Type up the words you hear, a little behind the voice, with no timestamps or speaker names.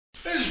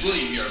is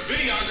William, your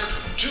videographer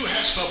from Two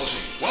Hats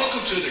Publishing.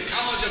 Welcome to the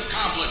College of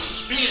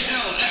Complexes, being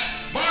held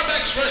at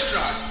Barbeck's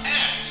Restaurant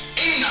at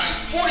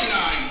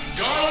 8949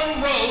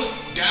 Garland Road,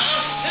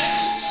 Dallas,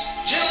 Texas.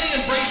 Gently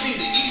embracing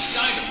the east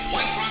side of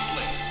White Rock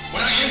Lake.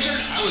 When I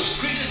entered, I was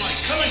greeted like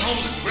coming home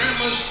to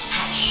Grandma's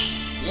house,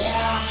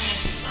 warm and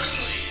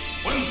friendly.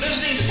 When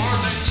visiting the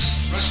Barbeck's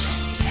Restaurant,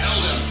 tell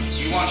them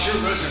you want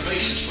your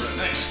reservations for the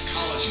next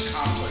College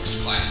Complex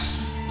class.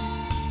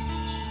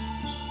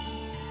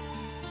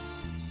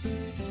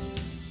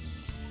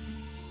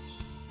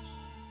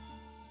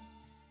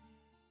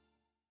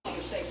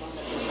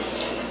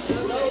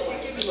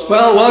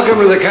 Well, welcome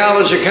to the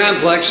College of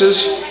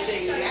Complexes.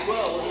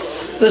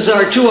 This is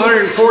our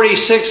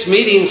 246th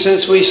meeting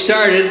since we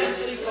started.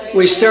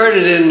 We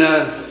started in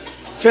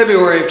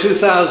February of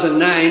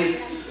 2009.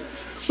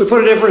 We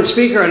put a different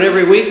speaker on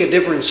every week, a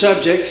different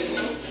subject.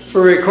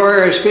 We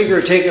require a speaker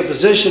to take a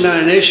position on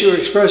an issue or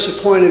express a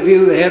point of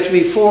view. They have to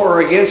be for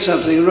or against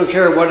something. We don't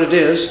care what it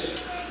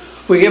is.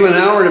 We give them an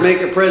hour to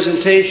make a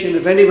presentation.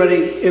 If any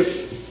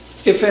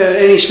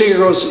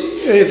speaker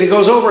if he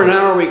goes over an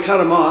hour, we cut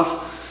him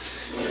off.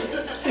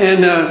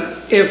 And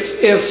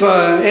if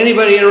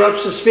anybody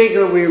interrupts the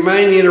speaker, we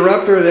remind the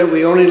interrupter that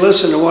we only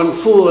listen to one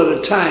fool at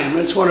a time.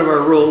 That's one of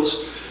our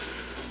rules.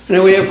 And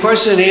then we have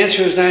questions and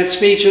answers, not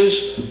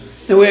speeches.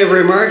 Then we have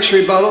remarks,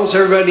 rebuttals.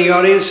 Everybody in the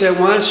audience that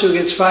wants to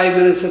gets 5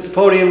 minutes at the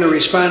podium to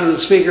respond to what the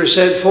speaker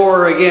said,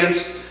 for or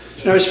against.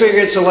 And our speaker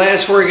gets the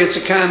last word, gets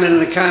a comment,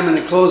 and a comment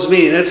to close the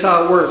meeting. That's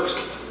how it works.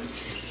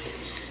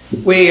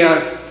 We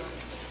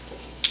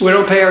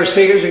don't pay our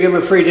speakers. We give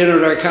them a free dinner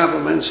with our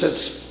compliments.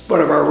 That's one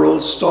of our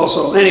rules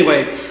also.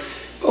 Anyway,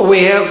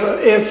 we have,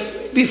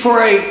 before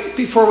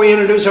we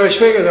introduce our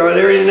speaker, though, are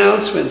there any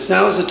announcements?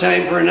 Now is the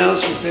time for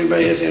announcements.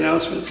 Anybody has any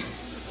announcements? Do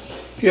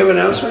you have an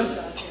announcement?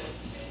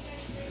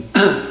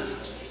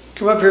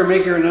 Come up here and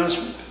make your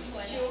announcement.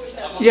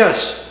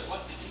 Yes.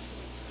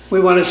 We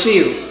want to see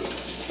you.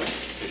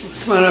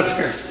 Come on up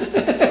here.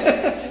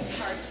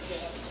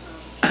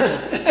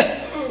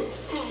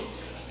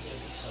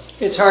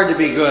 It's hard to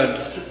be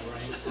good.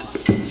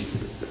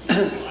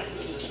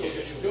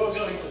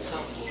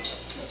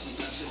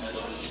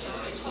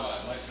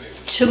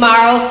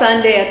 Tomorrow,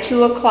 Sunday at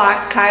 2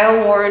 o'clock,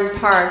 Kyle Warren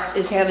Park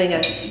is having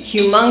a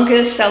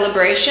humongous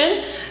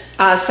celebration.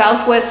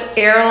 Southwest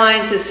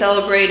Airlines is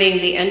celebrating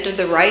the end of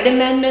the Wright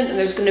Amendment, and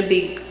there's going to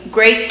be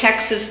great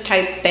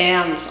Texas-type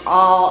bands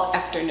all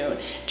afternoon.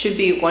 It should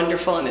be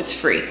wonderful, and it's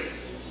free.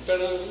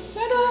 Ta-da!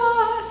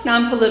 Ta-da!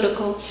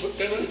 Non-political.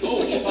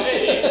 Oh,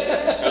 hey!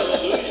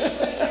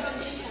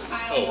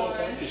 Hallelujah!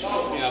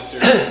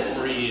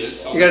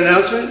 You got an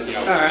announcement? Yeah.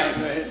 All right,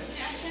 go ahead.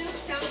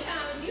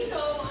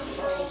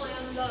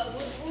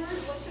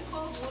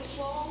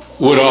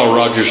 Woodall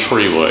Rogers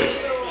Freeway.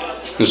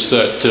 It's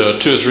that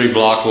 2 or 3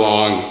 block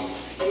long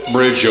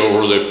bridge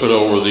over they put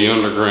over the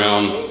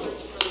underground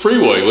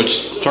freeway,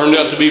 which turned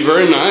out to be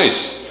very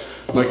nice,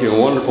 making a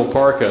wonderful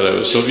park out of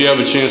it. So if you have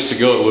a chance to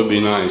go, it would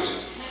be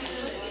nice.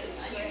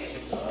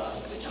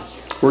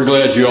 We're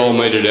glad you all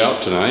made it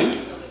out tonight,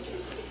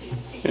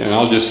 and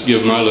I'll just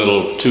give my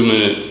little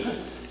 2-minute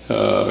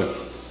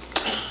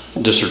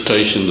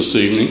dissertation this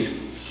evening.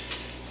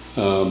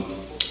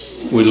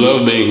 We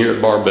love being here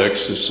at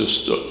Barbeck's. It's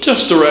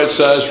just the right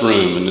size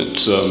room, and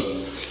it's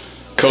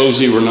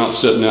cozy. We're not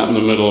sitting out in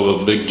the middle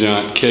of a big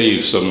giant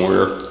cave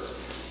somewhere,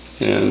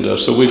 and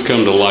so we've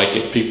come to like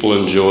it. People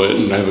enjoy it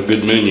and have a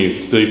good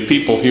menu. The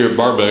people here at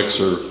Barbeck's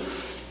are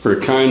very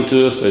kind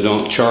to us. They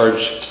don't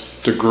charge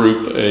the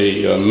group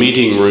a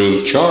meeting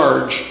room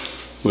charge,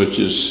 which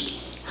is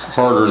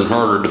harder and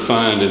harder to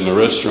find in the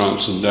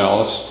restaurants in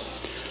Dallas,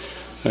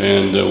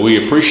 and we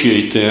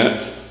appreciate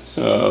that.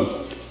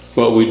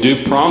 What we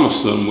do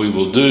promise them we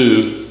will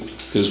do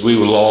is we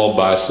will all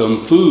buy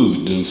some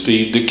food and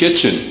feed the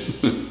kitchen.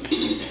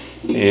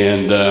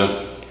 And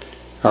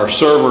our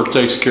server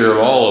takes care of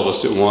all of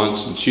us at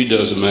once, and she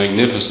does a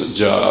magnificent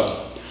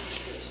job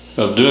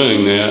of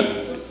doing that.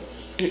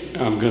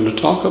 I'm going to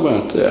talk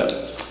about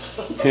that.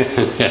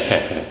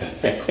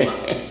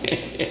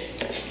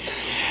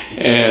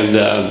 And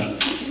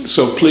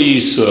so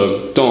please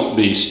don't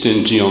be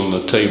stingy on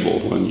the table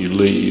when you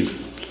leave.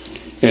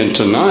 And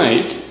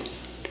tonight,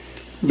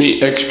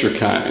 be extra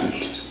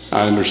kind.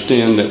 I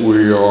understand that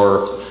we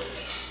are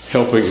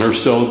helping her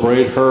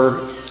celebrate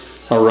her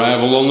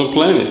arrival on the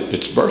planet.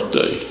 It's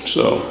birthday.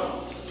 So,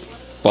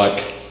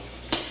 like,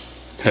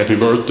 happy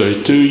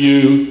birthday to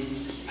you.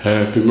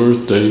 Happy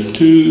birthday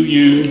to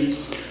you.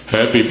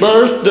 Happy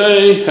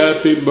birthday,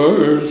 happy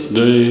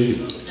birthday.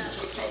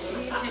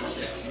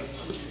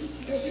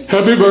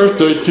 Happy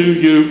birthday to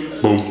you.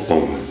 Boom,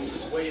 boom.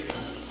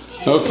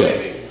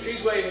 Okay.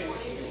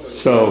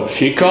 So,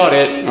 she caught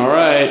it. All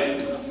right.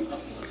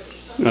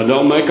 Now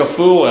don't make a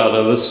fool out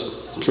of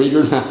us. Treat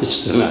her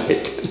nice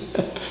tonight.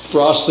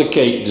 Frost the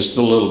cake just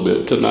a little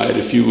bit tonight,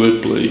 if you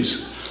would,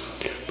 please.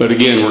 But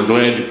again, we're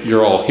glad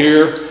you're all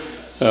here.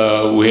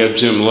 We have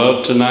Jim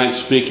Love tonight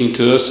speaking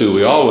to us, who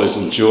we always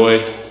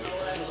enjoy.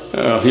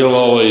 He'll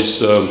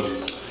always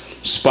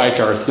spike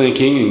our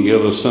thinking and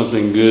give us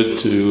something good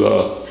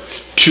to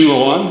chew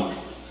on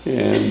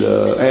and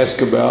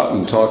ask about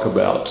and talk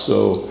about.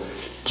 So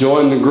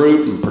join the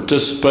group and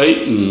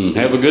participate and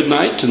have a good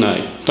night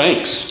tonight.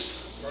 Thanks.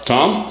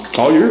 Tom, it's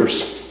all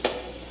yours.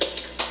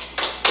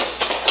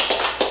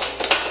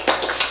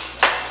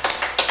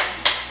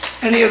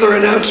 Any other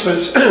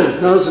announcements?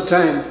 Now's the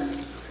time.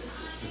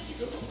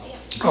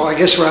 Oh, I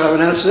guess we're out of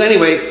announcements.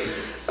 Anyway,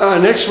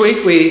 next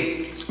week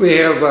we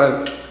have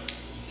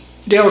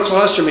Dale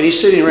Klosterman. He's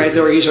sitting right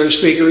there. He's our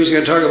speaker. He's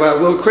going to talk about,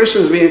 will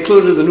Christians be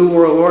included in the New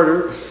World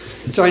Order?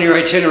 It's on your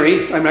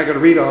itinerary. I'm not going to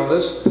read all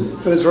this,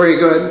 but it's very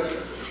good.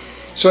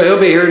 So he'll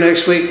be here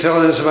next week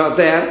telling us about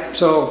that.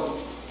 So,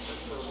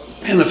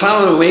 in the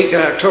following week,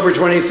 October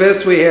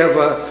 25th, we have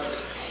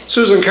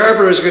Susan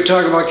Carpenter who's going to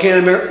talk about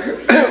can America,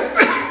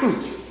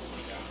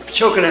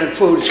 choking on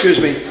food, excuse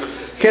me.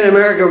 Can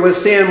America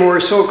withstand more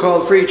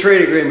so-called free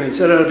trade agreements?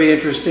 That ought to be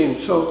interesting.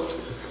 So,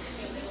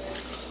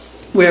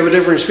 we have a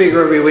different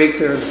speaker every week.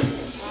 They're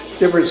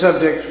different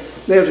subject.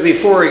 They have to be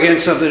for or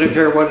against something, I don't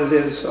care what it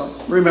is. So,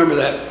 remember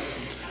that.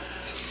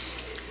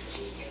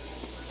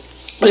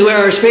 Anyway,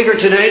 our speaker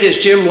tonight is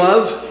Jim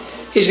Love.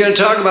 He's going to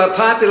talk about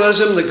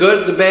populism, the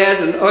good, the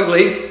bad, and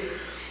ugly.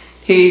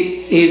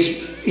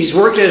 He's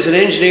worked as an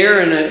engineer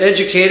and an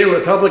educator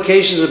with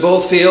publications in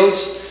both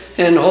fields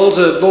and holds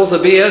both a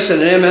BS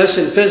and an MS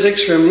in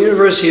physics from the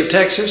University of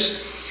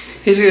Texas.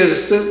 He's going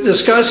to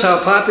discuss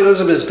how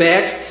populism is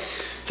back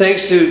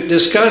thanks to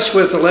disgust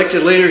with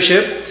elected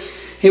leadership.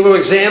 He will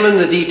examine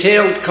the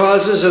detailed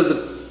causes of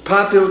the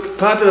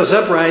populist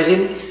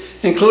uprising,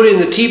 including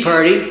the Tea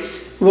Party.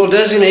 Will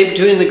designate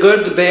between the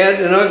good, the bad,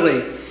 and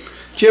ugly.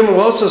 Jim will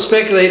also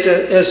speculate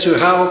as to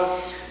how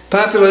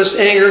populist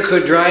anger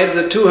could drive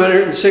the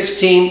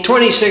 2016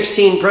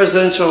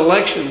 presidential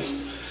elections.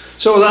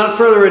 So without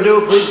further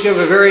ado, please give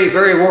a very,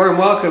 very warm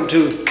welcome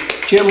to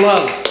Jim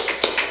Love.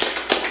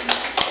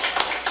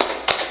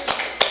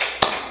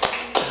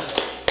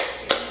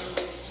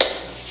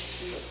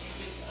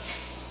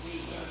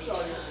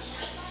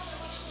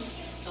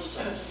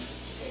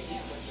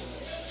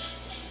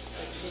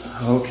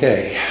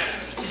 Okay.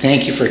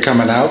 Thank you for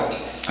coming out.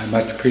 I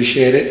much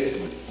appreciate it.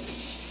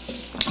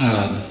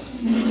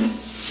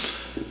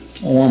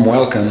 Warm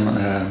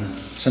welcome.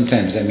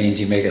 Sometimes that means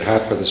you make it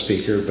hot for the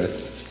speaker, but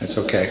that's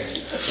okay.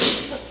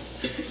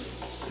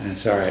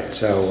 That's all right.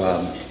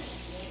 So,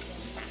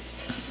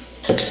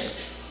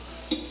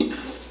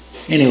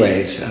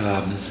 anyways,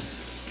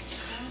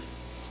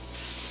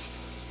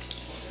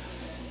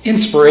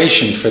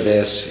 inspiration for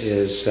this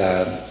is,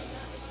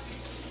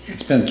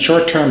 it's been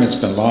short term, it's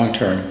been long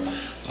term.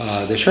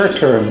 The short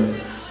term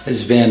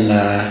has been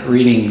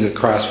reading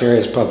across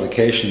various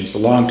publications. The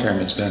long term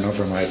has been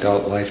over my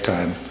adult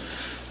lifetime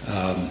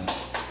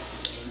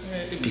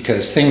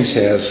because things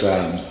have,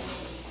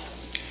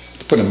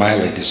 to put it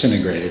mildly,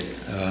 disintegrated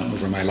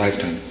over my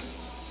lifetime.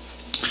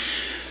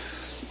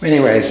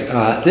 Anyways,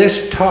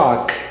 this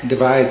talk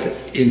divides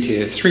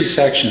into three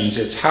sections.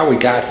 It's how we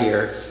got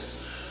here,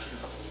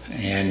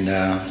 and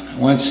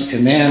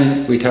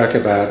then we talk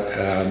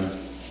about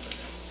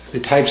the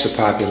types of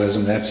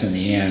populism. That's in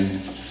the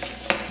end.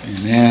 And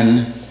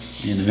then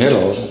in the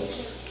middle,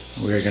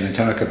 we're going to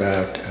talk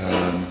about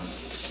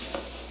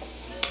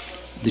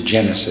the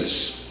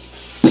genesis.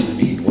 I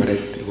mean,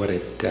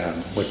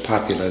 what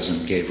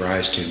populism gave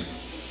rise to.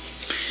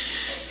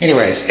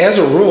 Anyways, as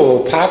a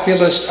rule,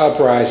 populist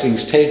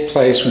uprisings take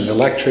place when the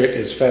electorate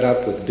is fed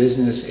up with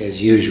business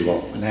as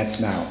usual, and that's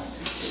now.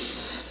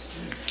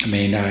 I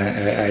mean,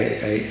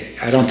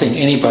 I don't think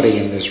anybody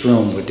in this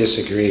room would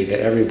disagree that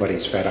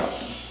everybody's fed up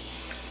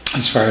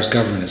as far as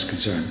government is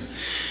concerned.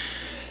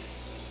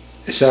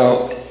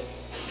 So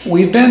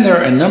we've been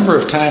there a number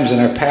of times in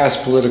our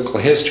past political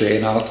history,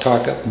 and I'll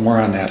talk more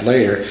on that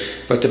later,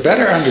 but to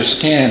better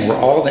understand where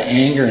all the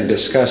anger and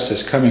disgust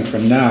is coming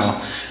from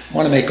now, I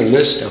want to make a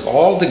list of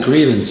all the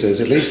grievances.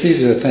 At least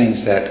these are the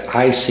things that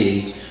I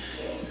see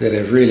that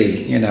have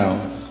really, you know,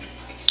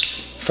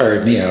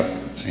 fired me up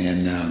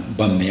and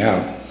bummed me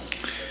out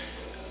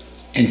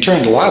and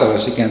turned a lot of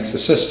us against the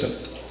system.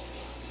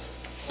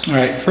 All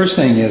right, first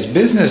thing is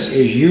business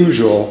as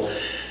usual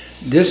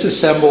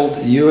disassembled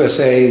the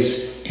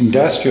USA's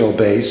industrial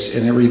base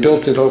and it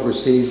rebuilt it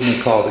overseas and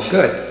it called it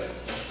good.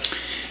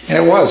 And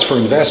it was for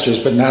investors,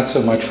 but not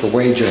so much for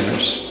wage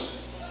earners.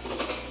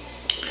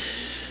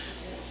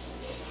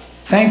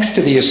 Thanks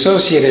to the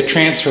associated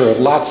transfer of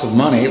lots of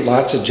money,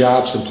 lots of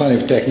jobs, and plenty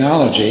of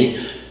technology,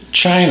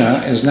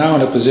 China is now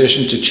in a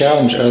position to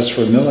challenge us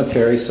for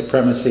military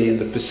supremacy in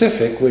the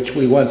Pacific, which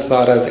we once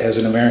thought of as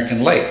an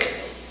American lake,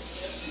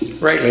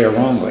 rightly or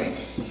wrongly.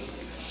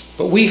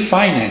 But we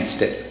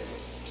financed it,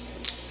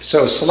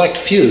 so a select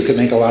few could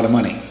make a lot of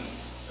money.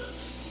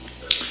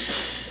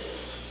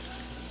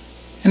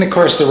 And of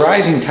course, the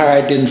rising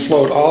tide didn't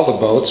float all the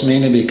boats,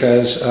 mainly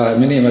because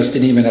many of us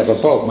didn't even have a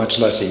boat, much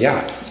less a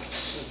yacht.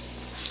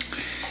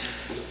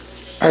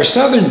 Our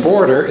southern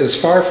border is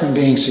far from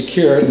being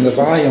secured, and the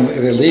volume of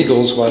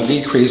illegals, while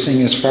decreasing,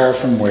 is far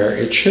from where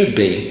it should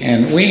be.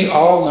 And we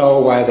all know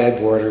why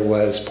that border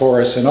was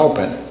porous and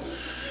open.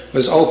 It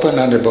was open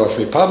under both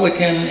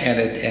Republican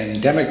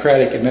and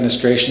Democratic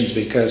administrations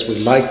because we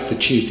liked the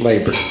cheap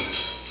labor.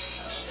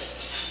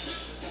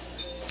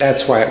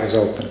 That's why it was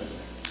open.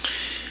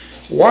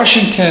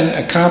 Washington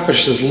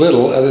accomplishes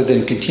little other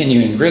than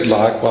continuing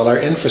gridlock while our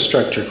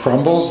infrastructure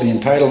crumbles, the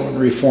entitlement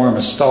reform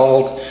is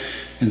stalled,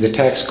 and the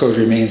tax code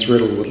remains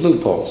riddled with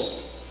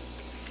loopholes.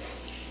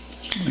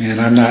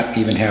 And I'm not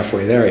even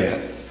halfway there yet.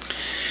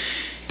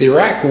 The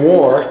Iraq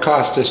War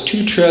cost us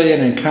 $2 trillion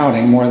and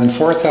counting, more than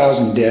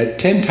 4,000 dead,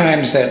 10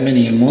 times that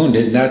many in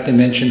wounded, not to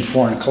mention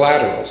foreign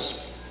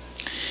collaterals.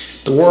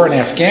 The war in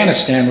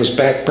Afghanistan was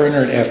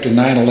backburnered after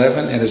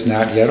 9/11 and is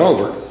not yet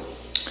over.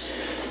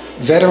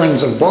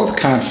 Veterans of both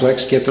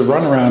conflicts get the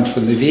runaround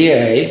from the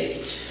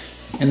VA,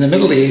 and the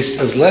Middle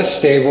East is less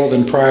stable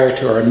than prior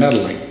to our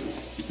meddling.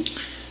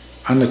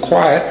 On the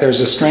quiet, there's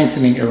a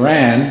strengthening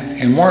Iran,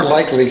 and more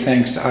likely,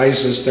 thanks to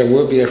ISIS, there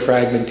will be a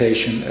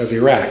fragmentation of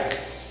Iraq.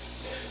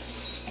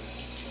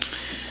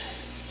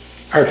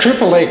 Our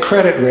AAA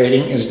credit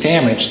rating is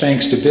damaged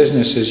thanks to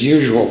business as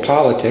usual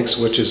politics,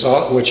 which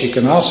you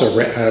can also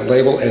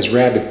label as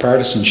rabid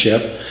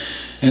partisanship,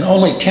 and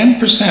only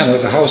 10%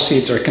 of the House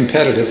seats are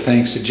competitive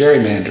thanks to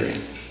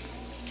gerrymandering.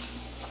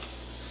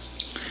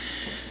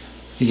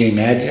 You getting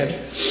mad yet?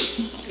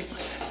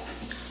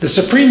 The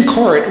Supreme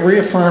Court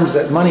reaffirms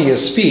that money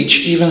is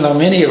speech, even though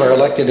many of our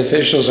elected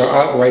officials are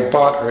outright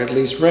bought or at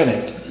least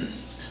rented.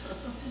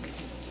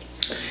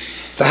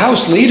 The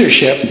House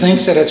leadership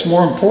thinks that it's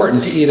more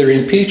important to either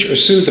impeach or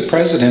sue the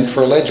president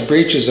for alleged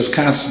breaches of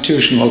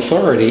constitutional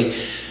authority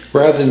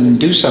rather than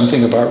do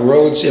something about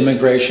roads,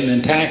 immigration,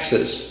 and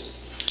taxes.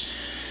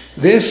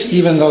 This,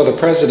 even though the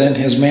president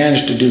has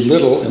managed to do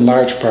little in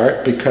large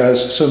part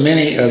because so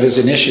many of his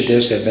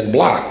initiatives have been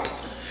blocked.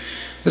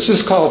 This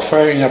is called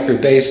firing up your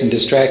base and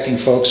distracting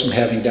folks from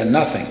having done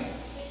nothing.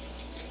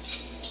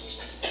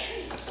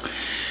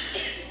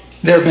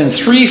 There have been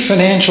 3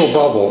 financial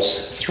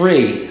bubbles,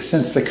 3,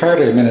 since the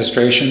Carter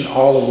administration,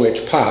 all of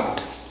which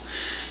popped.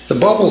 The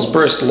bubbles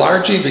burst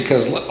largely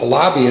because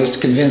lobbyists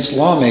convinced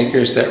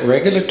lawmakers that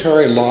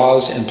regulatory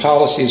laws and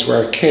policies were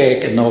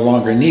archaic and no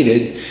longer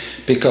needed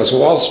because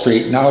Wall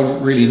Street now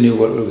really knew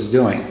what it was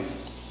doing.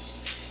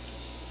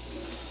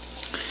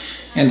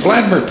 And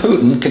Vladimir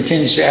Putin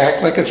continues to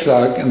act like a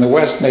thug, and the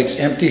West makes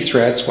empty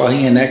threats while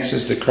he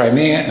annexes the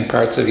Crimea and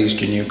parts of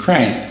eastern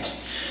Ukraine.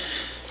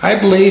 I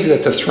believe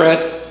that the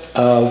threat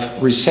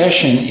of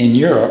recession in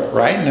Europe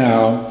right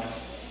now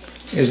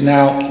is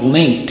now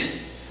linked,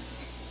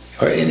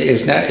 or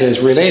is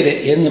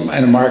related in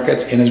the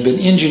markets and has been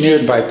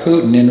engineered by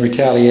Putin in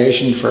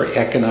retaliation for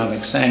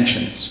economic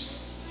sanctions.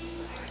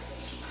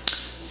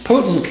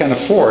 Putin can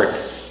afford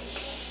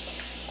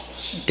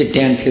to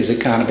dent his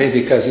economy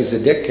because he's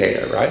a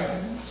dictator, right?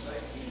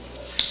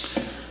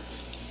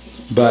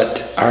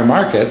 But our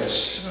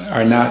markets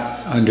are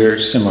not under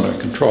similar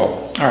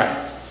control. All right.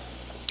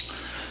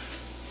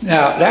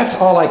 Now,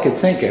 that's all I could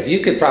think of. You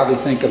could probably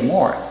think of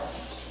more.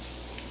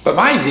 But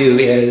my view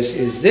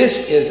is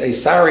this is a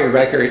sorry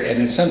record,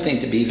 and it's something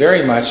to be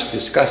very much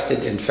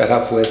disgusted and fed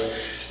up with,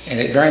 and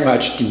it very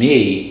much, to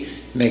me,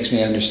 makes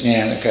me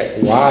understand, okay,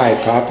 why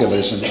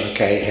populism,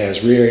 okay,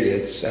 has reared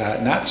its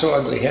not so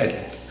ugly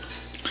head.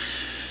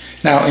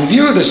 Now, in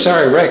view of the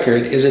sorry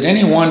record, is it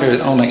any wonder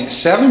that only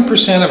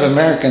 7% of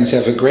Americans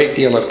have a great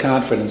deal of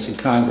confidence in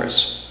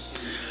Congress?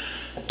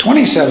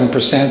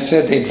 27%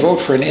 said they'd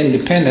vote for an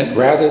independent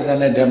rather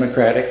than a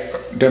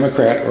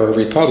Democrat or a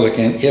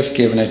Republican if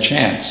given a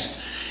chance.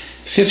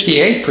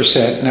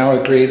 58% now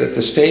agree that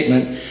the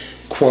statement,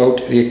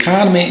 quote, "the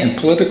economy and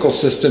political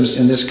systems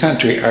in this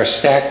country are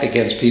stacked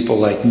against people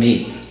like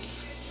me."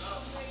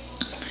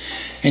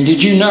 And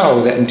did you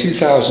know that in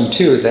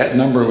 2002 that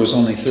number was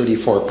only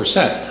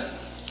 34%?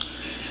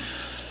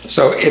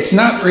 So it's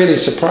not really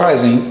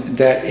surprising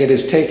that it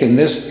has taken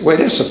this, well,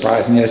 it is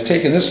surprising that it's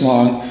taken this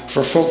long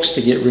for folks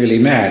to get really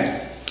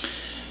mad.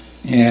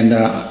 And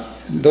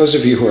those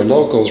of you who are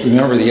locals,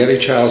 remember the Eddie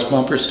Childs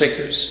bumper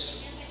stickers?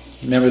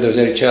 Remember those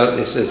Eddie Childs?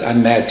 It says,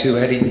 "I'm mad too,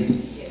 Eddie."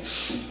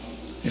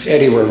 If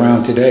Eddie were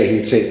around today,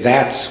 he'd say,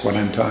 "That's what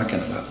I'm talking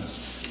about."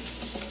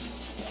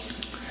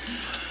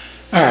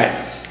 All right,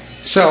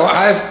 so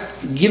I've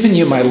given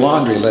you my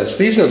laundry list.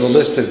 These are the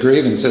list of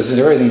grievances and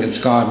everything that's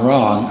gone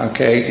wrong,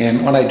 okay?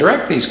 And when I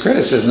direct these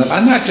criticisms,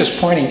 I'm not just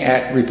pointing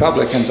at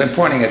Republicans, I'm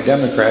pointing at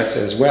Democrats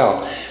as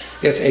well.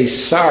 It's a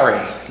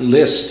sorry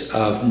list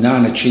of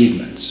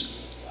non-achievements.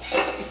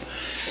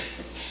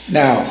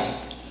 Now,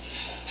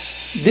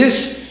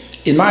 this,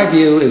 in my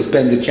view, has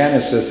been the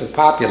genesis of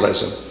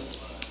populism.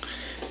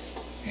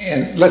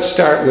 And let's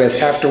start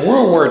with, after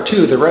World War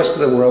II, the rest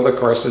of the world, of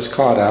course, is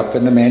caught up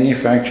and the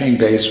manufacturing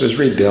base was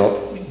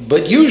rebuilt,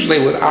 but usually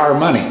with our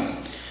money.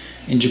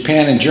 In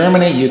Japan and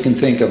Germany, you can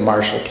think of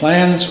Marshall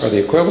Plans or the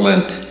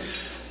equivalent,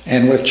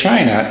 and with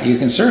China, you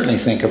can certainly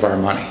think of our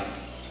money.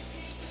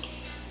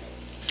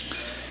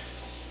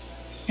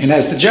 And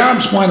as the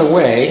jobs went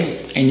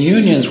away and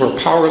unions were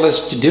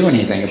powerless to do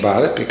anything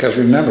about it, because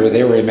remember,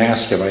 they were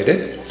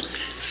emasculated,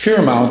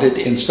 fear mounted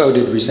and so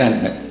did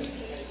resentment.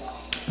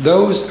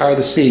 Those are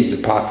the seeds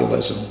of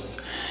populism.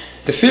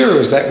 The fear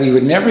was that we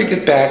would never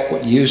get back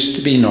what used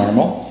to be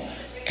normal,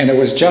 and it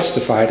was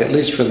justified, at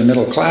least for the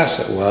middle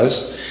class it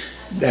was,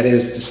 that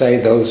is to say,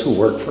 those who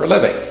work for a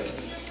living.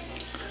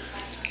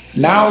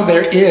 Now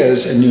there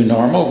is a new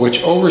normal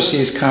which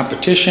overseas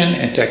competition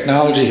and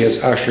technology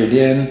has ushered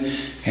in,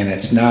 and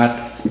it's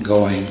not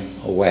going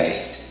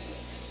away.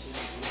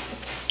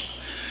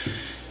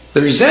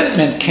 The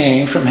resentment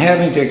came from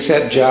having to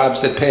accept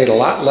jobs that paid a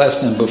lot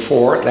less than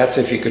before, that's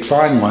if you could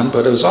find one,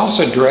 but it was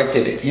also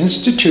directed at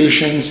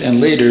institutions and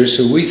leaders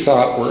who we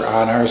thought were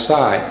on our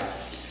side.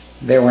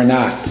 They were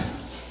not.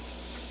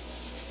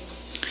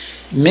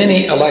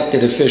 Many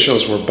elected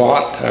officials were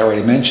bought, I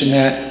already mentioned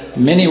that.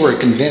 Many were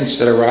convinced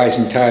that a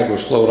rising tide would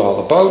float all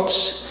the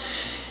boats.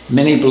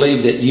 Many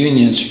believed that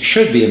unions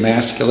should be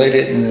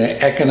emasculated and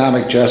that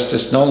economic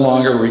justice no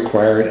longer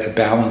required a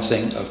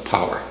balancing of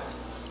power.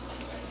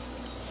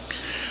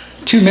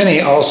 Too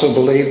many also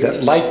believed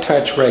that light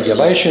touch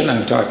regulation,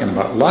 I'm talking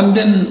about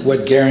London,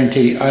 would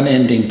guarantee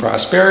unending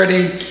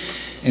prosperity.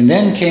 And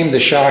then came the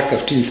shock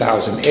of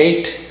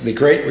 2008, the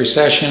Great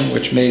Recession,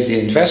 which made the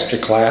investor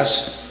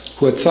class,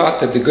 who had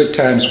thought that the good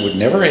times would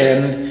never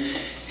end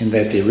and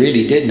that they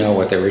really did know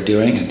what they were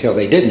doing until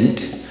they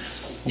didn't.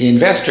 The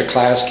investor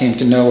class came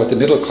to know what the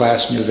middle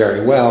class knew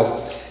very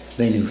well.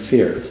 They knew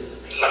fear.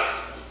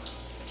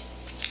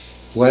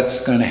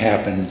 What's going to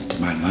happen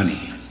to my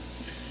money?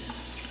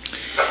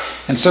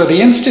 And so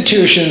the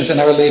institutions and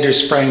our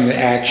leaders sprang into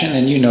action,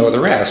 and you know the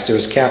rest. There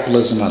was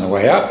capitalism on the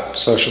way up,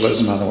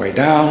 socialism on the way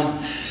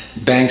down.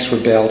 Banks were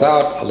bailed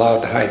out,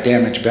 allowed to hide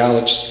damaged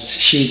balance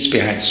sheets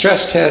behind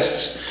stress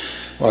tests,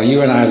 while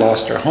you and I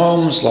lost our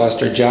homes,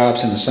 lost our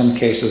jobs, and in some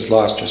cases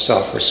lost our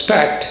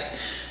self-respect,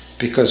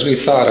 because we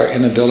thought our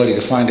inability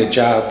to find a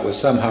job was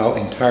somehow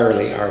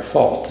entirely our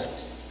fault.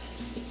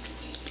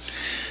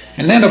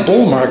 And then a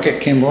bull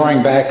market came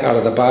roaring back out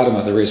of the bottom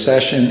of the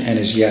recession and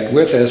is yet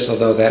with us,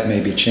 although that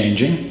may be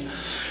changing.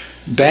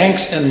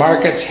 Banks and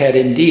markets had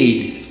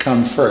indeed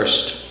come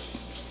first.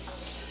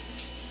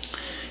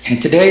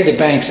 And today the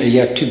banks are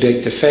yet too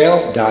big to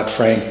fail,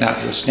 Dodd-Frank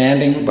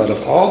notwithstanding, but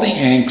of all the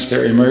angst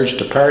there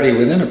emerged a party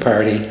within a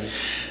party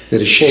that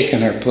has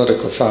shaken our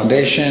political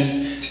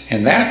foundation,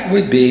 and that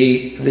would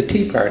be the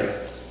Tea Party,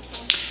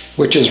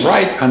 which is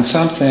right on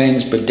some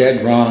things but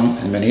dead wrong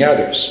on many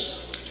others,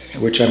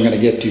 which I'm going to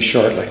get to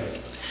shortly.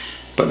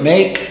 But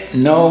make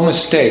no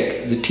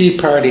mistake, the Tea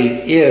Party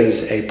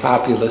is a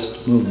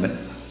populist movement.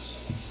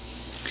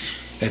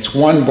 It's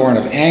one born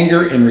of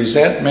anger and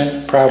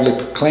resentment, proudly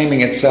proclaiming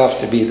itself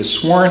to be the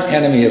sworn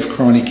enemy of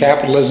crony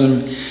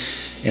capitalism,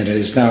 and it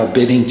is now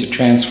bidding to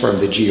transform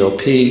the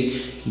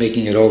GOP,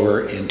 making it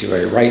over into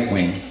a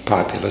right-wing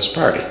populist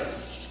party.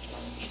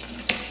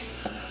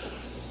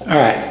 All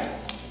right,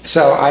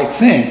 so I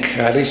think,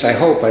 at least I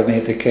hope I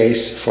made the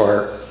case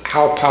for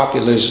how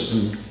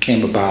populism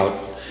came about,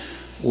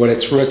 what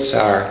its roots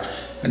are,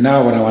 and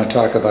now what I want to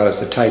talk about is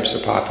the types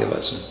of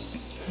populism.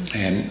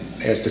 And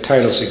as the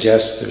title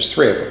suggests, there's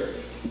three of them.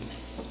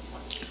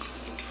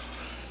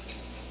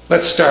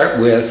 Let's start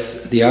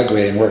with the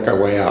ugly and work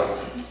our way out.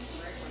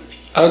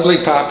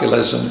 Ugly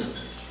populism.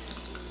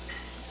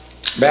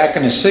 Back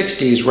in the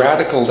 60s,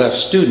 radical left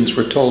students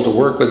were told to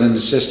work within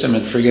the system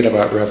and forget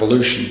about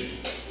revolution.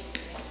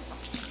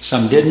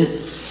 Some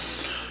didn't,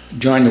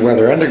 joined the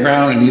Weather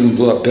Underground, and even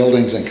blew up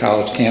buildings and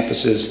college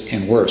campuses,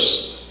 and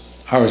worse.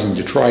 I was in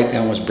Detroit, they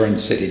almost burned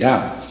the city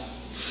down.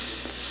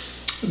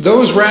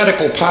 Those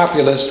radical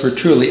populists were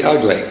truly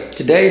ugly.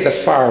 Today, the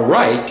far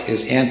right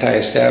is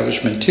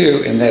anti-establishment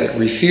too, in that it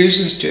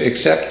refuses to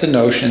accept the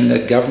notion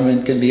that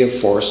government can be a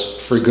force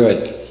for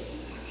good.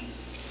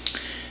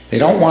 They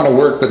don't want to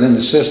work within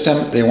the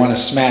system, they want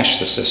to smash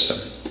the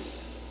system.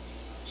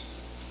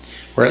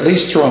 Or at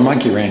least throw a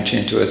monkey wrench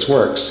into its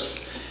works.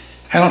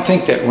 I don't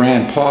think that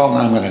Rand Paul,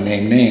 now I'm going to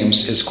name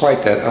names, is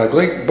quite that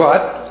ugly,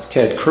 but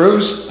Ted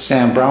Cruz,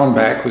 Sam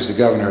Brownback, who's the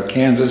governor of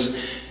Kansas,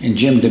 and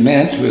Jim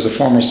DeMint, who is a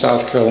former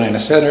South Carolina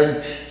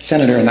senator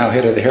and now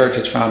head of the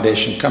Heritage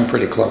Foundation, come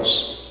pretty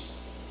close.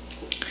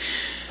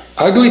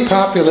 Ugly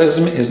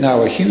populism is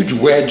now a huge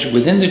wedge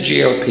within the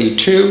GOP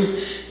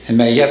too, and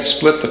may yet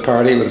split the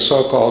party, with the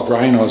so-called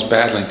rhinos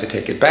battling to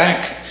take it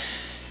back,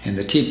 and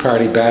the Tea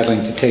Party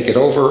battling to take it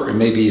over, or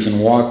maybe even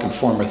walk and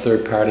form a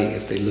third party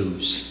if they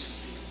lose.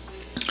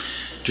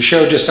 To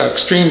show just how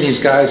extreme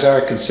these guys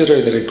are,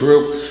 consider that a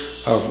group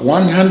of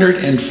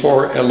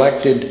 104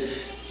 elected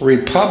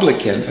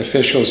Republican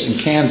officials in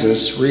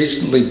Kansas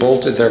recently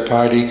bolted their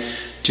party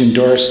to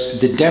endorse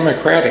the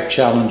Democratic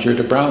challenger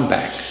to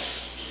Brownback,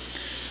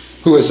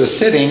 who is a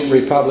sitting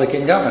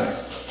Republican governor.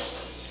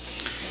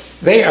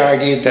 They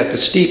argued that the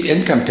steep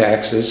income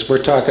taxes,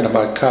 we're talking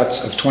about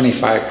cuts of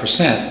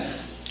 25%,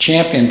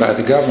 championed by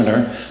the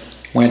governor,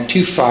 went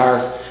too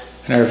far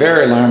and are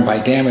very alarmed by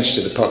damage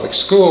to the public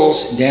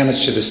schools,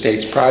 damage to the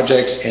state's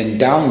projects,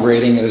 and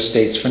downgrading of the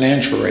state's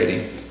financial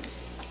rating.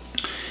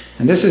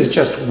 And this is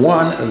just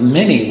one of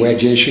many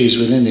wedge issues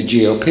within the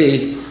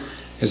GOP,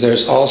 as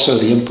there's also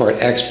the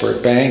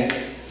Import-Export Bank.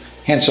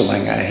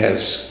 Henseling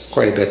has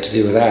quite a bit to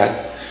do with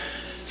that.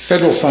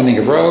 Federal funding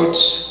of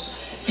roads,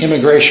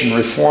 immigration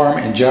reform,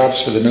 and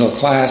jobs for the middle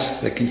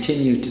class that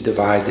continue to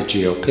divide the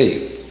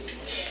GOP.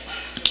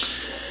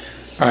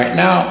 All right,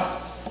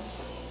 now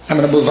I'm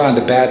going to move on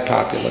to bad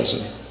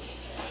populism.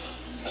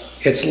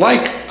 It's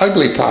like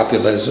ugly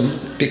populism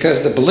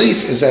because the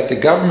belief is that the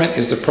government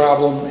is the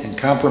problem and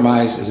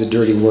compromise is a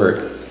dirty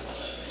word.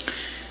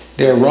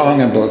 They're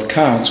wrong on both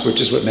counts,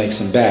 which is what makes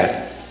them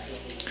bad.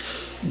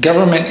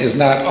 Government is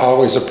not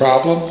always a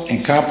problem,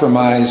 and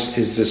compromise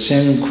is the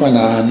sine qua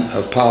non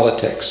of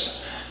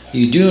politics.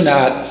 You do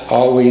not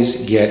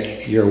always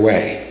get your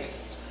way.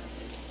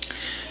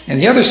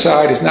 And the other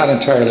side is not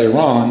entirely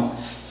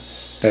wrong,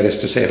 that is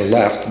to say the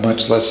left,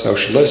 much less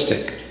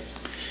socialistic.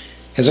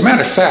 As a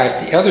matter of fact,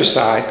 the other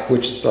side,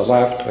 which is the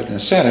left or the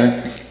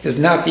center, is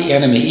not the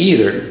enemy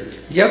either.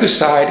 The other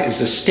side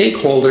is a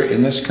stakeholder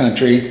in this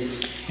country,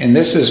 and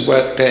this is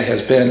what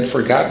has been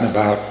forgotten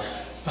about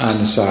on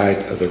the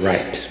side of the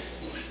right.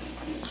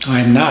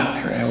 I'm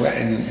not.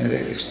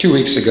 2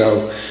 weeks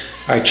ago,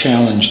 I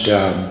challenged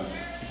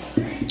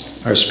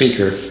our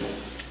speaker,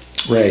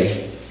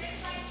 Ray,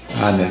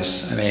 on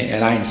this.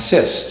 And I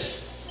insist,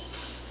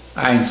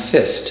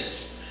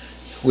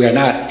 we are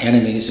not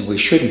enemies and we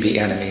shouldn't be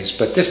enemies,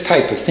 but this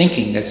type of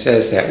thinking that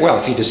says that, well,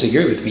 if you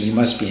disagree with me, you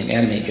must be an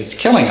enemy, it's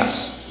killing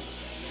us.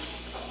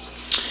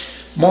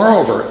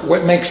 Moreover,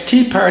 what makes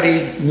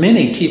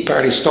many Tea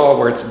Party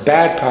stalwarts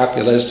bad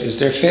populists is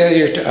their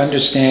failure to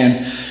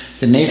understand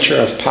the nature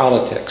of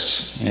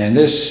politics. And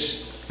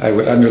this I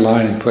would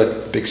underline and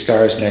put big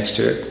stars next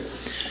to it.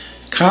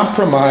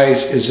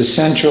 Compromise is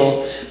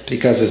essential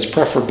because it's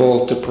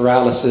preferable to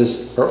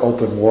paralysis or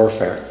open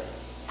warfare.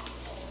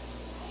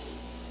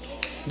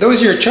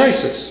 Those are your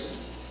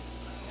choices.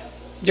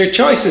 Your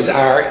choices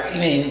are,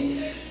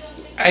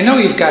 I know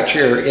you've got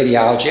your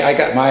ideology. I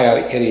got my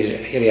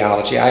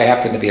ideology. I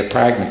happen to be a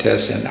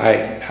pragmatist, and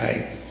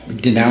I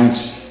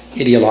denounce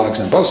ideologues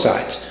on both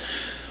sides.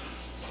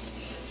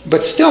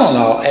 But still and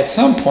all, at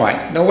some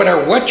point, no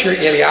matter what your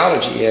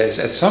ideology is,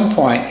 at some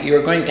point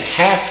you're going to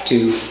have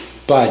to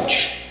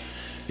budge.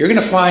 You're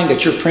going to find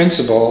that your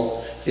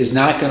principle is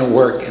not going to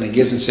work in a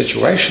given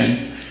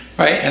situation,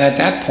 right? And at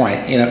that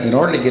point, in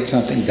order to get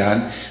something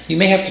done, you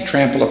may have to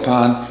trample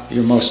upon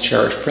your most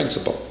cherished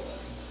principle.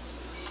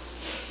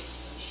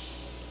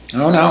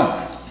 Oh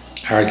no,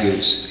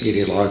 argues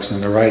ideologues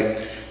on the right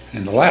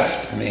and the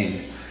left.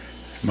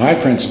 My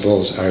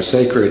principles are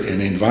sacred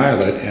and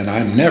inviolate, and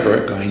I'm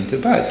never going to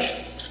budge.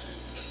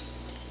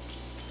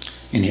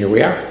 And here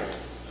we are.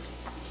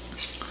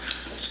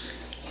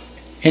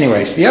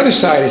 Anyways, the other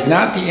side is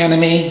not the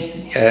enemy.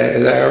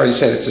 As I already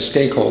said, it's a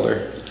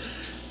stakeholder.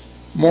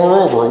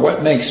 Moreover,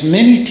 what makes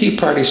many Tea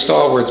Party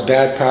stalwarts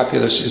bad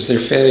populists is their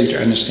failure to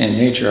understand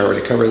nature. I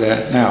already covered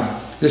that. Now,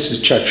 this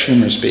is Chuck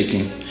Schumer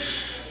speaking.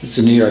 It's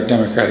the New York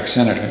Democratic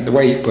senator. The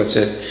way he puts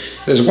it,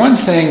 there's one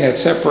thing that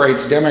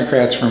separates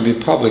Democrats from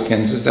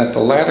Republicans is that the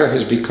latter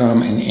has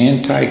become an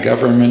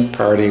anti-government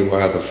party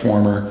while the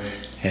former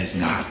has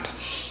not.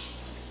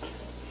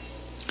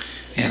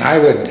 And I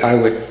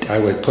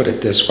would put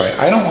it this way.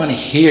 I don't want to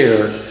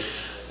hear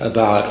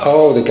about,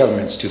 oh, the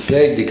government's too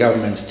big, the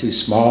government's too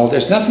small.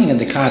 There's nothing in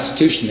the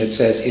Constitution that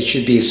says it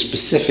should be a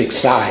specific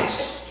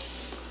size.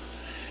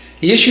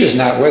 The issue is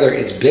not whether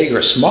it's big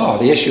or small.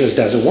 The issue is,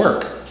 does it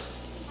work?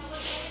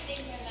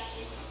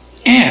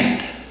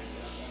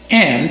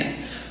 And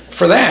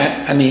for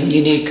that,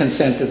 you need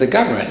consent of the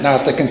government. Now,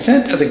 if the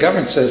consent of the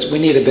government says we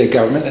need a big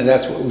government, then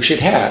that's what we should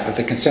have. If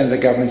the consent of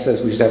the government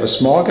says we should have a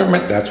small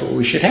government, that's what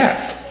we should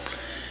have.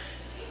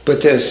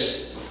 But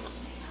this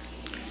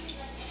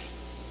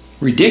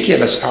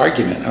ridiculous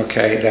argument,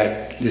 okay,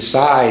 that the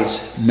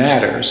size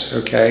matters,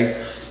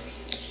 okay,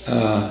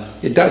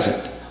 it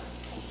doesn't.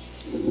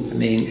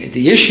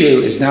 The issue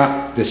is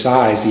not the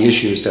size, the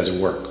issue is does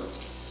it work.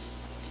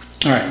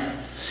 All right.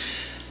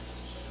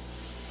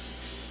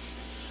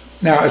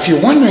 Now, if you're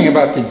wondering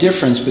about the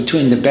difference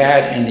between the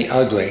bad and the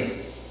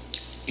ugly,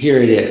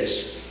 here it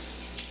is.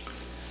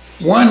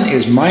 One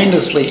is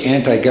mindlessly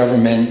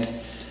anti-government,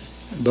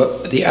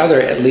 but the other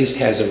at least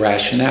has a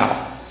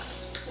rationale.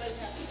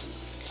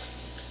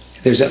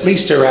 There's at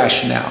least a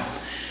rationale.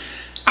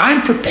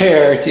 I'm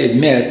prepared to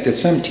admit that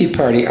some Tea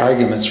Party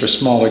arguments for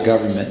smaller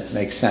government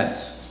make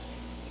sense.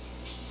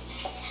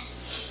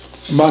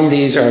 Among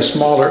these are a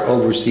smaller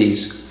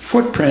overseas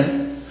footprint,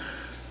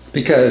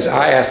 because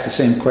I ask the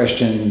same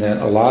question that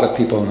a lot of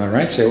people on the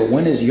right say, well,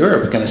 when is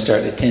Europe going to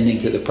start attending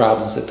to the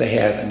problems that they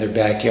have in their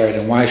backyard,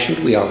 and why should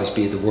we always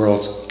be the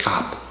world's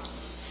cop?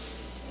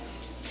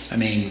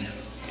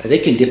 They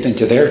can dip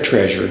into their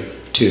treasure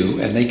too,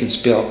 and they can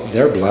spill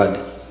their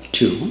blood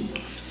too.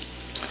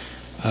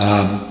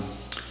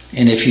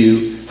 And if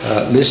you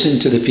listen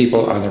to the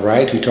people on the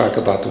right who talk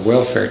about the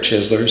welfare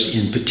chiselers,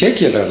 in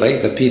particularly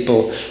the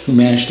people who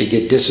manage to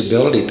get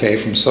disability pay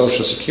from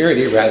Social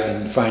Security rather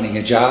than finding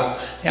a job,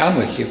 yeah, I'm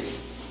with you.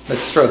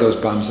 Let's throw those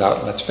bums out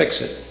and let's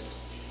fix it.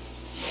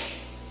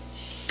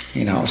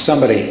 You know, if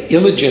somebody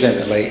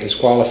illegitimately is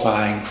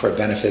qualifying for a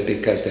benefit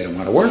because they don't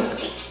want to work,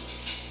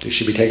 they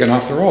should be taken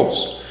off the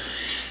rolls.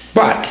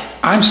 But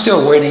I'm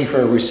still waiting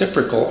for a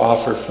reciprocal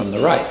offer from the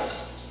right.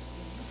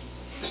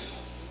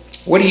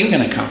 What are you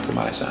going to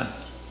compromise on?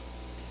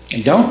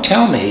 And don't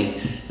tell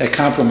me that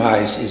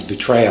compromise is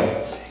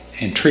betrayal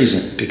and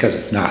treason, because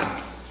it's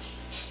not.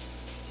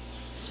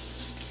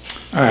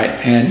 All right,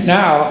 and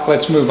now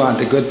let's move on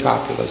to good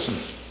populism.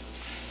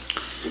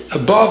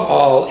 Above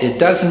all, it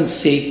doesn't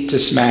seek to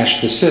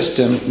smash the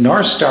system,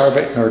 nor starve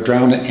it, nor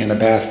drown it in a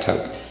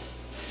bathtub.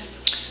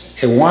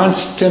 It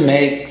wants to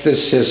make the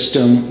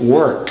system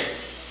work.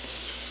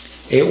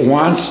 It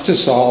wants to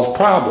solve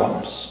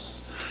problems.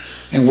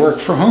 And work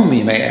for whom,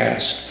 you may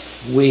ask?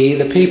 We,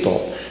 the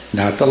people.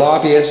 Not the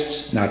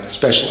lobbyists, not the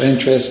special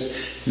interests,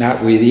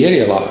 not we, the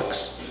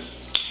ideologues.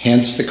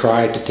 Hence the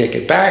cry to take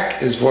it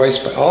back is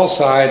voiced by all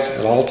sides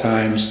at all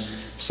times,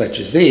 such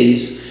as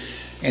these.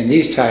 And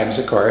these times,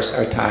 of course,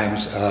 are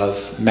times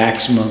of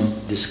maximum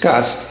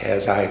disgust,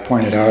 as I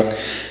pointed out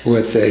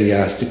with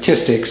the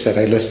statistics that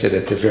I listed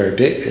at the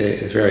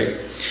very.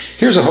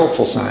 Here's a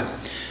hopeful sign.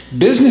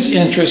 Business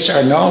interests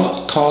are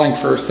now calling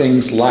for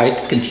things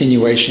like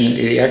continuation of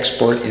the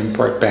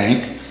Export-Import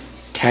Bank,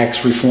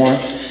 tax reform,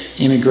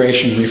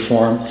 immigration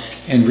reform,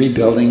 and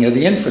rebuilding of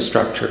the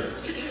infrastructure.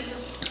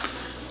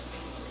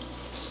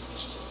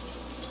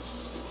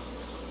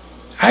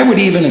 I would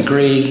even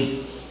agree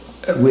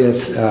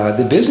with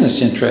the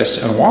business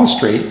interests on Wall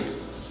Street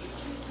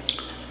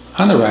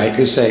on the right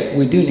who say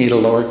we do need a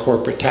lower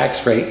corporate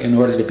tax rate in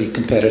order to be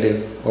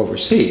competitive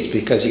overseas,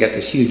 because you got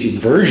this huge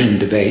inversion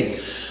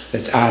debate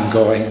that's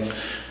ongoing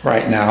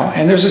right now.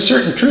 And there's a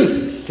certain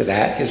truth to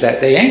that, is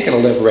that they ain't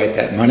going to liberate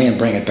that money and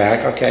bring it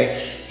back,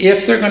 okay,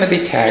 if they're going to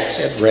be taxed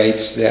at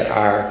rates that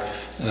are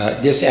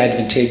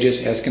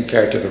disadvantageous as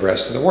compared to the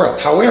rest of the world.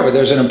 However,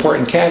 there's an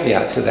important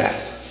caveat to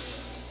that.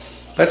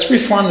 Let's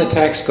reform the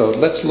tax code,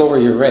 let's lower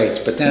your rates,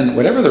 but then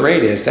whatever the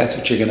rate is, that's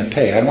what you're going to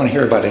pay. I don't want to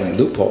hear about any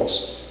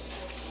loopholes.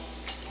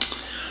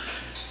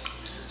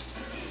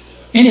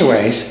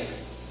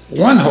 Anyways,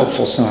 one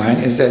hopeful sign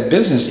is that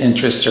business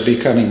interests are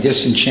becoming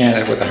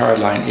disenchanted with the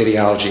hardline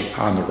ideology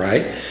on the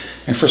right,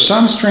 and for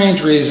some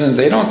strange reason,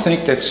 they don't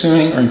think that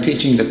suing or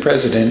impeaching the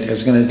president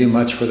is going to do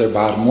much for their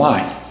bottom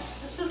line.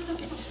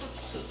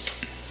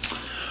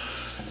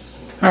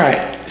 All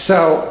right,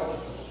 so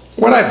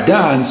what I've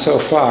done so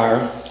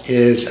far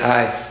is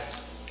I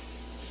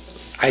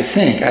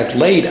think I've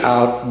laid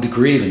out the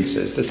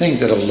grievances, the things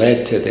that have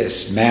led to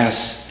this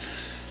mass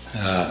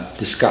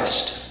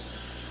disgust.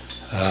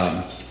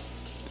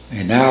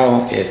 And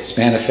now it's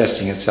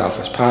manifesting itself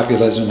as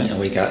populism, and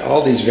we got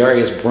all these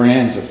various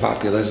brands of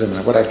populism.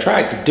 And what I've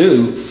tried to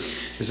do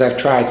is I've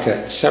tried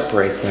to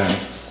separate them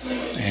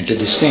and to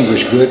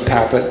distinguish good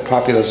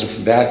populism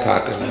from bad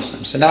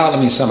populism. So now let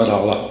me sum it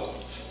all up.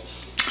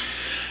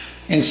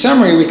 In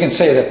summary, we can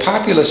say that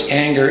populist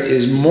anger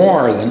is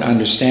more than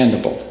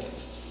understandable.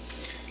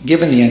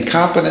 Given the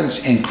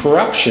incompetence and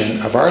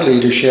corruption of our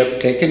leadership,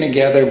 taken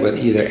together with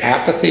either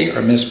apathy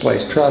or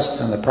misplaced trust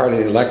on the part of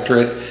the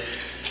electorate,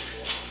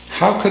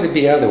 how could it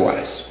be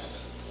otherwise?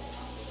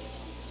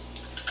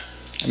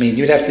 I mean,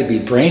 you'd have to be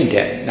brain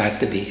dead not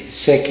to be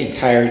sick and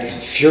tired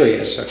and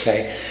furious,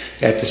 okay,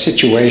 at the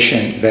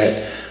situation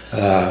that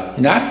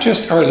not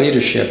just our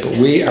leadership, but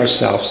we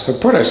ourselves have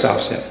put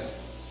ourselves in.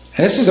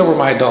 And this is over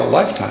my adult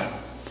lifetime.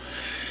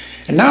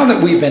 And now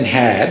that we've been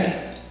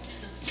had,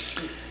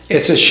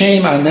 it's a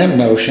shame on them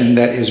notion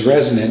that is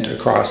resonant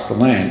across the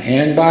land.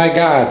 And by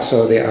God,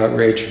 so the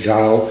outrage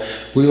vow,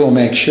 we will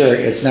make sure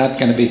it's not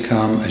going to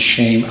become a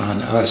shame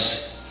on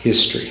us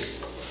history.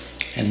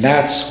 And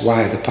that's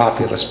why the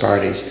populist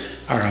parties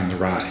are on the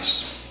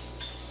rise.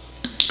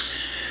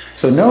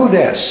 So know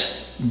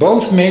this,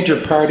 both major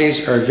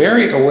parties are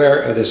very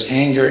aware of this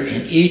anger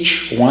and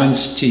each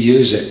wants to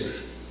use it.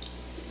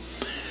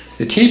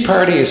 The Tea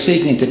Party is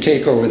seeking to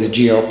take over the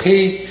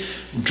GOP,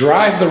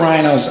 drive the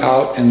rhinos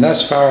out, and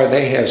thus far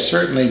they have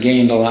certainly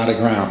gained a lot of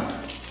ground.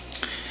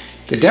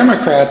 The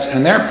Democrats,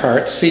 on their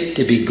part, seek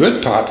to be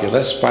good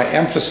populists by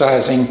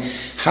emphasizing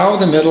how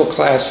the middle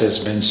class has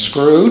been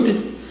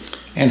screwed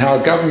and how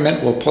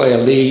government will play a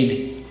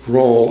lead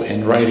role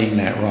in righting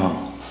that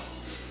wrong.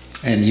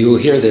 And you will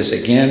hear this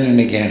again and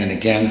again and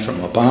again from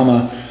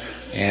Obama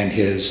and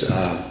his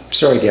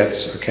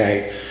surrogates,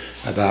 okay,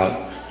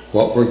 about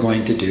what we're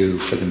going to do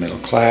for the middle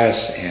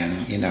class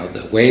and, you know,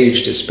 the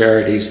wage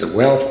disparities, the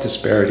wealth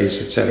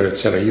disparities, etc.,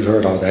 etc. You've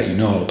heard all that, you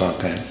know all about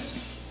that.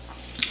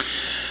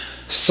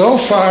 So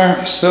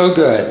far, so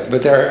good,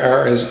 but there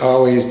are, as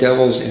always,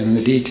 devils in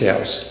the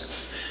details.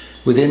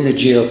 Within the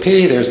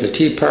GOP, there's the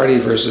Tea Party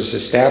versus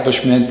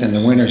establishment, and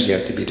the winner's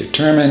yet to be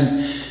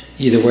determined.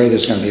 Either way,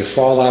 there's going to be a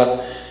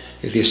fallout.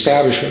 If the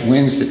establishment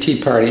wins, the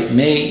Tea Party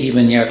may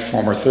even yet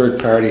form a third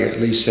party or at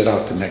least sit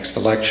out the next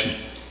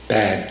election.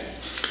 Bad.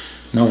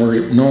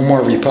 No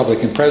more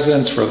Republican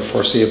presidents for the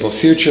foreseeable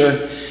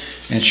future.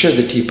 And should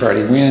the Tea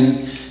Party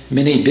win,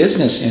 many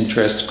business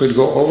interests could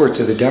go over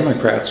to the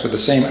Democrats with the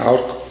same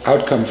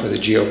outcome for the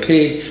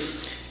GOP.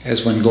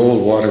 as when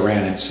Goldwater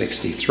ran in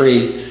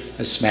 '63,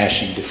 a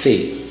smashing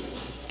defeat.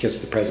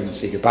 Kiss the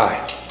presidency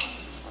goodbye.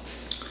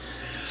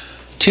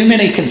 Too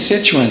many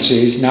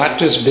constituencies, not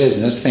just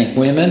business, think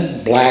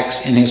women,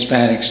 blacks, and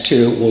Hispanics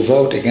too, will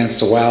vote against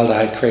the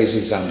wild-eyed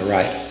crazies on the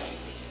right.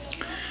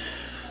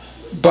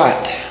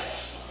 But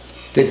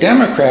the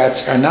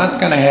Democrats are not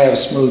going to have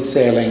smooth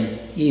sailing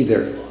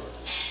either.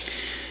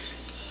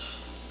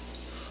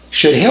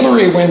 Should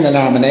Hillary win the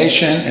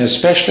nomination,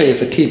 especially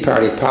if a Tea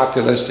Party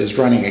populist is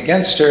running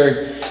against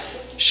her,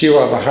 she will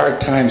have a hard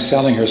time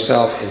selling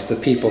herself as the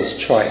people's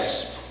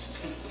choice.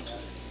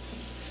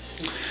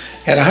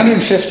 At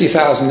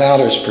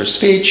 $150,000 per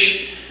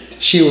speech,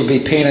 she will be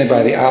painted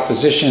by the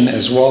opposition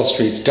as Wall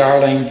Street's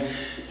darling,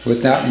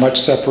 with not much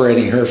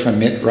separating her from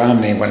Mitt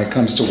Romney when it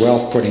comes to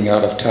wealth putting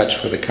out of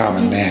touch with the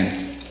common man.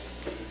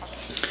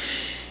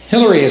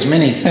 Hillary is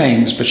many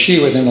things, but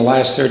she, within the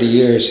last 30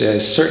 years,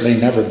 has certainly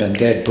never been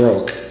dead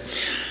broke.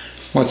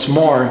 What's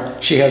more,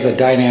 she has a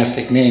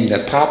dynastic name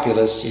that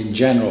populists in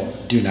general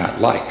do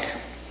not like.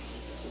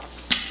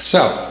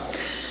 So,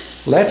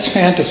 let's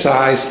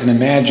fantasize and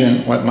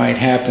imagine what might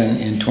happen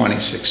in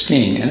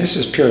 2016. And this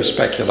is pure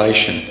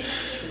speculation.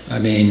 I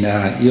mean,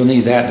 you'll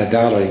need that and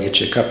 $1 to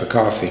get you a cup of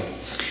coffee.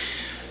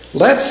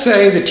 Let's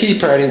say the Tea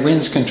Party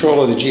wins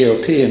control of the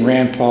GOP and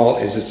Rand Paul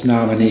is its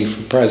nominee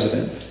for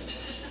president.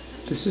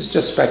 This is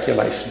just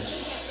speculation.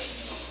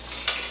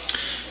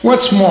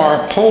 What's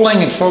more,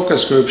 polling and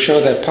focus groups show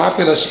that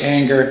populist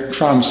anger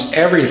trumps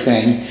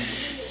everything,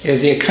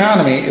 as the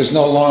economy is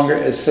no longer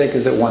as sick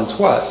as it once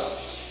was.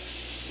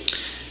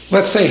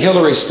 Let's say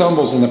Hillary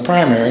stumbles in the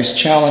primaries,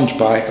 challenged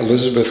by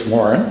Elizabeth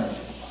Warren,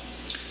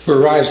 who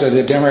arrives at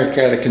the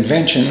Democratic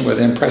convention with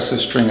an impressive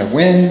string of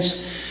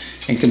wins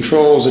and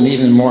controls an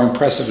even more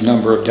impressive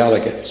number of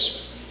delegates.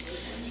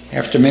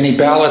 After many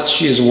ballots,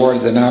 she is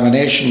awarded the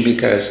nomination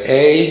because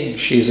A,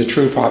 she's a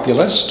true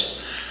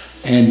populist,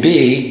 and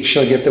B,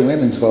 she'll get the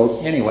women's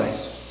vote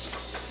anyways.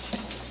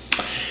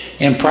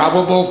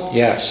 Improbable?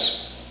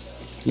 Yes.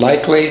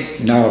 Likely?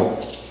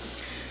 No.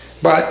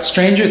 But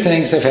stranger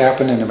things have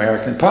happened in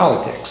American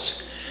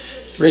politics.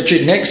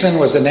 Richard Nixon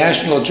was a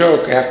national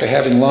joke after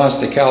having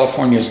lost the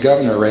California's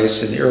governor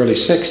race in the early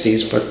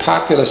 60s, but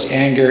populist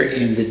anger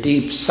in the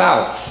Deep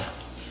South,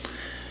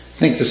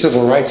 think the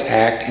Civil Rights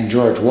Act and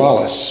George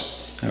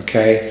Wallace,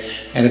 okay,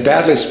 and a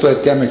badly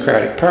split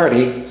Democratic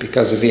Party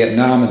because of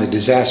Vietnam and the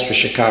disastrous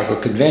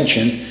Chicago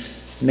Convention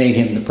made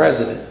him the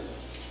president.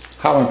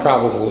 How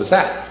improbable was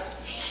that?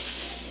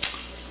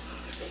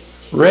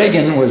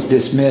 Reagan was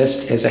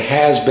dismissed as a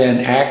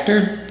has-been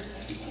actor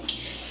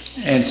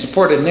and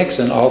supported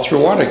Nixon all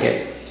through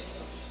Watergate.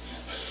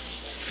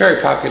 Very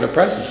popular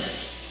president.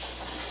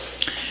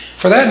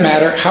 For that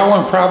matter,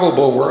 how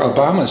improbable were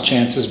Obama's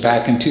chances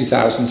back in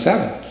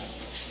 2007?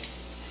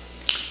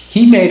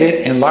 He made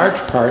it in large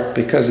part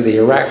because of the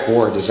Iraq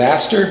War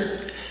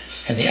disaster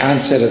and the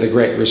onset of the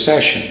Great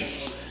Recession.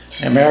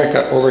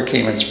 America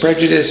overcame its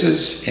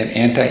prejudices and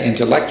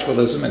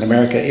anti-intellectualism, and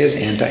America is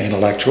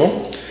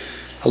anti-intellectual,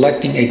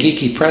 electing a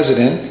geeky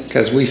president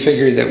because we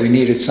figured that we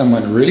needed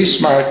someone really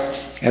smart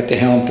at the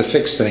helm to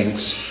fix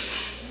things,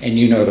 and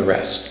you know the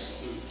rest.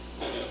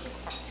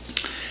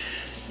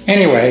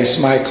 Anyways,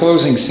 my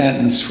closing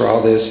sentence for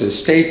all this is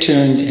stay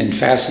tuned and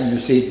fasten your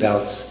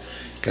seatbelts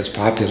because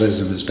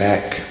populism is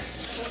back.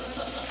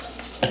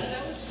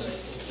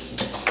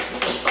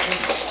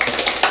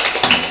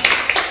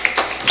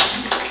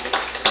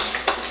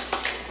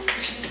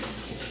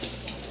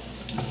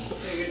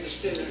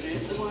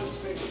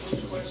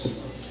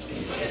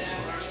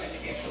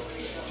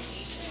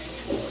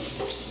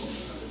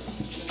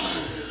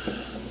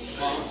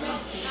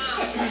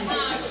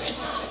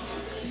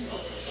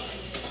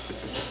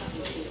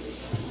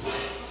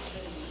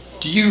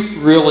 Do you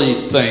really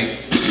think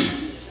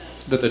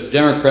that the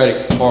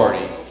Democratic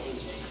Party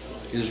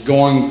is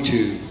going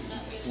to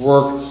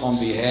work on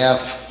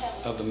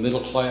behalf of the middle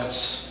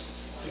class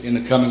in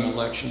the coming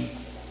election?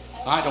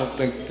 I don't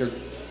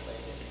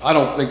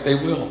think they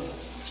will.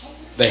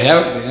 They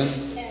haven't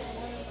been.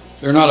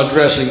 They're not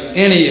addressing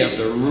any of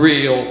the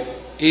real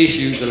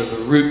issues that are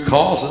the root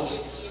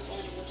causes.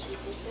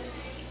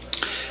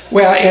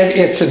 Well,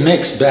 it's a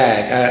mixed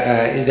bag.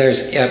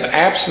 I'm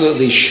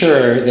absolutely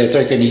sure that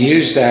they're going to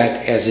use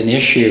that as an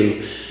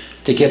issue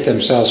to get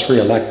themselves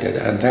reelected.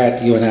 And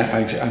that, you and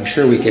I'm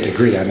sure we could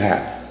agree on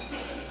that.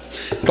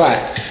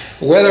 But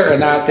whether or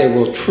not they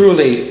will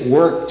truly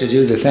work to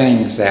do the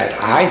things that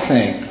I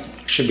think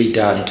should be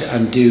done to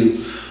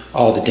undo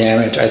all the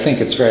damage, I think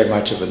it's very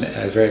much of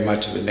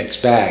a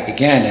mixed bag.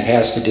 Again, it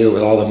has to do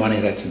with all the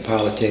money that's in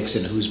politics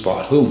and who's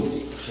bought whom.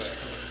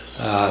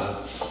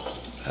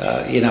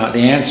 You know, the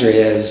answer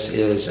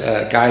is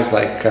guys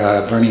like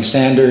Bernie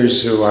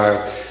Sanders who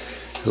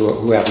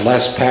have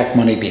less PAC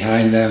money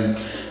behind them,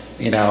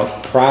 you know,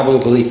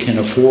 probably can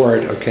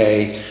afford,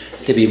 okay,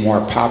 to be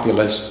more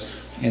populist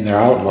in their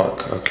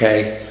outlook,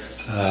 okay.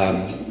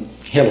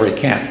 Hillary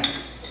can't.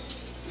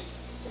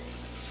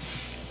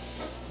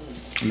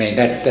 I mean,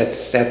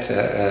 it's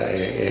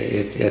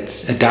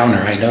a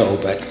downer, I know,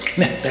 but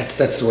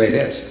that's the way it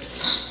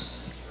is.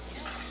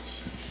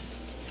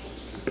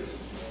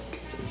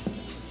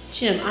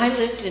 Jim, I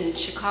lived in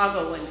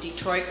Chicago when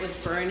Detroit was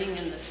burning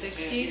in the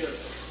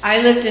 60s.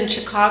 I lived in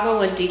Chicago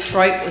when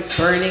Detroit was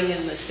burning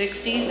in the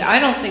 60s. I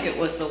don't think it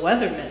was the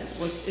weathermen.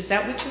 Is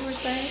that what you were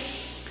saying?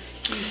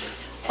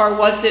 Or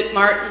was it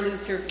Martin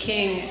Luther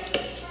King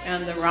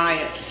and the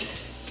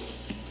riots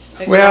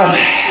that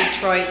caused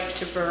Detroit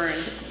to burn?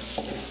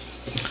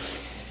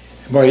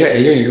 Well, yeah,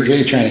 you're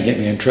really trying to get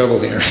me in trouble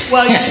here.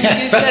 Well,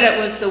 you said it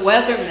was the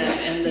weathermen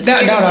in the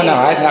 60s.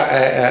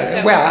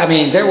 No. Well, I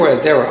mean, there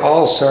were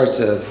all sorts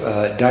of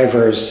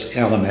diverse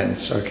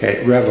elements,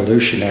 okay,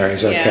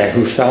 revolutionaries, okay, yes,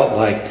 who felt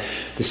like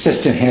the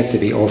system had to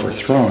be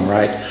overthrown,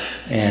 right?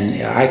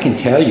 And I can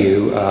tell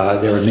you,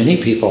 there were many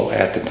people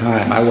at the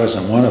time, I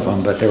wasn't one of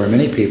them, but there were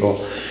many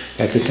people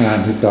at the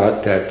time who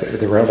thought that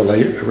the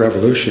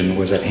revolution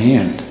was at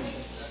hand.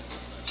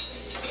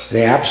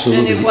 They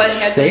absolutely.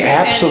 And it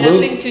had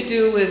nothing to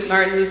do with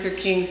Martin Luther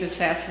King's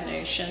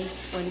assassination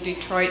when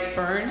Detroit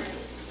burned.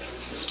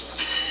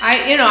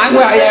 I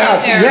was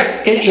there.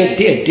 Yeah,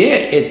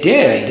 it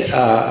did.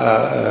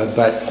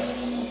 But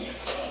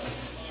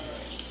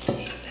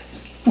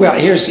well,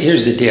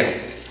 here's the deal.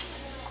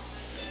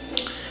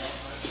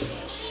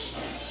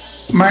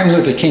 Martin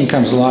Luther King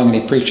comes along and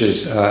he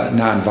preaches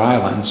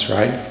nonviolence,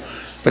 right?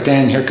 But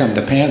then here come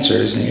the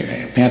Panthers, and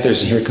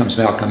here comes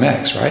Malcolm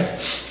X, right?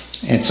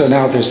 And so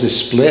now there's this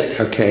split,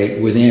 okay,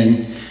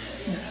 within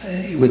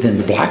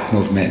the black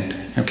movement,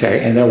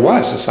 okay, and there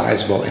was a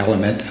sizable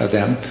element of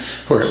them,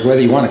 whether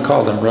you want to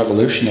call them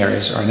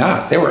revolutionaries or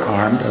not, they were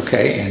armed,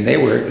 okay, and they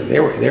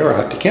were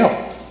out to kill.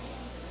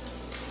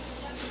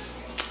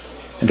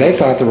 And they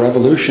thought the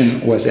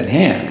revolution was at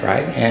hand,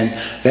 right? And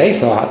they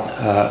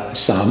thought,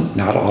 some,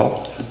 not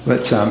all,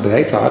 but some, but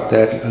they thought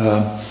that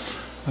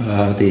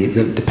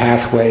the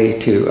pathway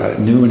to a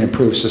new and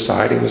improved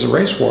society was a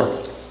race war.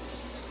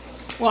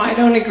 Well, I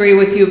don't agree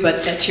with you,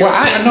 but that's your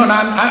opinion.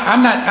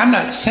 I'm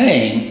not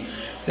saying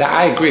that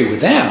I agree with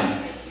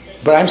them,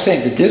 but I'm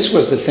saying that this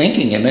was the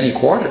thinking in many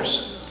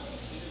quarters.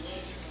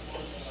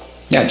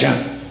 Yeah,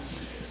 John.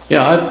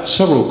 Yeah, I have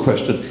several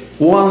questions.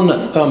 One,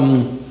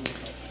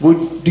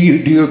 do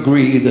you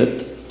agree that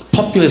the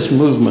populist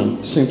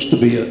movement seems to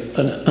be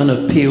an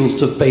appeal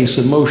to base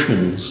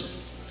emotions?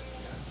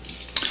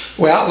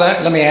 Well,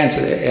 let me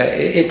answer that.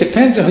 It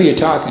depends on who you're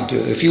talking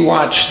to. If you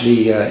watch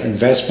the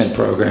investment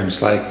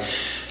programs like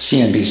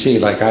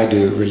CNBC, like I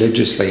do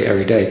religiously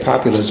every day,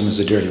 populism is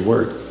a dirty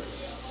word.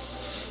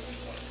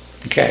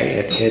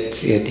 Okay,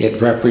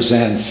 it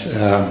represents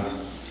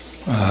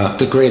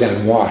the great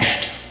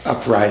unwashed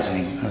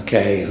uprising,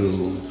 okay,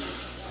 who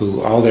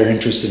all they're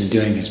interested in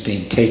doing is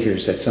being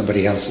takers at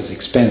somebody else's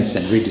expense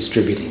and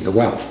redistributing the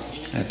wealth,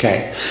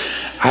 okay?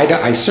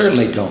 I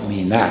certainly don't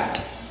mean that.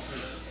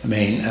 I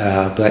mean,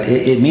 but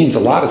it means a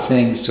lot of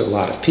things to a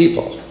lot of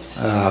people.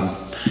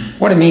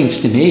 What it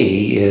means to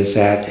me is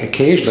that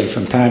occasionally,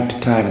 from time to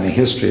time in the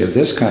history of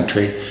this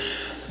country,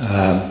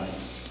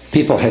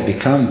 people have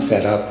become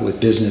fed up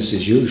with business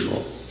as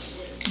usual,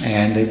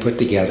 and they put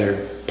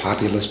together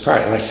populist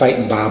party, like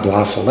fighting Bob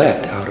La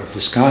Follette out of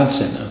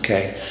Wisconsin,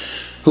 okay,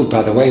 who,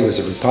 by the way, was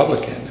a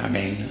Republican. I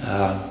mean,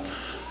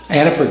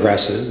 and a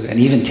progressive,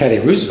 and even Teddy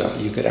Roosevelt,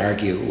 you could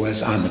argue,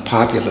 was on the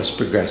populist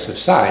progressive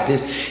side.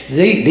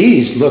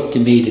 These look to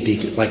me to be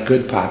like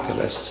good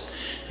populists.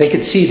 They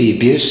could see the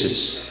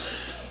abuses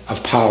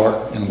of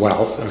power and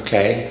wealth,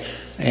 okay,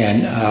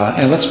 and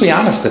let's be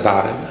honest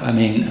about it. I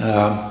mean,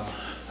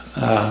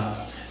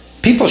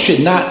 people should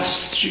not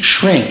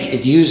shrink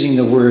at using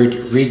the word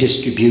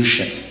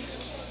redistribution.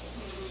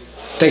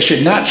 They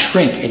should not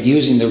shrink at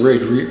using the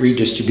word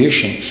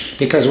redistribution,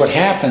 because what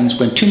happens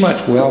when too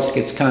much wealth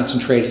gets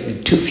concentrated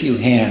in too few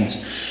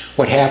hands,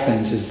 what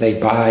happens is they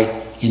buy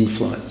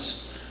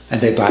influence,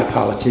 and they buy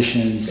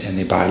politicians, and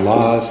they buy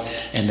laws,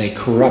 and they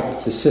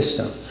corrupt the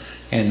system.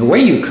 And the way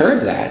you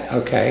curb that,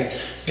 okay,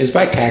 is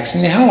by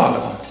taxing the hell out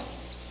of them.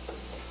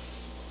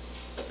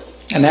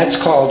 And that's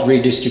called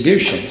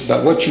redistribution.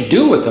 But what you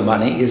do with the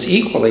money is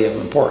equally as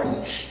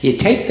important. You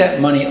take that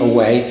money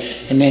away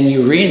and then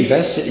you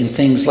reinvest it in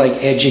things like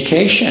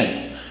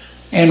education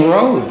and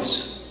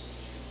roads.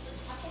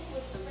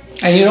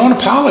 And you don't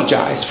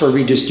apologize for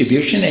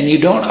redistribution, and you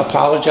don't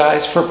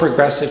apologize for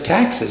progressive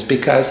taxes,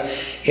 because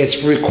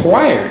it's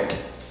required.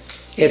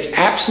 It's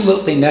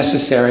absolutely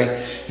necessary.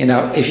 You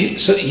know,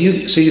 so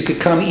you could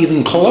come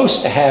even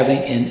close to having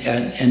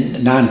a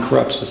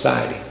non-corrupt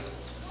society.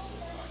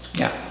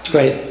 Yeah. Go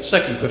ahead.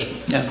 Second question.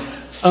 Yeah.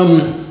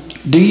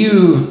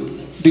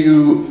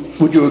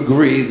 Would you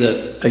agree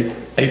that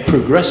a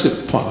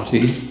progressive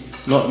party,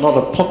 not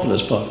a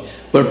populist party,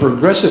 but a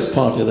progressive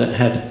party that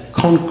had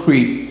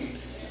concrete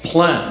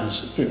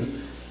plans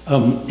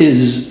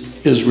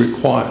is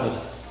required?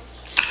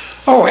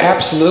 Oh,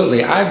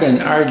 absolutely. I've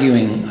been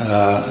arguing.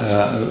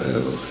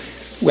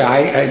 Well,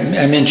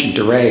 I mentioned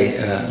to Ray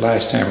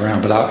last time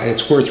around, but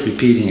it's worth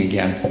repeating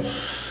again.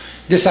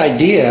 This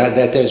idea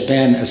that there's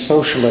been a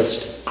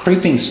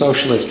creeping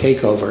socialist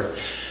takeover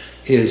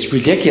is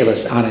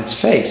ridiculous on its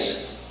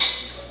face.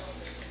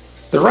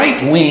 The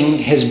right wing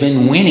has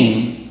been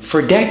winning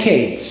for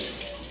decades.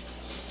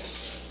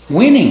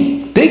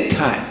 Winning. big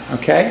time,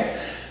 okay?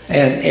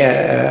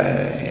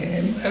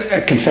 And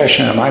a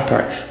confession on my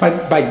part.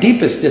 My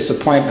deepest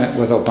disappointment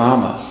with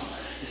Obama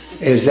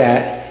is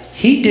that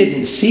he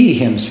didn't see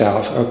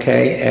himself,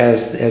 okay,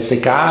 as the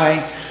guy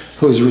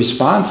who's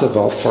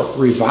responsible for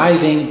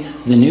reviving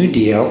the New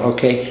Deal,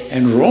 okay,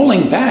 and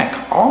rolling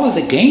back all of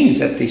the gains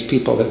that these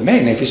people have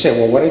made. And if you say,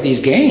 well, what are these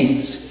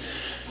gains?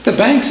 The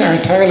banks are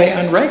entirely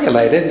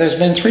unregulated, and there's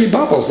been 3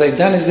 bubbles. They've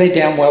done as they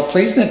damn well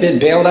please, and they've been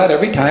bailed out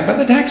every time by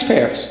the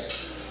taxpayers.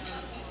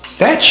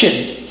 That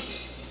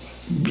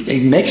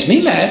it makes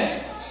me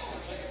mad.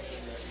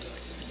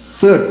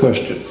 Third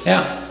question.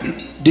 Yeah.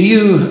 Do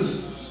you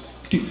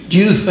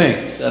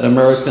think that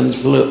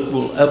Americans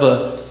will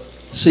ever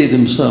see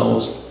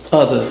themselves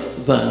other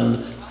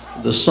than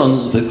the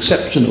sons of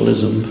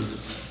exceptionalism?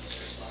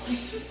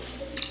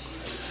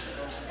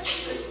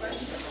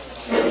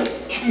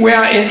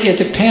 Well, it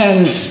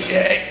depends.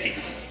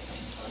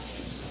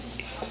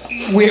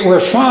 We're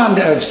fond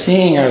of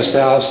seeing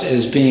ourselves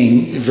as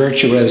being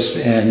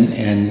virtuous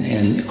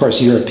and of course,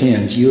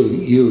 Europeans,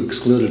 you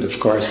excluded, of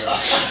course,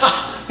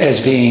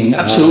 as being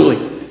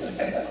absolutely,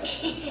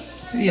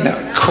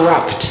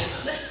 corrupt.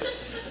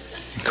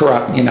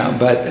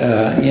 But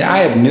I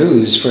have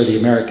news for the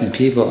American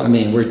people. I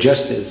mean, we're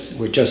just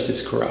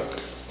as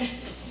corrupt,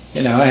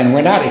 and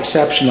we're not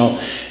exceptional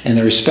in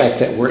the respect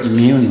that we're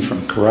immune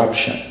from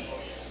corruption.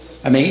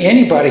 I mean,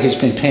 anybody who's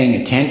been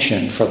paying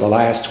attention for the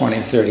last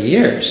 20, 30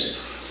 years,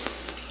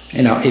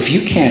 if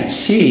you can't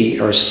see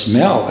or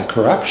smell the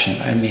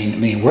corruption, I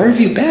mean, where have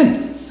you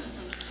been?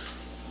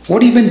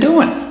 What have you been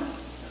doing?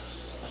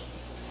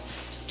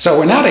 So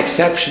we're not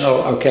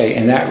exceptional, okay,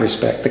 in that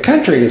respect. The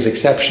country is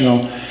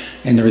exceptional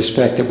in the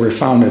respect that we're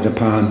founded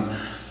upon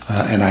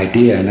an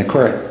idea. And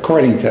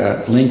according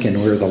to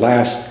Lincoln, we're the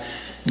last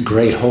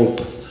great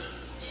hope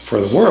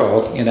for the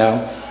world,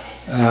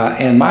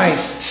 and my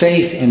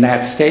faith in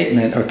that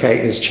statement,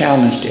 okay, is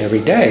challenged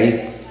every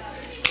day,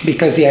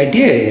 because the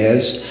idea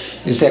is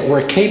that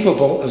we're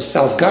capable of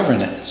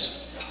self-governance.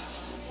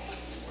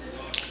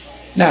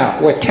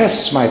 Now, what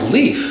tests my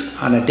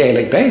belief on a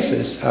daily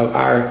basis of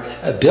our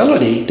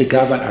ability to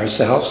govern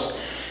ourselves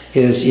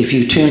is if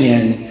you tune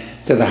in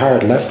to the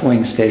hard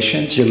left-wing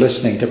stations, you're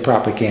listening to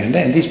propaganda,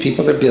 and these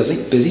people are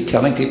busy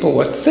telling people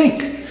what to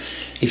think.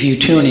 If you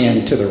tune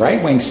in to the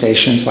right-wing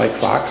stations like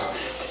Fox,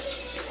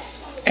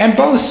 and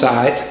both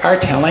sides are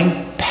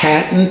telling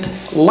patent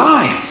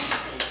lies.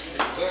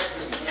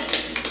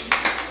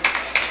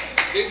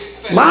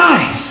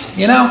 Lies,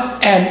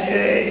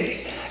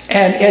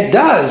 and it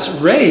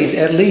does raise,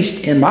 at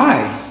least in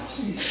my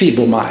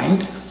feeble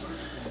mind,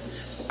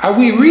 are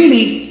we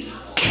really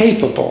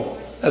capable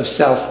of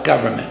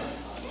self-government?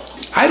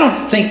 I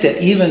don't think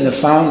that even the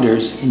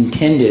founders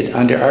intended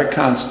under our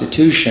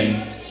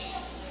Constitution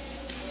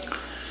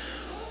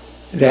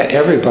that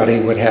everybody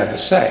would have a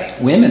say.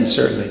 Women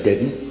certainly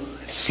didn't.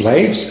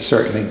 Slaves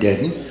certainly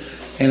didn't.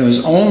 And it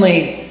was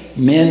only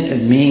men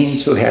of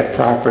means who had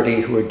property,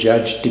 who were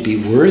judged to be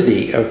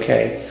worthy,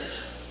 okay,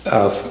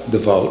 of the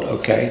vote,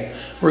 okay,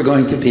 were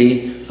going to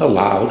be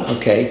allowed,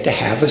 okay, to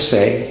have a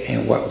say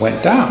in what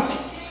went down.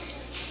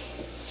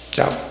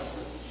 So,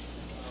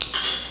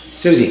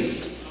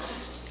 Susie.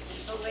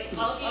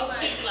 I'll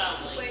speak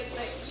loudly.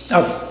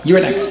 Oh,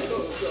 you're next.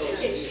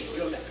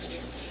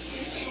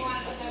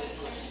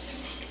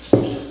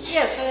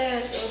 Yes, I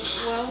had,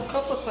 a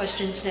couple of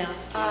questions now.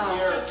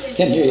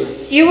 Can't hear you.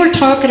 You were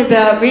talking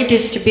about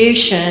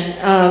redistribution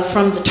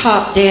from the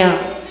top down.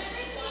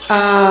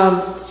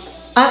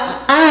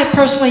 I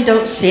personally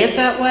don't see it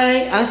that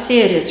way. I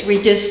see it as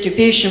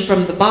redistribution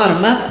from the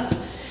bottom up.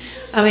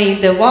 I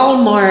mean, the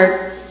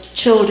Walmart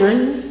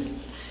children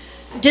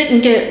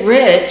didn't get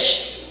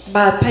rich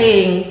by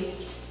paying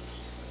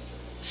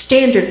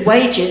standard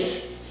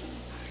wages.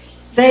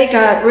 They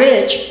got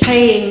rich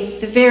paying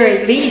the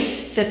very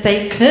least that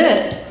they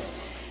could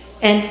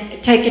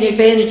and taking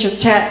advantage of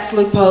tax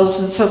loopholes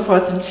and so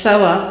forth and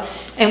so on.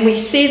 And we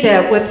see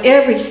that with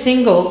every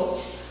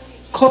single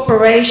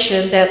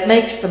corporation that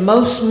makes the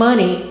most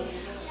money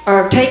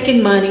are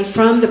taking money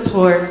from the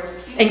poor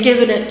and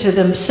giving it to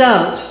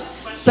themselves.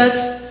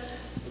 That's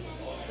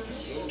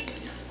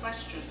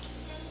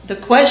the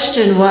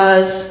question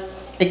was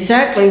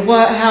exactly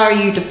how are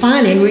you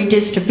defining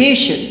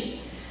redistribution?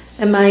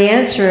 And my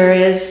answer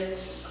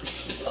is,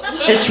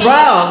 it's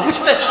wrong.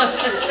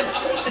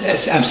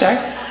 Yes, I'm sorry?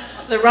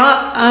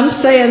 I'm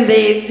saying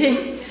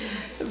the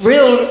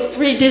real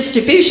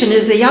redistribution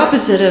is the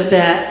opposite of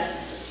that.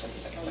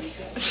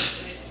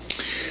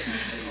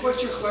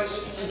 What's your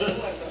question?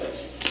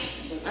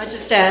 I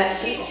just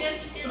asked.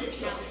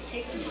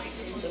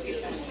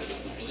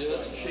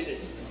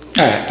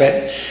 All right,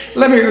 but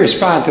let me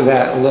respond to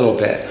that a little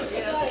bit.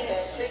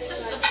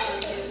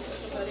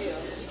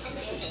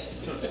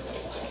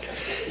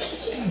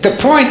 The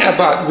point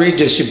about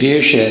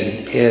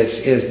redistribution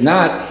is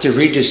not to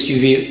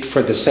redistribute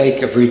for the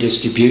sake of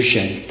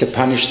redistribution, to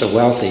punish the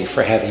wealthy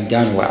for having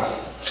done well.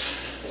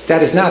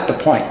 That is not the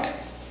point.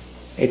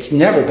 It's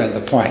never been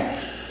the point.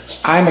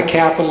 I'm a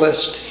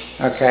capitalist,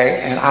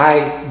 okay? And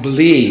I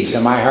believe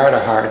in my heart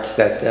of hearts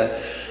that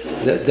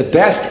the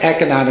best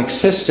economic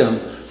system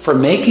for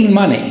making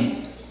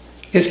money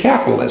is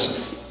capitalism.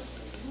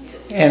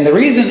 And the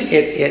reason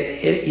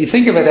you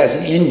think of it as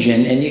an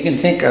engine, and you can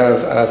think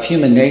of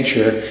human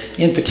nature,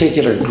 in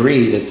particular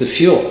greed, as the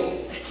fuel.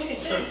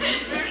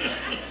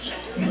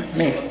 I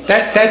mean,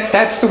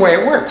 that's the way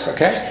it works,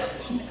 okay?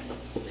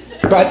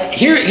 But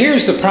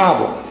here's the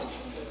problem.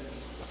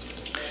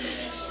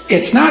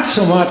 It's not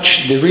so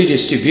much the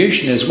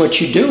redistribution as what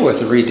you do with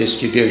the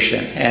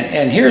redistribution.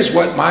 And here's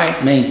what my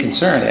main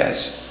concern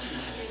is.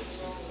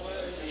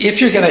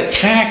 If you're going to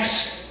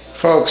tax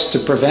folks to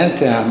prevent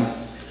them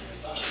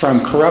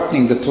from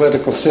corrupting the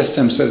political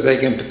system so that they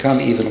can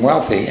become even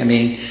wealthy, I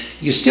mean,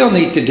 you still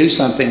need to do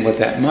something with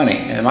that money.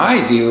 In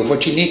my view of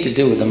what you need to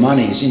do with the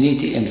money is you need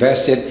to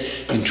invest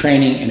it in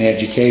training and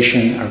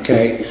education,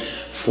 okay,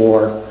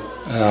 for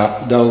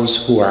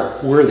those who are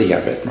worthy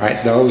of it,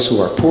 right? Those who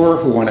are poor,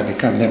 who want to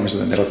become members of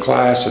the middle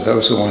class, or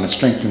those who want to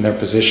strengthen their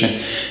position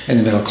in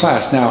the middle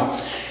class. Now,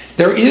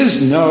 there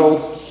is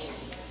no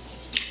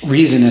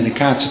reason in the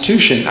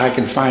Constitution I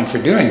can find for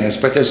doing this,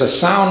 but there's a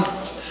sound,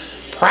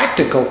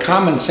 practical,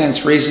 common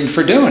sense reason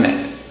for doing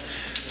it.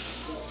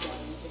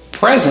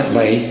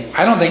 Presently,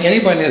 I don't think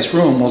anybody in this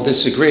room will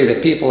disagree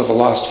that people have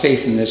lost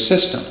faith in this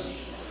system.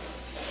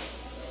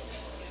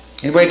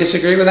 Anybody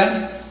disagree with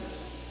that?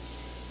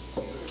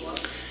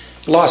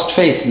 Lost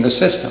faith in the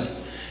system.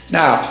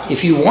 Now,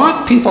 if you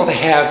want people to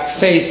have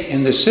faith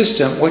in the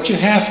system, what you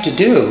have to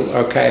do,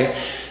 okay,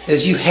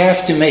 is you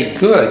have to make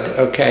good,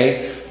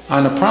 okay,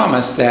 on a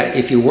promise that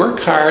if you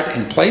work hard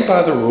and play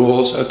by the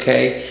rules,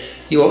 okay,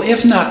 you will,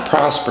 if not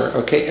prosper,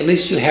 okay, at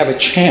least you have a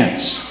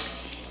chance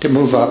to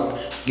move up,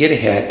 get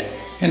ahead,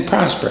 and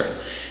prosper.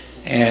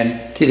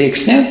 And to the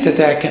extent that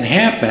that can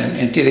happen,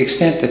 and to the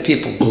extent that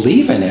people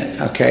believe in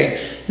it,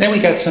 okay, then we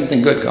got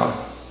something good going.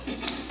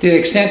 To the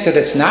extent that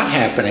it's not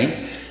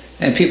happening,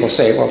 and people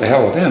say, well, the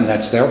hell with them,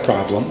 that's their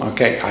problem,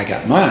 okay, I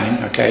got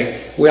mine,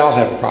 okay, we all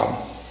have a problem.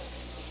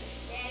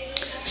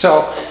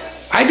 So,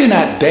 I do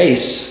not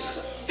base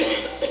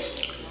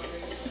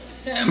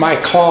my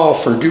call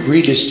for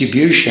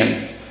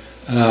redistribution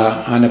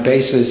on the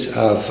basis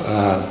of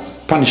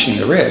punishing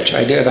the rich.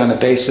 I do it on the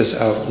basis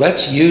of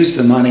let's use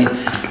the money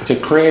to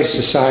create a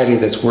society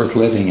that's worth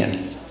living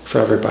in for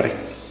everybody.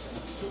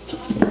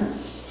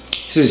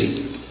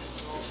 Susie.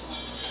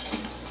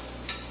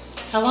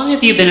 How long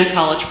have you been a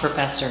college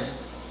professor?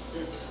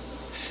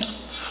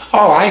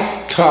 Oh,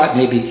 I taught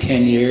maybe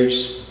 10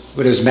 years,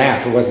 but it was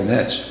math, it wasn't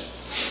this.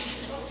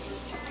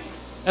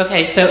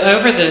 Okay, so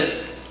over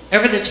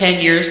the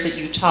 10 years that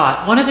you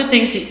taught, one of the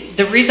things,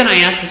 the reason I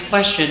ask this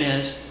question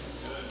is,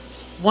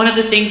 one of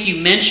the things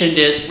you mentioned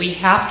is we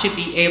have to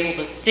be able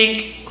to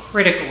think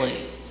critically,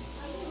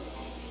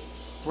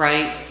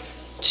 right?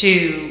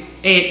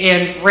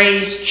 And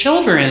raise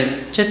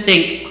children to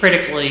think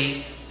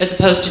critically as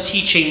opposed to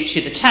teaching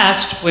to the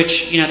test,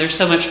 which, you know, there's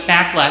so much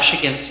backlash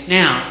against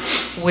now,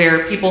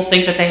 where people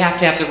think that they have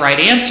to have the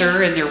right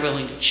answer and they're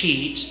willing to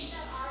cheat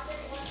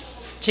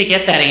to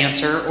get that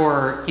answer,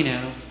 or, you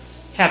know,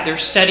 have their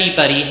study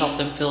buddy help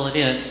them fill it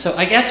in. So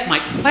I guess my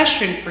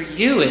question for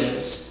you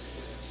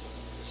is,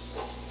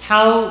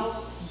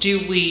 how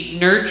do we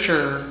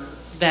nurture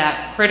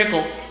that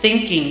critical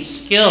thinking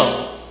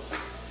skill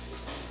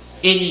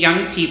in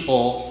young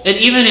people, and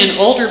even in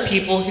older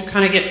people who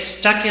kind of get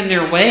stuck in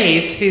their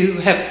ways, who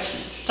have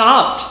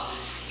stopped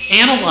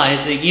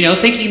analyzing, you know,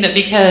 thinking that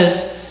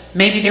because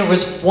maybe there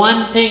was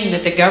one thing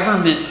that the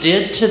government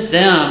did to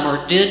them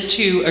or did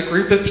to a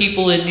group of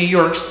people in New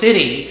York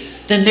City,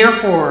 then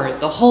therefore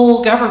the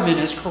whole government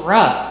is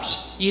corrupt,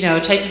 you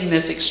know, taking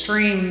this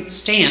extreme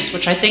stance,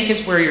 which I think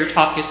is where your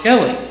talk is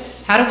going.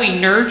 How do we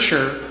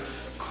nurture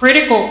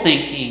critical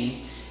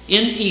thinking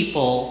in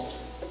people,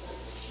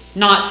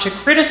 not to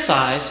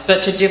criticize,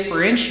 but to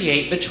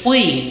differentiate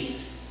between,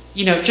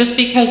 you know, just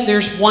because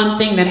there's one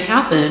thing that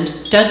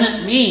happened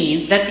doesn't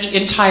mean that the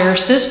entire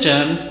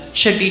system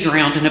should be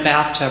drowned in a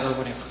bathtub or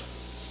whatever.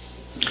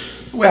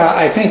 Well,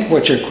 I think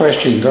what your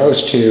question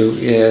goes to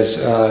is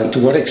to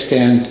what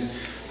extent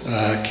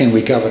can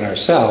we govern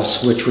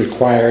ourselves, which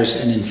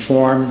requires an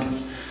informed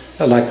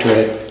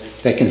electorate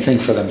that can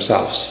think for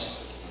themselves.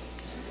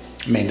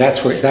 I mean,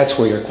 that's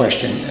where your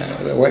question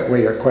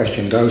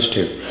goes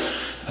to.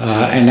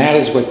 And that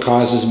is what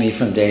causes me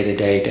from day to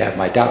day to have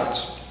my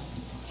doubts.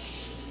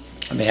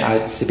 I mean,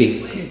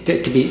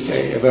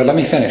 but let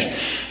me finish.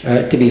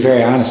 To be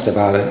very honest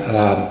about it,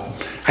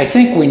 I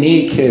think we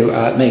need to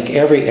make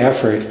every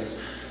effort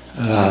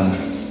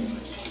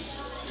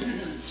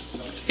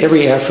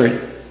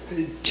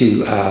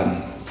to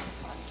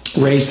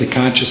raise the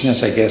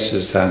consciousness, I guess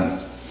is the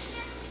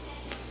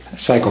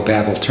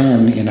psychobabble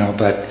term, you know,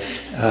 but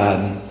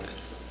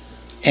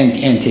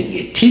and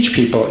to teach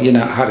people, you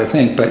know, how to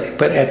think,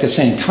 but at the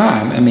same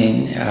time, I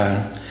mean,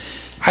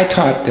 I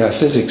taught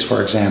physics,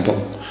 for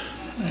example,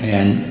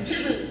 and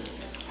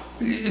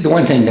the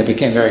one thing that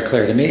became very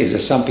clear to me is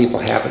that some people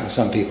have it and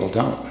some people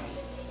don't.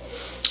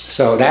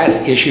 So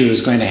that issue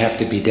is going to have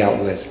to be dealt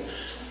with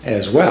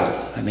as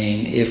well. I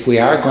mean, if we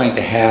are going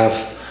to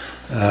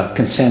have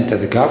consent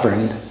of the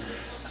governed,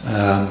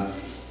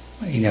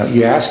 you know,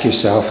 you ask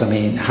yourself, I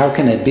mean, how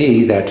can it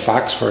be that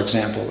Fox, for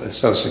example, is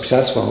so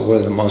successful?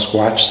 We're the most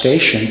watched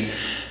station,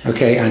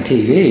 okay, on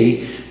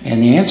TV,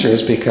 and the answer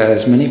is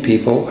because many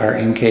people are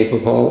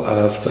incapable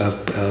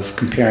of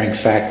comparing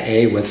fact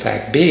A with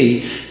fact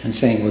B and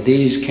saying, well,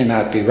 these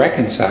cannot be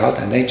reconciled,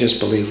 and they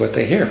just believe what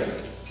they hear.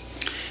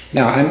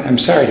 Now, I'm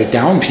sorry to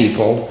down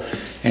people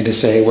and to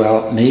say,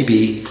 well,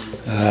 maybe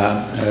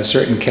a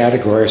certain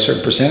category, a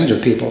certain percentage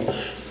of people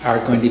are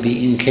going to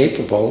be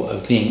incapable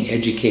of being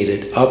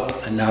educated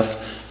up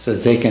enough so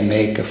that they can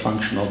make a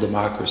functional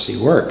democracy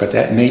work. But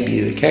that may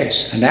be the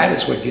case. And that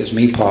is what gives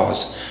me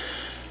pause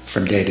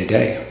from day to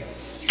day.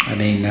 I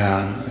mean,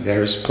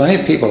 there's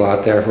plenty of people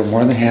out there who are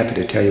more than happy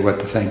to tell you what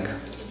to think.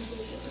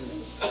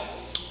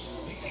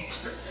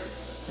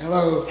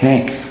 Hello.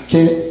 Hank.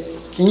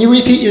 Can you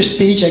repeat your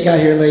speech? I got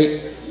here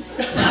late.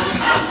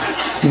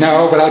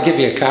 No, but I'll give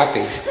you a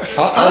copy.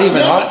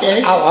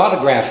 I'll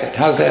autograph it.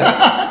 How's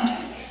that?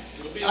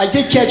 I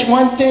did catch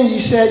one thing. You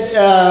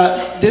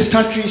said this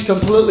country's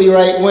completely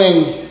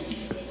right-wing.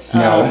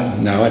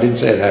 No, I didn't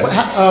say that.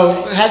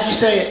 How'd you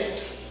say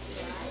it?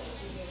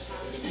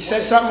 You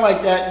said something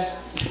like that.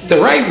 The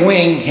right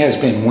wing has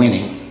been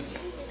winning.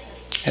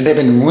 And they've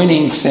been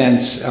winning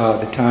since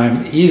the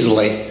time,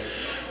 easily,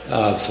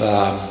 of,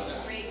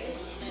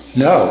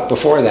 no,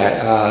 before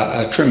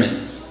that,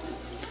 Truman.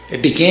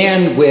 It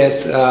began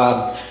with,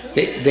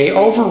 they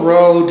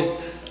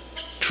overrode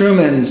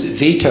Truman's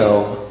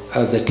veto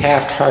of the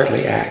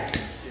Taft-Hartley Act.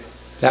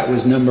 That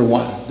was number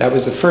one. That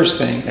was the first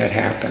thing that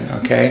happened,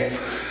 okay?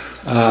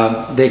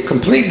 They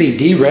completely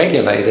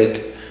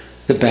deregulated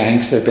the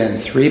banks. There have been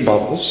 3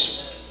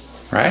 bubbles,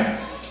 right?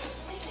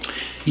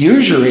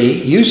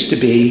 Usury used to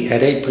be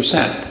at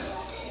 8%.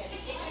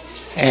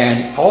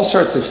 And all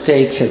sorts of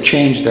states have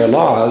changed their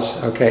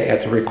laws, okay,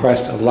 at the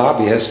request of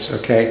lobbyists,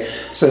 okay,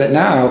 so that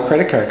now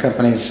credit card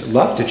companies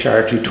love to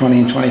charge you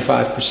 20 and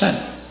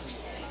 25%.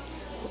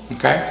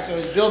 Okay? So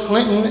is Bill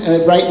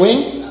Clinton right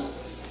wing?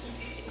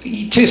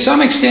 To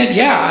some extent,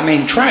 yeah. I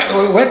mean,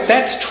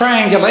 that's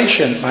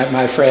triangulation,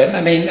 my friend.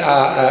 I mean,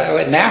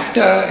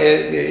 NAFTA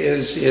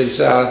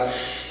is a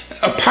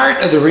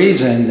part of the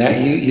reason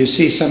that you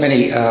see so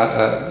many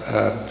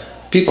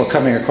people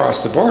coming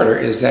across the border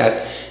is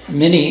that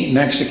many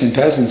Mexican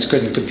peasants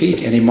couldn't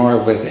compete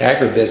anymore with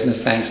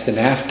agribusiness thanks to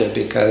NAFTA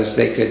because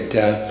they could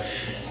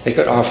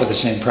offer the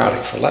same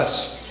product for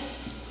less.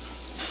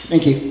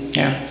 Thank you.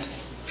 Yeah.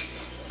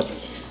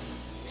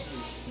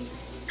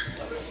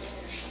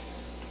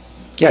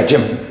 Yeah,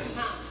 Jim.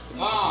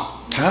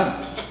 Huh?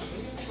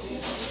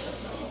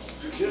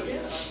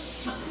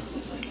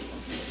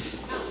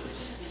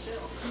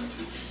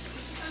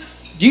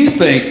 Do you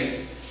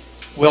think,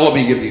 well, let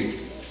me give you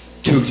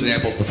 2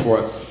 examples before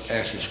I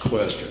ask this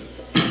question.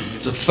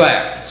 It's a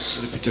fact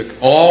that if you took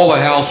all the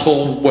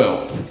household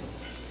wealth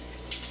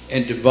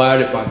and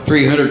divided it by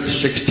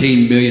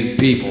 316 million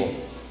people,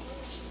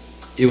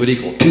 it would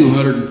equal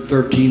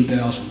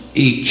 213,000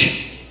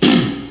 each.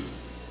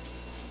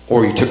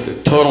 Or you took the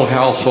total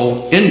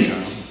household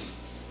income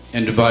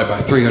and divided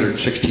by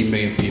 316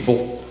 million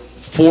people,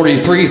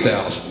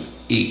 43,000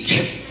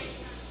 each.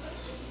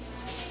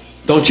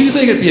 Don't you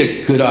think it'd be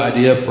a good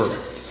idea for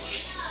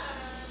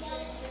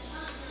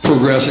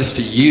progressives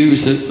to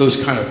use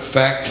those kind of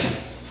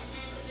facts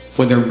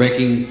when they're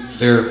making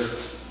their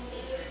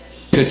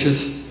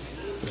pitches?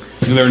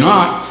 Because they're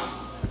not.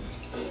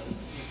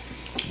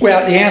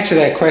 Well, the answer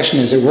to that question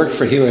is it worked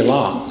for Huey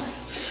Long.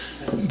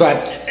 But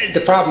the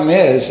problem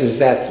is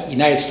that the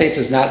United States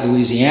is not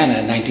Louisiana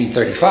in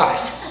 1935.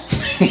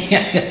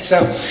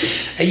 So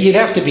you'd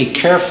have to be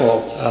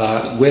careful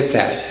with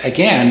that.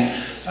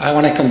 Again, I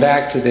want to come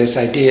back to this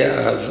idea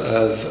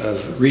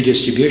of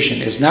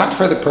redistribution. It's not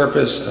for the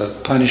purpose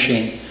of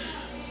punishing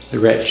the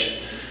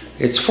rich.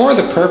 It's for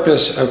the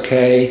purpose,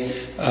 okay,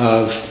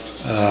 of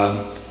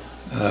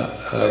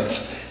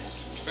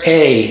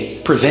A,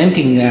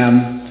 preventing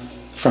them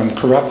from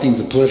corrupting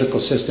the political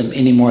system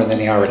any more than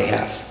they already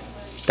have.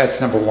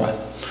 That's number one.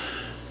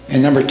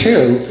 And number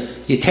two,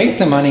 you take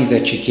the money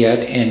that you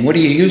get and what do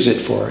you use it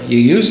for? You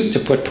use it to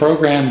put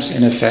programs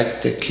in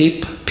effect to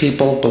keep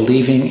people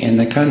believing in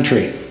the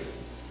country.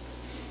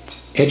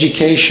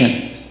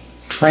 Education,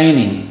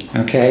 training,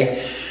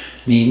 okay?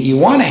 I mean, you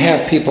want to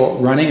have people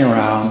running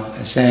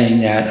around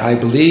saying that I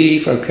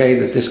believe, okay,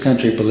 that this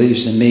country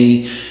believes in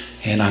me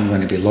and I'm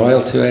going to be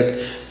loyal to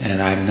it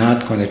and I'm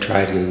not going to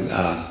try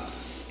to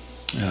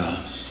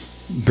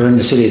burn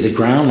the city to the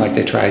ground like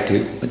they tried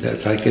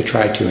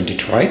to in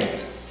Detroit,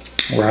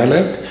 where I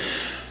lived,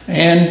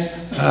 and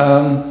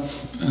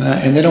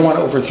they don't want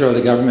to overthrow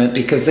the government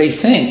because they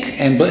think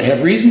and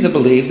have reason to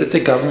believe that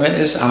the government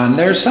is on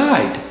their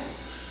side.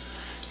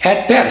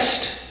 At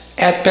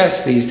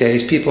best these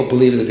days, people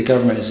believe that the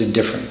government is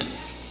indifferent,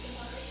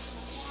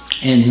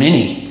 and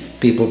many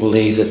people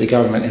believe that the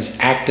government is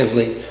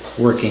actively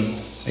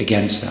working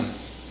against them.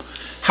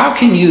 How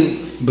can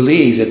you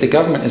believe that the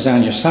government is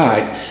on your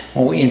side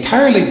Well, we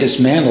entirely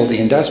dismantled the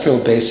industrial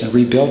base and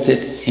rebuilt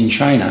it in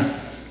China,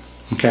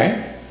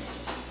 okay?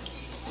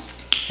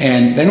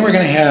 And then we're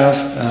going to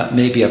have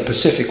maybe a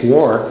Pacific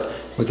War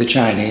with the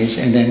Chinese,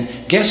 and then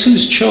guess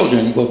whose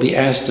children will be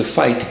asked to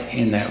fight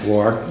in that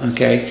war,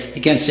 okay,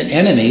 against an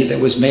enemy that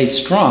was made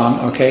strong,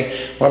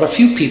 okay, while a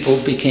few people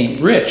became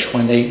rich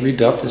when they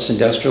rebuilt this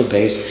industrial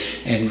base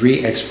and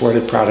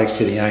re-exported products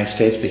to the United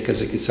States because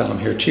they could sell them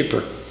here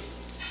cheaper.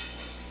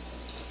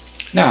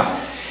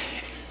 Now,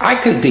 I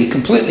could be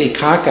completely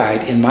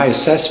cockeyed in my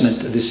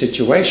assessment of the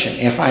situation.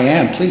 If I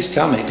am, please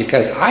tell me,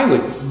 because I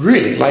would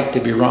really like to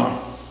be wrong.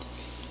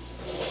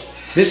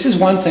 This is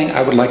one thing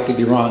I would like to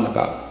be wrong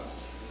about.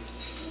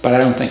 But I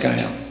don't think I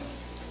am.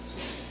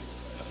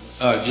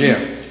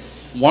 Jim,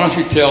 why don't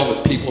you tell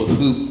the people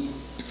who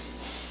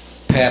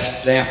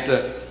passed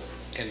NAFTA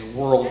and the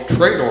World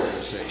Trade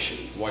Organization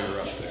while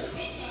you're up there?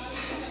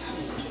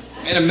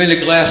 And a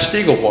minute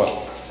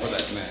Glass-Steagall, for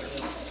that matter.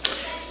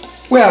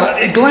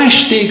 Well,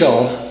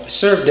 Glass-Steagall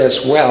served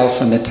us well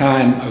from the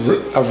time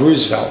of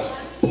Roosevelt.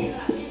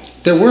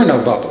 There were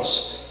no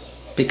bubbles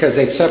because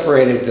they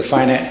separated the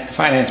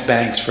finance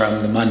banks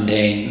from the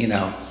mundane, you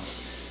know,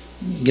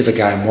 give a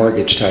guy a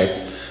mortgage type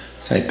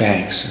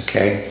banks,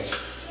 okay?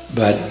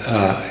 But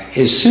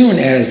as soon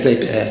as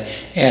they,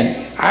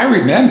 and I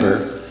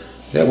remember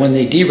that when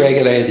they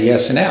deregulated the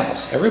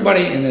S&Ls,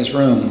 everybody in this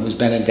room who's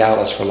been in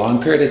Dallas for a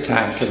long period of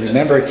time can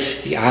remember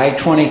the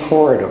I-20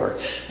 corridor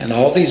and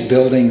all these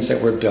buildings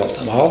that were built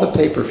and all the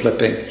paper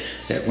flipping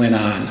that went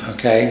on,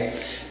 okay?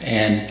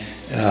 And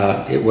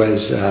it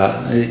was,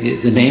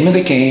 the name of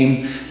the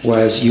game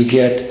was you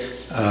get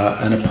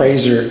an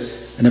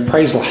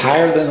appraisal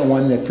higher than the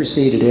one that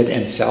preceded it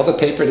and sell the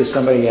paper to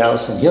somebody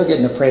else, and he'll get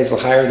an appraisal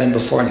higher than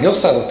before and he'll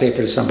sell the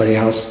paper to somebody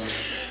else,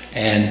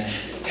 and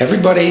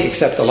everybody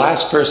except the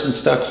last person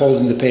stuck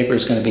holding the paper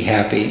is going to be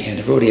happy and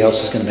everybody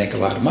else is going to make a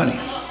lot of money.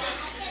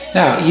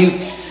 Now, you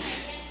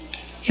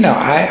know,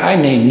 I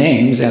name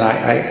names and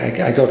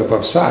I go to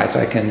both sides.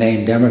 I can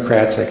name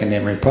Democrats, I can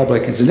name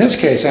Republicans. In this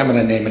case, I'm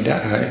going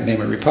to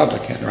name a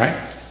Republican, right?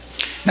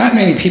 Not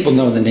many people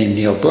know the name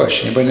Neil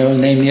Bush. Anybody know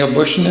the name Neil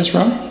Bush in this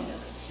room?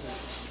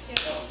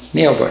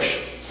 Neil Bush.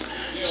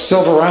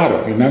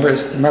 Silverado, remember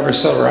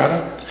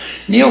Silverado?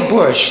 Neil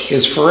Bush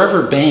is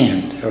forever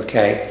banned,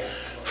 okay,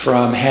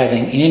 from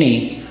having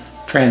any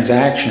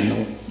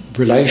transactional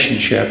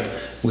relationship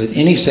with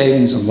any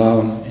savings and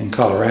loan in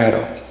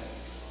Colorado,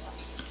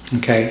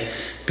 okay,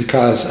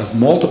 because of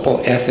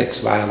multiple ethics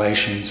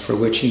violations for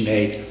which he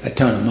made a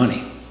ton of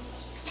money.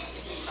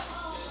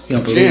 You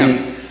know, believe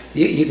me,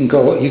 you can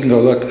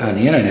go look on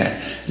the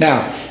internet.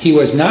 Now, he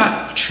was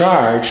not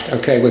charged,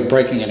 okay, with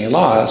breaking any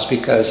laws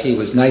because he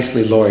was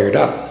nicely lawyered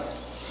up.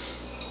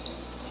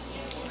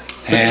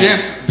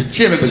 But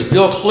Jim, it was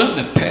Bill Clinton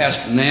that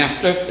passed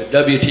NAFTA, the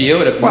WTO,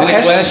 the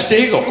minute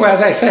Glass-Steagall. Well,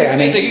 as I say, I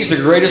mean, I think he's the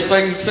greatest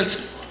thing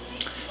since.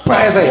 Well,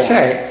 as I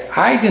say,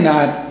 I do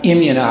not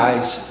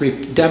immunize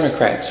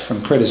Democrats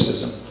from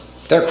criticism.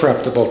 They're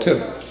corruptible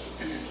too.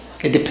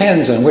 It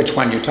depends on which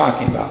one you're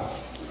talking about.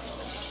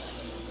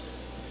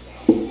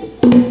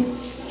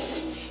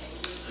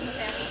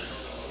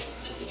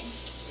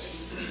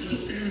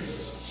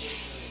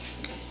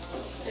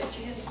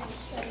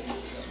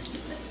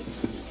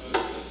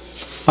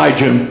 Hi,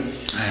 Jim.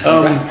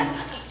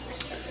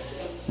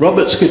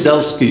 Robert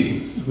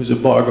Skidelsky, who's a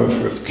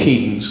biographer of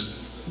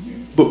Keynes,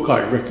 book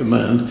I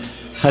recommend,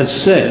 has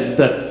said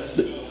that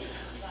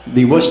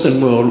the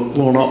Western world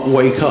will not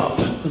wake up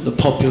and the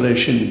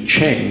population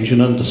change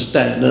and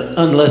understand it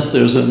unless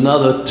there's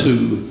another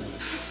two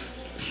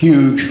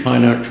huge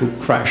financial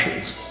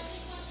crashes.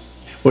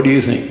 What do you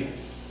think?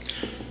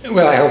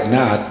 Well, I hope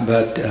not,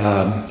 but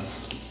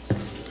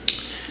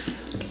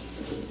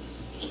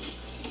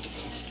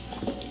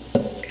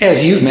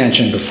as you've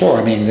mentioned before,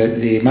 I mean,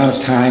 the amount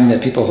of time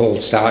that people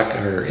hold stock,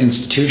 or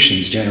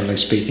institutions generally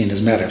speaking, is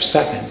a matter of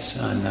seconds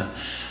on the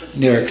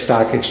New York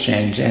Stock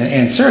Exchange.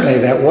 And certainly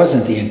that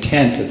wasn't the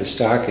intent of the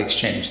stock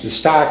exchange. The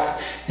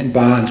stock and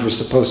bonds were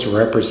supposed to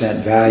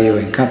represent value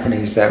in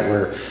companies that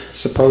were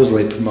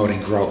supposedly promoting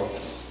growth.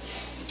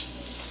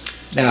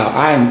 Now,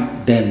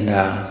 I've been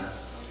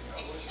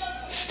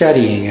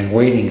studying and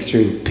wading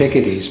through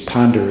Piketty's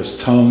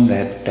ponderous tome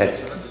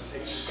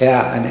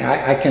yeah, and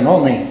I can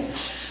only,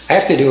 I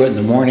have to do it in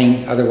the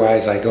morning,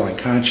 otherwise I go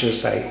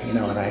unconscious. And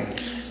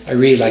I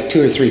read like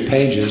 2 or 3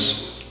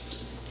 pages.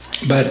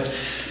 But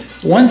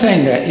one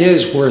thing that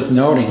is worth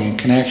noting in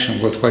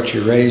connection with what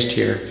you raised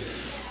here,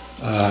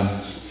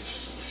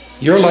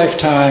 your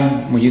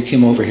lifetime when you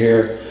came over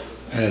here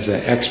as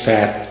an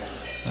expat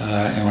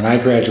and when I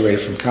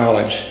graduated from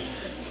college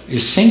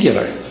is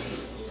singular.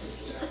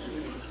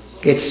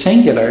 It's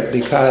singular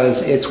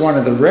because it's one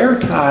of the rare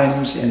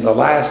times in the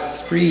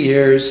last 3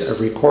 years of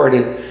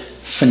recorded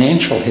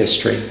financial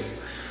history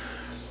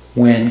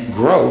when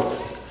growth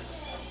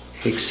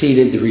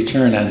exceeded the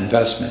return on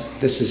investment.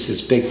 This is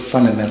his big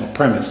fundamental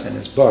premise in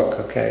his book,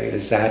 okay,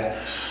 is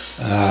that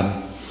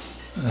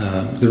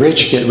the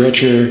rich get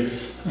richer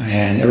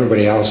and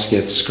everybody else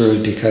gets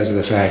screwed because of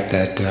the fact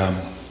that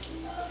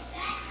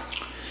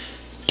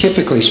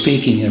typically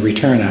speaking, the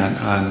return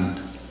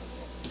on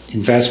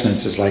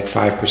investments is like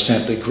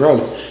 5%, but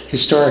growth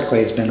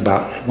historically has been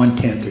about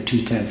 1/10 or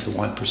 2/10 of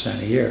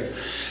 1% a year.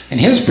 And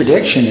his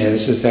prediction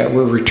is that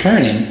we're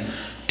returning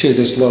to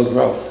this low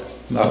growth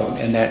mode,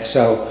 and that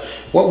so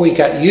what we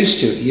got used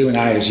to, you and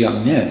I as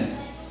young men,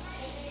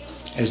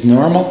 as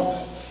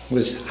normal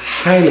was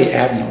highly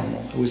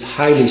abnormal. It was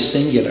highly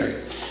singular.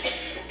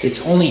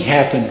 It's only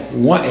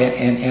happened one,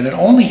 and it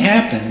only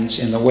happens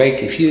in the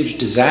wake of huge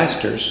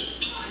disasters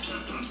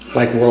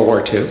like World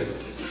War II,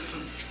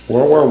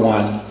 World War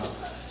I,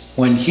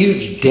 when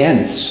huge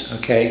dents,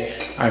 okay,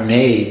 are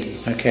made,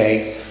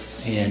 okay,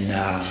 in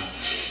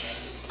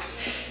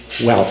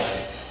wealth,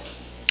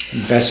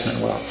 investment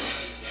wealth.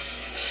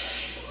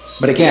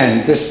 But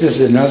again, this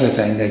is another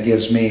thing that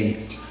gives me,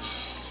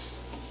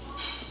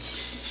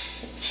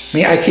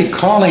 I keep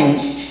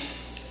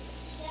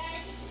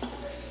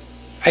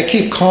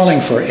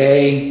calling for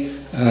a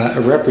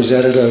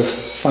representative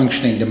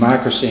functioning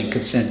democracy and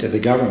consent to the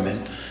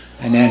government.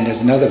 And then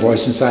there's another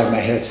voice inside my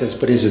head that says,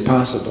 but is it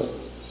possible?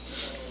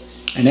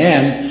 And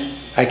then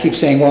I keep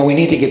saying, well, we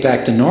need to get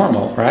back to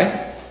normal, right?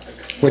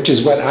 Which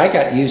is what I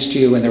got used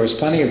to when there was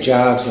plenty of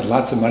jobs and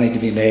lots of money to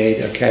be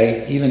made,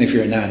 okay, even if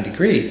you're a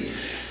non-degree.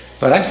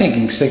 But I'm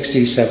thinking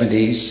 60s,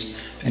 70s,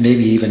 and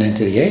maybe even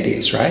into the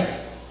 80s, right?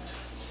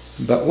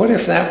 But what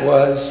if that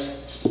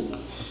was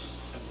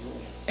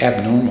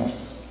abnormal?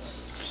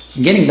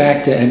 Getting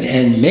back to,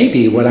 and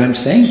maybe what I'm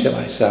saying to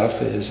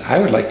myself is, I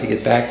would like to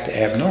get back to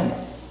abnormal.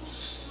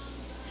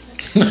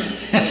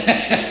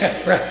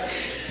 Right.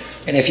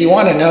 And if you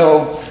want to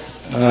know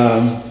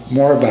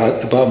more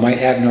about my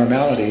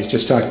abnormalities,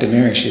 just talk to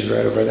Mary. She's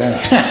right over there.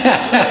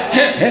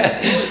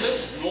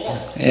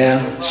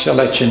 Yeah, she'll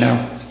let you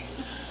know.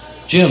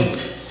 Jim,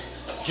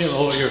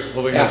 over here.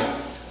 Yeah.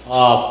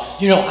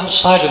 You know,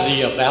 outside of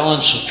the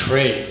balance of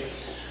trade,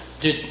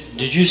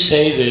 did you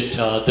say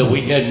that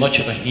we had much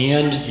of a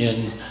hand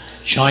in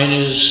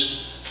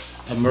China's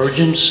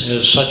emergence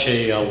as such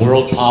a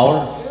world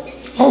power?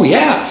 Oh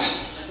yeah,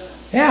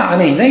 yeah. I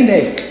mean, they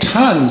make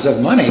tons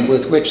of money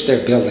with which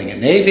they're building a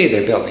navy,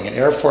 they're building an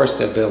air force,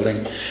 they're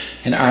building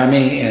an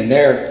army, and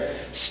they're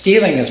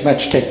stealing as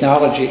much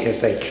technology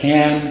as they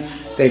can.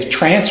 They've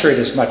transferred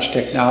as much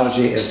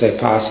technology as they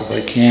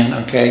possibly can.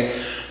 Okay,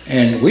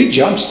 and we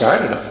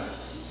jump-started them.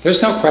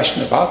 There's no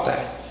question about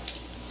that.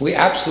 We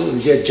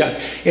absolutely did jump.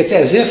 It's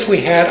as if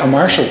we had a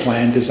Marshall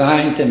Plan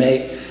designed to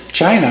make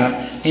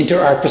China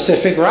into our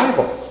Pacific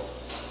rival.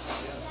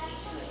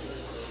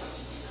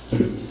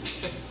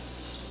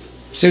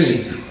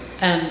 Susie.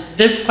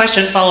 This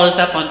question follows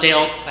up on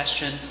Dale's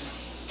question.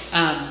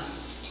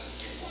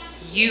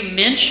 You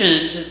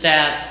mentioned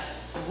that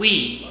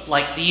we,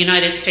 like the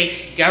United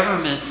States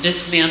government,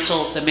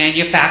 dismantled the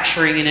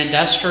manufacturing and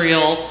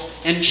industrial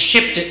and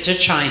shipped it to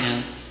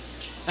China.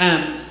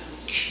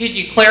 Could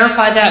you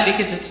clarify that?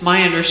 Because it's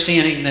my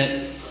understanding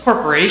that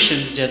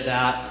corporations did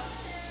that,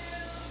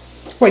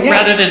 well, yeah,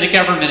 rather than the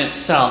government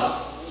itself.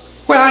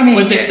 Well, I mean,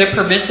 was it the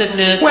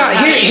permissiveness? Well,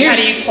 how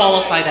do you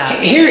qualify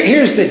that?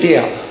 Here's the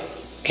deal.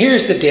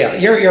 Here's the deal.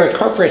 You're a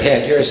corporate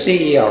head. You're a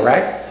CEO,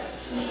 right?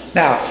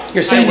 Now,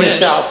 you're saying to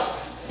yourself,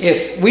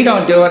 if we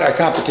don't do it, our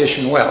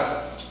competition will.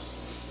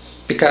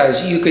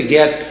 Because you could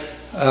get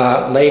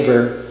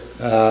labor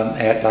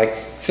at like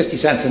 50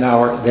 cents an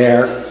hour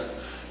there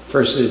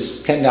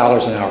versus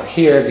 $10 an hour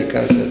here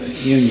because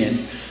of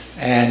union.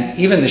 And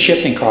even the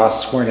shipping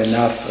costs weren't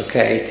enough,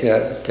 okay,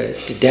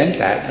 to dent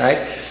that, right?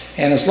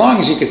 And as long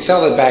as you could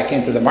sell it back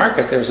into the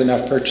market, there was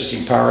enough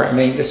purchasing power. I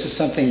mean, this is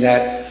something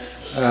that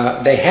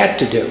they had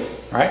to do,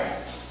 right?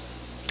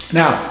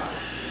 Now,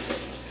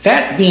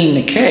 that being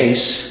the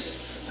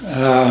case,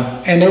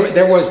 and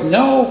there was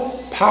no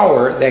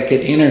power that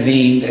could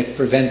intervene that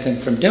prevent them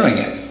from doing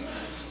it.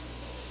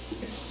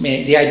 I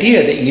mean, the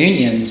idea that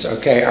unions,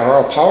 okay, are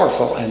all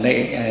powerful and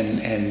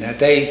that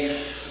they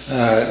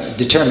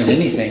determine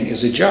anything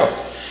is a joke.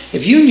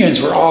 If unions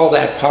were all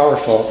that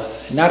powerful,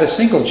 not a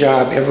single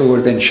job ever would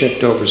have been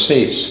shipped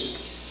overseas.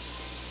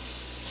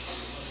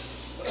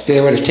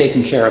 They would have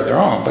taken care of their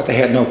own, but they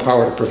had no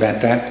power to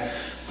prevent that.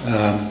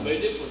 They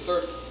did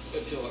until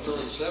the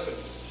early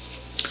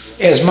 70s.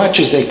 As much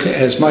as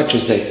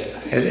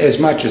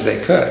they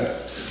could.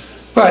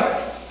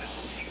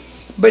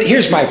 But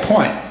here's my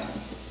point.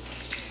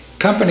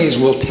 Companies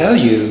will tell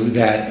you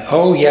that,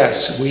 oh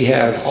yes, we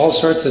have all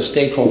sorts of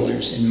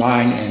stakeholders in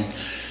mind, and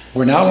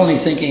we're not only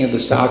thinking of the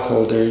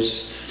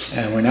stockholders,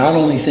 and we're not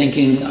only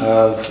thinking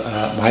of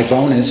my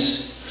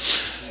bonus,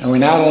 and we're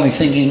not only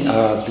thinking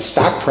of the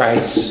stock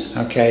price,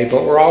 okay,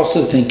 but we're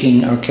also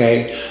thinking,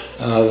 okay,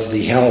 of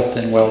the health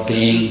and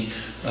well-being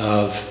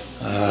of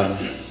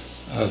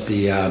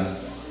the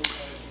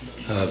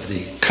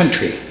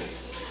country.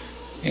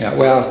 You know,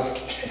 well,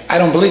 I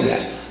don't believe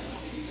that.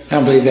 I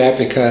don't believe that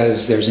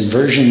because there's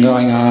inversion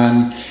going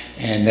on,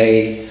 and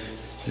they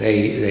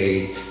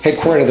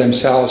headquarter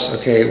themselves,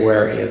 okay,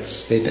 where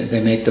they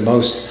make the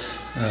most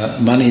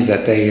money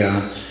that they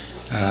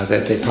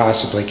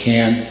possibly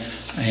can.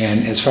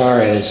 And as far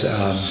as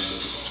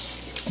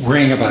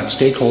worrying about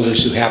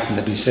stakeholders who happen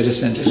to be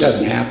citizens. It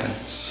doesn't happen.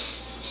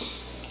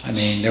 I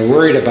mean, they're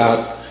worried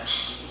about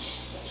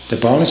the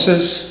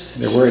bonuses,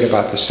 they're worried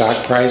about the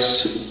stock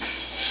price,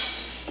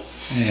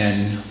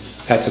 and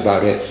that's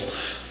about it.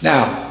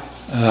 Now,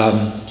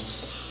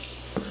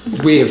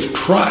 we have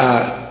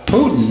tried,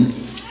 Putin,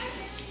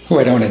 who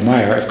I don't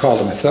admire, I've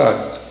called him a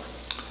thug,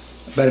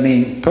 but I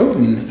mean,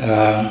 Putin,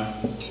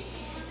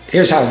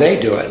 here's how they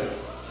do it.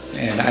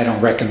 And I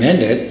don't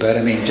recommend it, but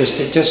I mean, just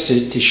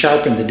to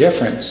sharpen the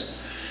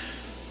difference,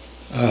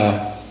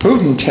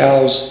 Putin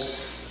tells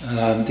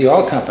the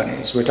oil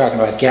companies, we're talking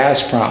about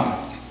Gazprom,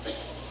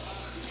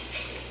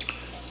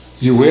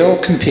 you will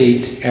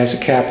compete as a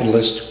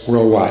capitalist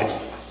worldwide.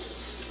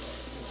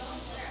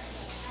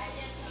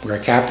 We're a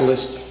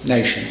capitalist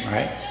nation,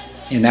 right?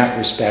 In that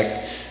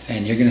respect,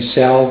 and you're going to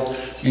sell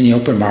in the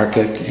open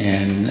market,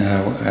 and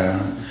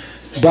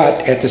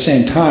but at the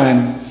same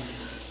time,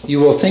 you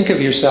will think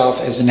of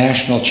yourself as a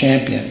national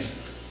champion,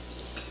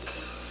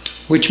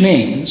 which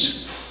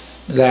means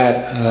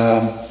that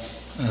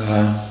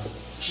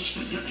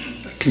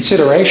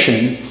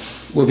consideration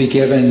will be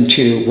given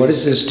to what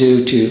does this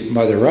do to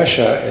Mother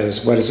Russia,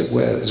 as well as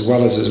what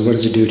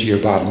does it do to your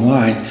bottom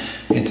line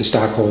and to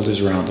stockholders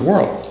around the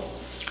world.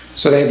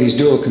 So they have these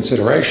dual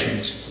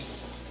considerations.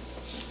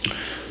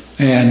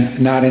 And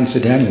not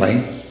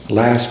incidentally,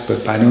 last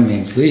but by no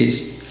means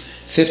least,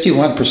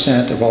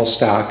 51% of all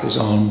stock is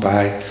owned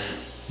by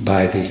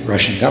the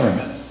Russian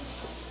government.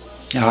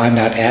 Now, I'm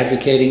not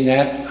advocating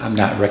that. I'm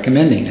not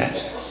recommending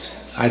that.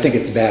 I think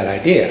it's a bad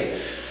idea.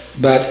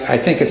 But I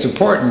think it's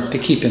important to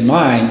keep in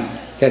mind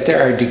that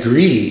there are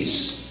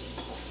degrees.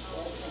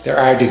 There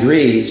are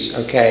degrees,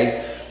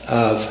 okay,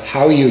 of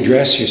how you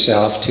address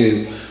yourself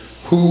to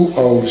who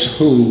owes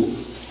who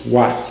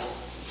what.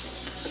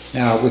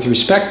 Now, with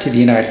respect to the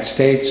United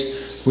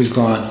States, we've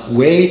gone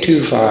way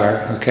too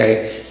far,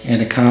 okay,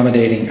 in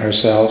accommodating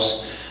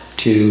ourselves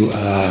to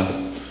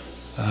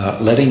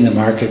letting the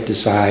market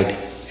decide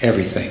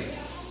everything.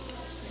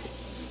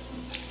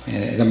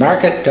 And the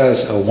market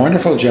does a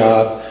wonderful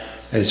job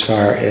as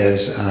far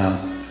as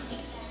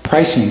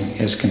pricing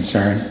is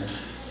concerned,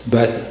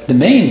 but the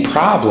main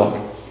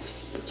problem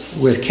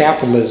with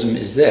capitalism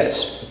is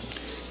this.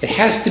 It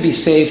has to be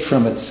saved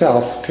from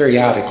itself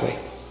periodically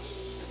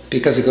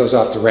because it goes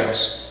off the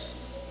rails.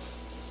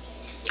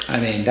 I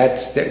mean,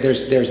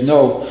 there's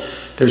no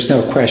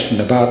question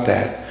about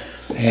that.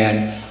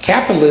 And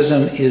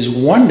capitalism is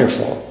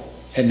wonderful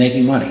at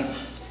making money.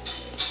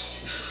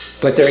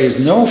 But there is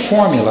no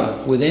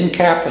formula within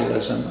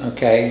capitalism,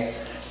 okay,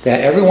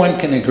 that everyone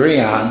can agree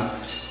on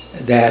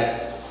that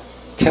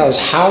tells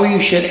how you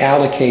should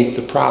allocate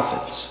the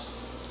profits.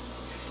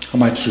 How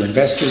much do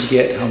investors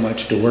get? How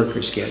much do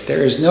workers get?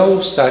 There is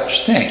no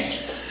such thing.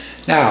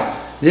 Now,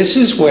 this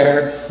is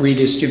where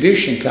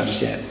redistribution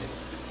comes in.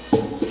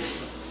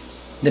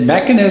 The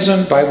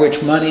mechanism by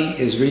which money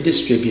is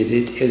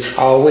redistributed is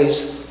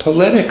always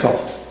political.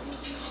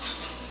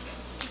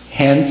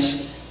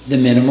 Hence, the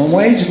minimum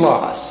wage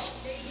laws.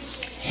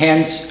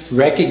 Hence,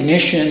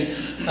 recognition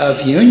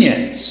of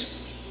unions.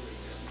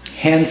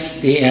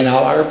 Hence, the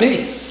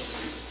NLRB.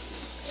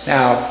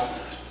 Now,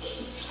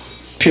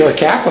 pure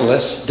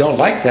capitalists don't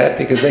like that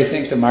because they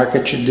think the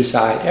market should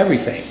decide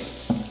everything.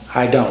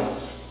 I don't.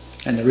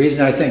 And the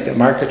reason I think the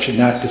market should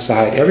not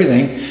decide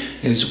everything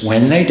is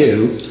when they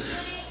do,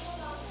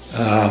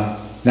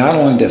 not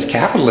only does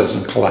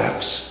capitalism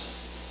collapse,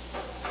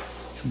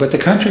 but the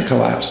country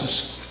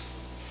collapses.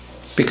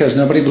 Because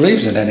nobody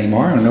believes in it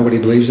anymore, and nobody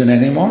believes in it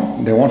anymore,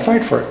 they won't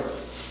fight for it.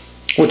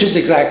 Which is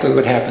exactly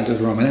what happened to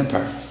the Roman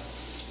Empire.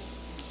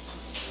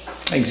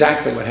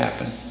 Exactly what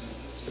happened.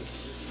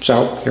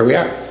 So, here we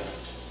are.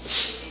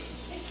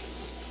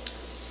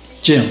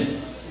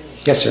 Jim.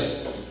 Yes, sir.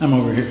 I'm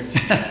over here.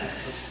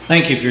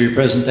 Thank you for your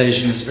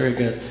presentation. It's very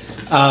good.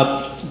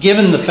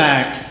 Given the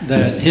fact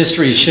that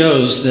history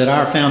shows that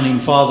our founding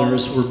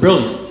fathers were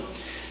brilliant,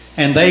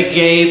 and they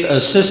gave a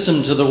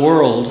system to the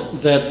world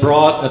that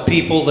brought a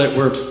people that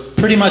were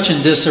pretty much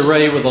in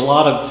disarray with a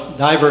lot of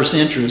diverse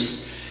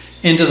interests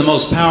into the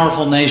most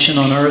powerful nation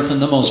on earth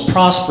and the most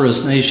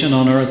prosperous nation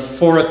on earth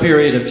for a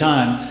period of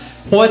time.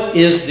 What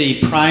is the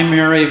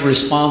primary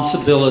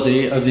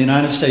responsibility of the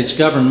United States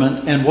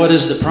government, and what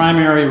is the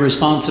primary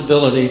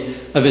responsibility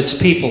of its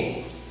people?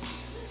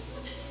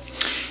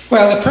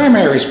 Well, the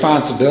primary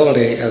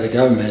responsibility of the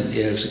government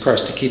is, of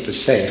course, to keep us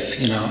safe.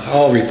 You know,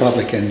 all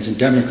Republicans and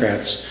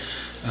Democrats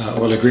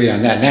will agree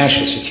on that.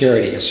 National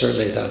security is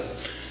certainly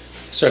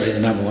the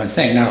number one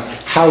thing. Now,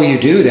 how you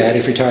do that,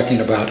 if you're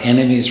talking about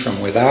enemies from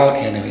without,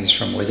 enemies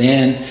from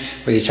within,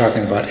 whether you're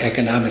talking about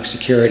economic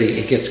security,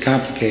 it gets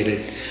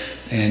complicated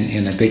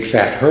in a big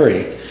fat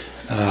hurry.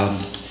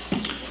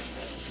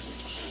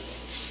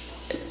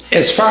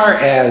 As far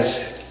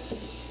as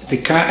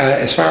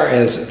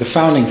the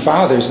founding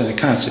fathers and the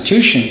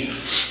Constitution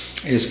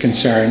is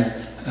concerned,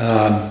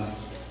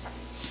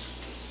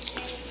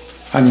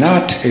 I'm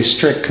not a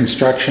strict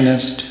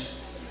constructionist,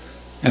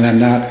 and I'm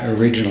not an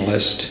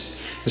originalist.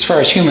 As far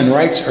as human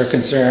rights are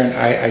concerned,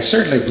 I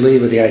certainly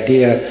believe with the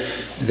idea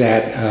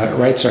that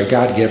rights are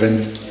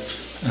God-given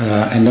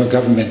and no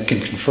government can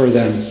confer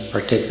them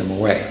or take them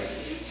away.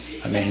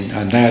 I mean,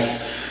 on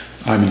that,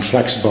 I'm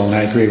inflexible and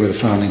I agree with the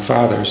Founding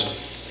Fathers.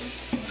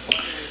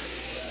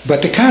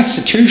 But the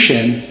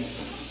Constitution,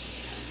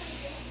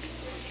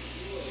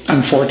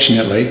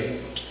 unfortunately,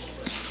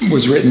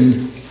 was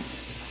written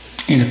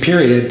in a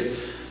period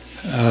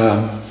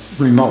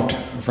remote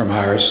from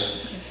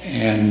ours,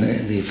 and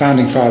the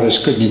Founding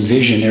Fathers couldn't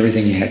envision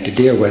everything you had to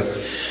deal with.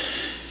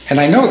 And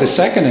I know the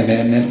Second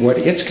Amendment, what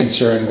its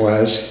concern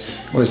was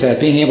that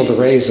being able to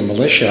raise a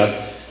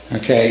militia,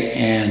 okay,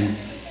 and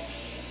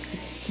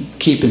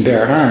keep and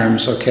bear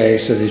arms, okay,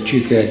 so that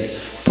you could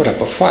put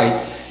up a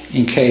fight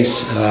in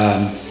case,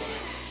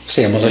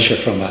 say, a militia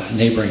from a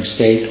neighboring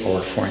state or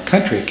a foreign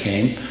country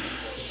came.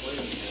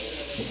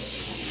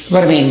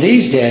 But I mean,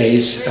 these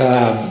days,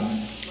 I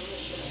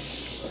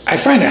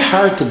find it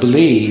hard to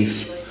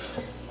believe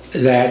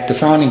that the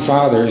Founding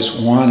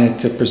Fathers wanted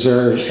to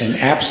preserve an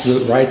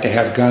absolute right to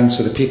have guns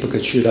so that people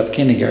could shoot up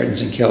kindergartens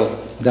and kill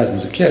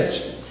dozens of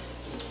kids.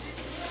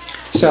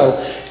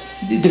 So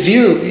the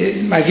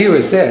view, my view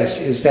is this,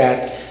 is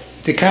that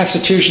the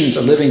Constitution is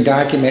a living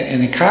document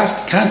and it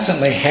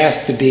constantly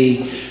has to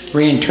be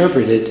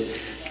reinterpreted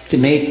to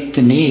meet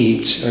the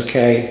needs,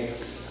 okay,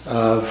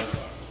 of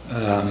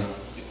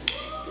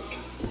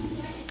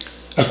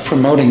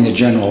promoting the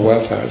general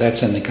welfare.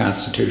 That's in the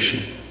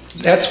Constitution.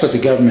 That's what the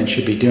government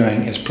should be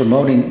doing, is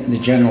promoting the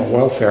general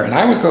welfare. And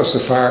I would go so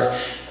far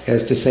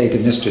as to say to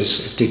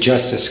Justice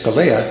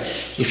Scalia,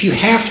 if you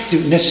have to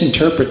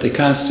misinterpret the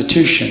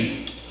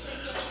Constitution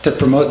to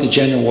promote the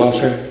general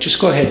welfare, just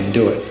go ahead and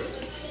do it.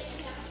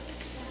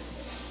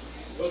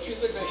 Don't you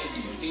think they should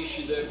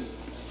issue them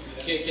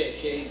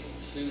KKK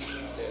suits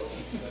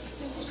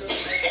as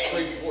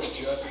Supreme Court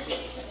justice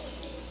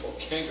or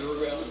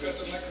kangaroo out?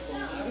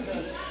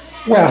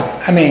 Well,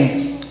 I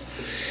mean,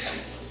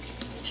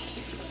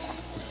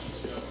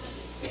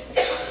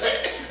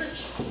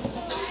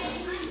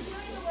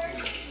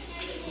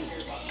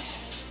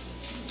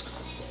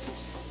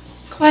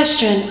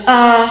 question,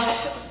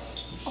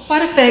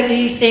 what effect do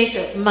you think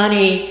that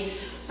money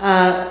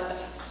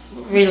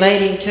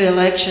relating to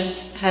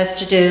elections has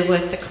to do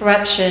with the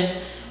corruption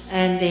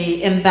and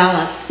the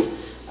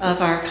imbalance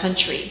of our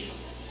country?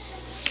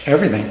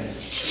 Everything.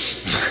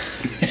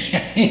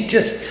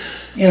 Just,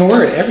 in a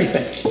word,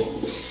 everything.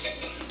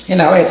 You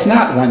know, it's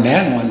not one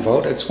man, one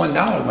vote, it's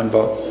 $1, one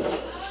vote.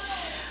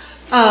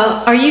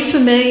 Are you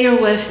familiar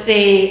with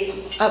the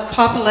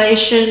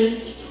population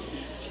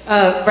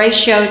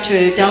ratio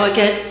to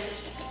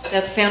delegates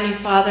that the Founding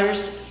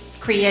Fathers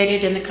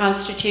created in the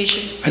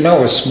Constitution? I know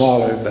it was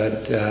smaller,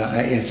 but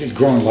it's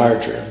grown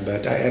larger,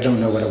 but I don't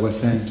know what it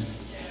was then.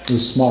 It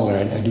was smaller,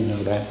 I do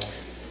know that.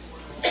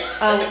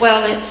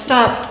 Well, it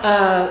stopped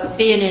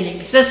being in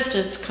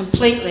existence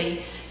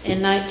completely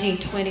in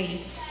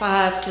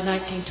 1925 to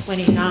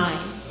 1929.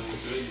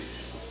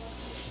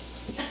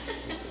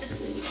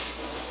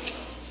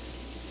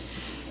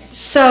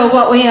 So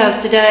what we have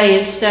today,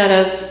 instead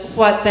of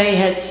what they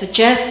had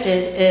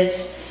suggested,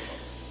 is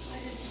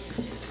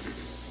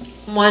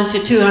 1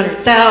 to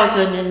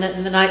 200,000 in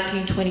the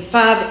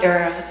 1925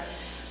 era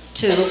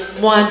to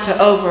 1 to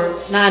over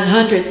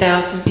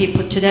 900,000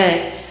 people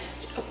today.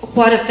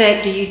 What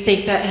effect do you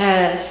think that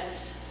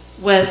has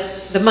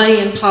with the money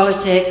in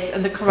politics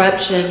and the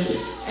corruption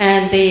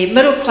and the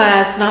middle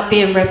class not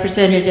being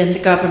represented in the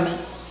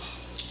government?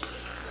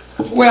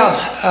 Well,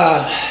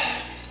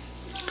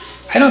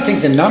 I don't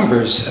think the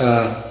numbers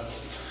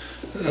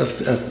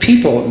of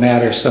people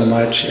matter so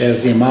much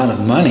as the amount of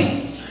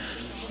money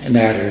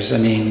matters. I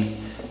mean,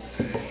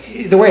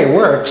 the way it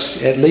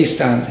works, at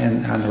least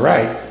on the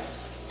right,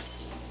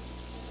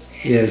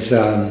 is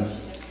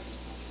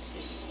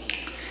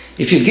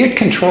if you get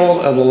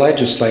control of the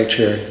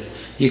legislature,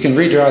 you can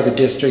redraw the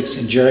districts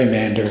and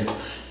gerrymander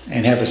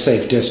and have a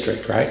safe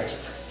district, right?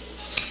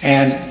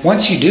 And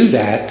once you do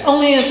that...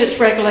 Only if it's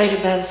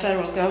regulated by the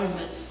federal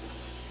government,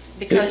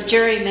 because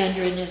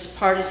gerrymandering is a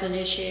partisan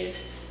issue.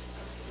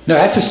 No,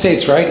 that's a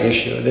states' right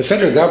issue. The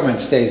federal government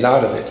stays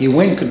out of it. You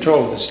win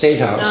control of the state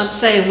house. No, I'm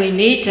saying we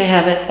need to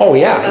have it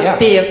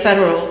be a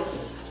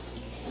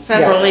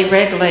federally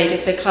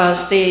regulated,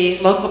 because the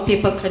local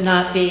people could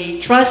not be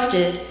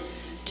trusted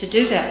to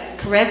do that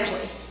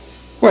correctly.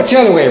 Well, it's the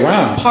other way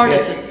around.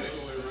 Partisan.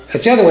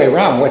 It's the other way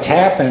around. What's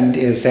happened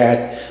is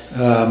that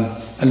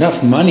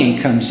enough money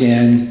comes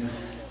in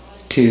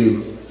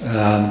to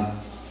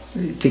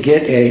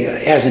get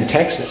as in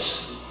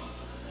Texas,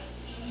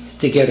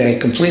 to get a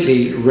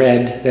completely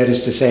red, that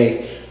is to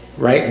say,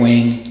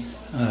 right-wing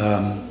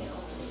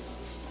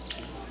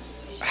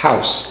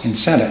House and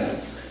Senate.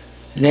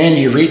 Then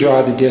you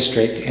redraw the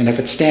district, and if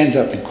it stands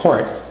up in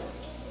court,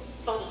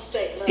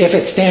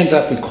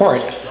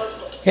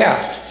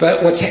 yeah.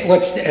 But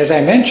what's as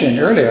I mentioned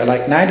earlier,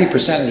 like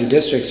 90% of the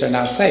districts are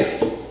now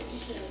safe.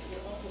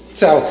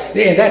 So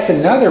that's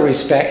another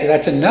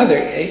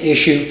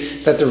issue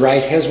that the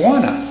right has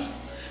won on.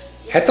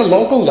 At the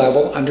local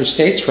level, under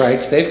states'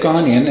 rights, they've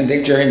gone in and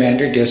they've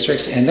gerrymandered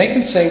districts, and they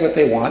can say what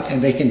they want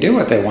and they can do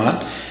what they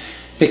want.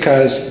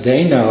 because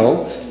they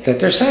know that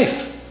they're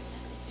safe.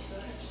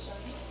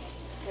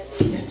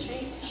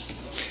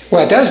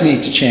 Well, it does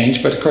need to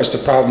change, but of course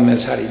the problem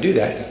is, how do you do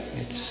that?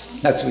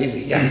 It's not so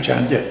easy. Yeah,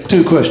 John? Yeah,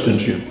 two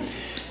questions, Jim.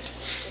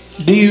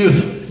 Do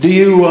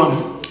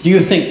you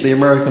think the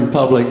American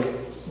public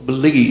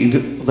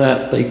believe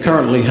that they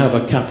currently have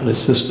a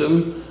capitalist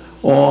system,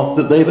 or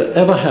that they've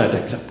ever had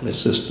a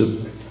capitalist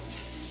system?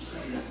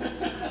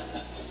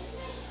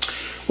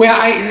 Well,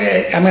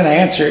 I'm going to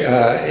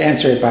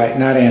answer it by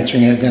not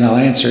answering it, then I'll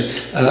answer.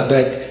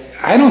 But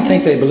I don't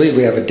think they believe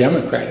we have a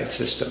democratic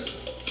system.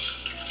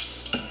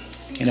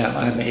 You know,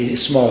 I mean,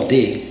 small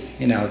d.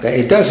 You know,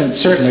 it doesn't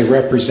certainly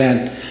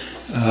represent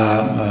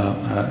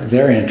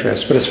their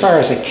interests. But as far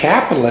as a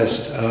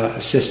capitalist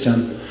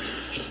system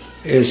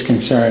is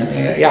concerned,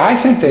 yeah, I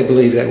think they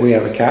believe that we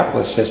have a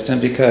capitalist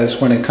system,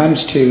 because when it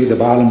comes to the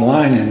bottom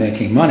line and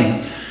making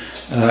money,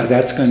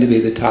 that's going to be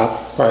the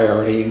top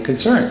priority and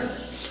concern.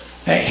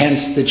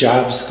 Hence the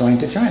jobs going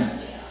to China.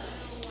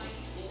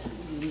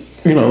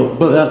 You know,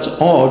 but that's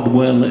odd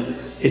when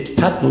it's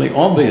patently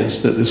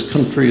obvious that this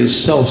country has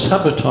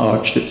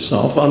self-sabotaged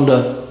itself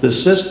under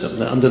this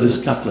system, under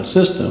this capitalist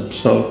system.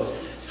 So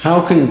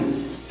how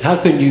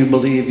can you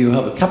believe you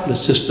have a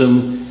capitalist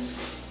system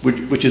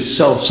which has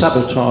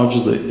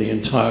self-sabotaged the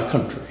entire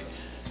country?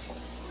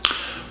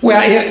 Well,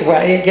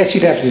 I guess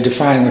you'd have to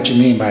define what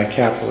you mean by a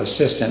capitalist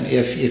system.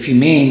 If you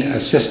mean a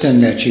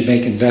system that you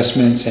make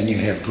investments and you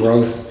have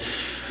growth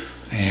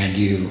and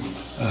you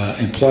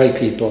employ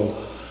people,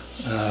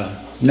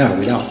 no,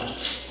 we don't.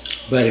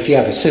 But if you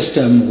have a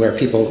system where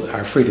people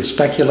are free to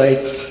speculate,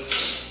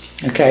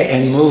 okay,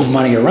 and move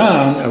money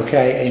around,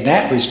 okay, in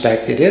that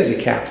respect it is a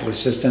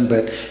capitalist system,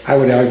 but I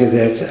would argue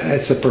that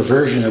it's a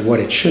perversion of what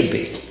it should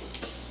be.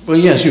 Well,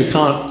 yes, you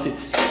can't.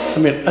 I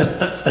mean,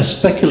 a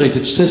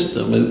speculative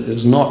system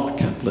is not a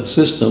capitalist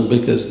system,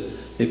 because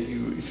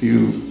if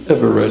you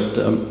ever read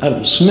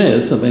Adam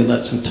Smith, I mean,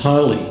 that's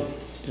entirely,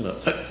 you know,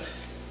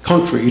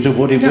 contrary to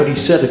what he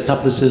said a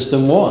capitalist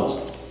system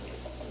was.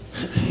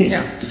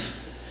 Yeah.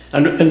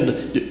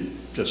 And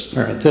just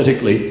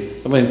parenthetically,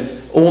 I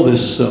mean, all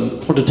this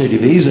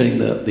quantitative easing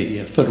that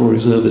the Federal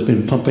Reserve has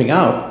been pumping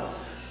out,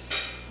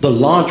 the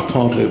large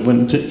part of it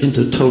went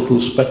into total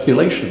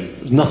speculation.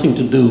 It was nothing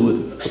to do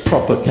with a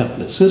proper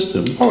capitalist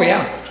system. Oh,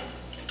 yeah.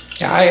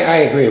 Yeah, I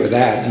agree with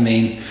that. I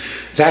mean,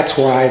 that's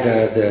why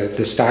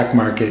the stock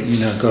market, you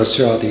know, goes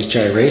through all these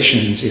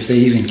gyrations. If they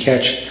even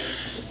catch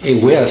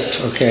a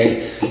whiff,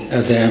 okay,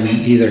 of them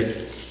either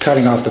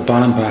cutting off the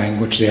bond buying,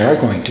 which they are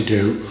going to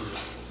do,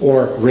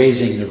 or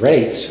raising the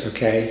rates,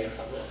 okay?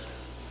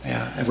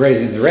 Yeah,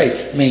 raising the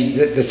rate. I mean,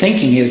 the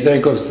thinking is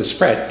there goes the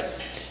spread.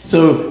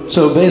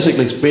 So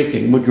basically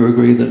speaking, would you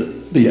agree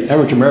that the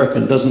average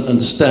American doesn't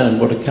understand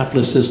what a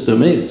capitalist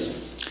system is?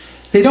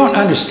 They don't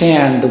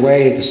understand the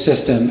way the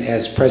system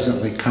as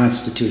presently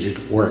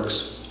constituted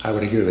works. I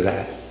would agree with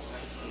that.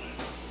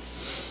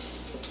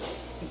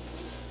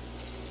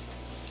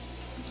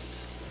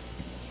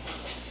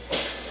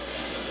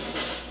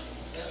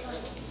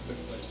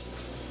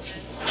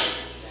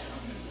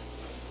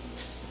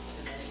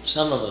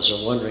 Some of us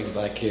are wondering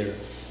back here,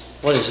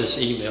 what is this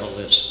email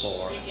list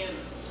for?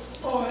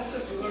 Oh, I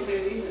thought you were going to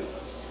get an email.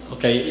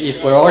 Okay,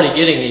 if we're already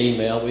getting an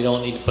email, we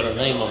don't need to put our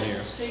name on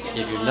here. If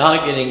you're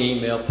not getting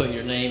email, put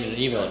your name and an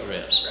email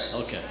address.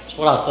 Okay, that's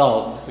what I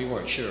thought. We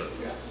weren't sure.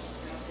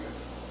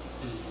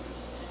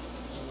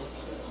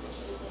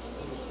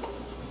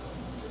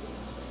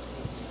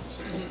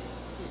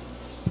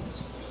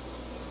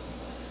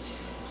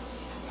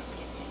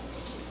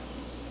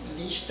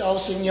 Listo,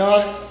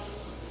 señor.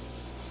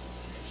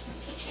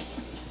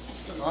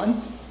 Come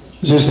on.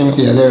 Is this thing?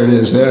 Yeah, there it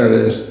is. There it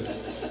is.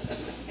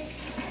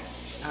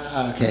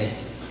 Okay.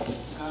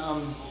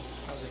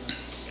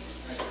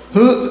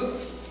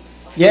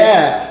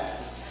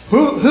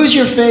 Who's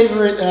your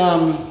favorite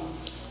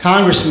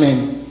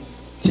congressman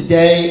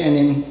today and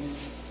in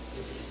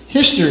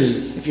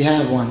history, if you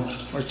have one,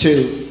 or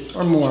two,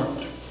 or more?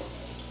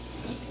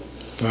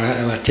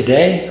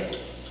 Today?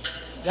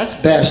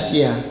 That's best,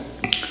 yeah.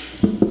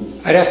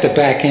 I'd have to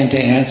back into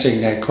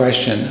answering that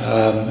question.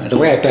 The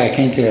way I back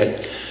into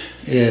it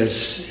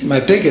is my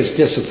biggest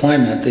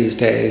disappointment these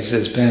days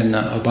has been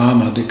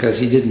Obama, because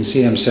he didn't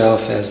see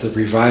himself as the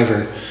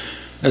reviver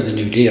of the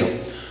New Deal.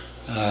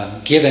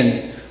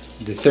 Given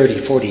the 30,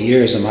 40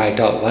 years of my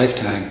adult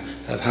lifetime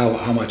of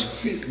how much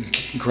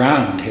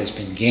ground has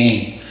been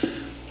gained,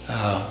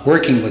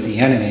 working with the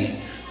enemy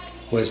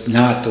was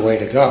not the way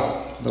to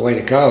go. The way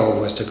to go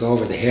was to go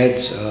over the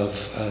heads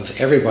of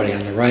everybody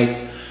on the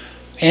right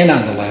and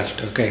on the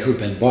left, okay, who've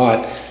been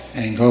bought,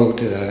 and go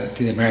to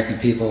the American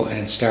people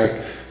and start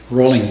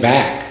rolling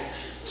back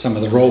some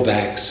of the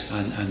rollbacks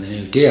on the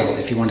New Deal.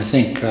 If you want to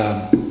think,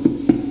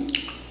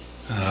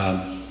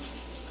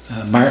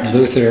 Martin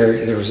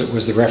Luther, there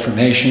was the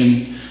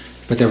Reformation,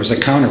 but there was a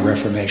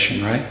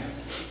counter-Reformation, right?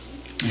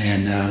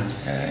 And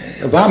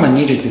Obama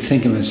needed to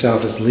think of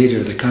himself as leader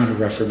of the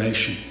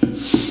counter-Reformation.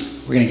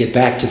 We're going to get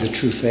back to the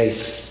true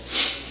faith.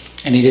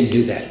 And he didn't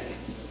do that.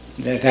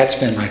 That's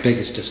been my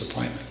biggest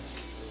disappointment.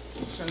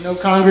 So no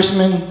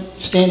congressman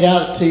stand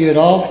out to you at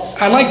all?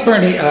 I like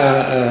Bernie,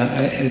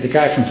 the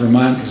guy from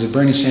Vermont. Is it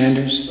Bernie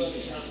Sanders?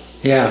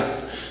 Yeah,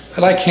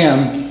 I like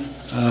him.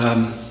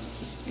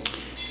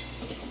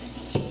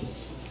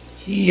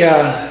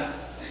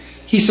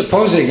 He's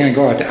supposedly going to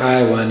go out to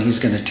Iowa and he's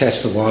going to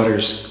test the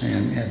waters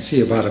and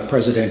see about a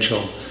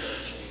presidential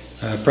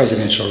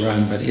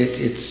run, but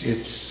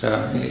it's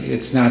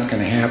not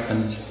going to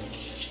happen.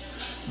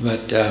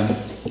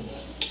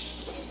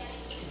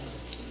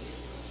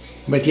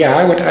 But yeah,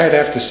 I'd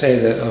have to say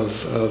that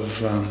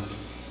of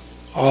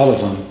all of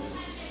them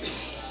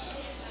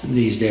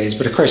these days.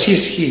 But of course,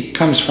 he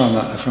comes from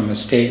a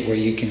state where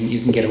you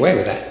can get away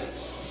with that.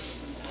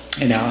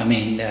 You know, I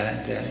mean,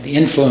 the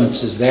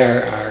influences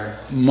there are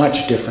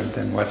much different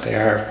than what they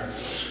are.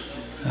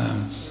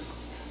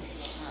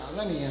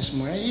 Let me ask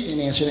more. You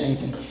didn't answer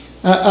anything.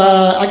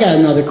 I got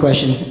another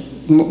question,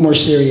 more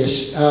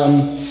serious.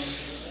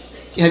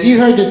 Have you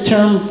heard the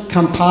term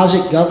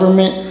composite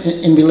government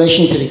in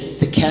relation to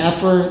the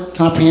CAFR,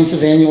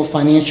 Comprehensive Annual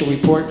Financial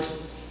Report?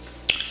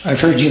 I've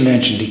heard you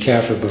mention the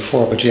CAFR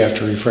before, but you have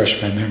to refresh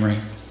my memory.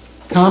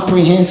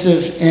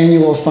 Comprehensive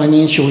Annual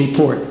Financial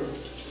Report.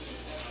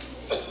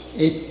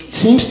 It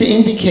seems to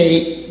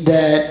indicate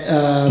that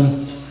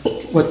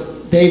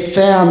what they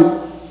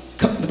found,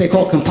 what they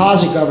call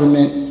composite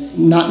government,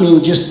 not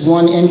meaning just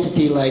one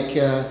entity like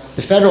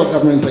the federal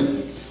government, but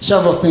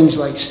several things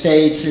like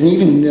states and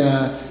even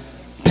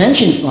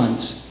pension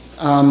funds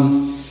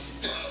own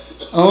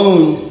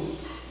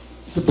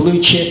the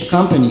blue chip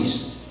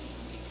companies,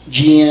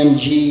 GM,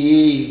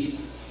 GE,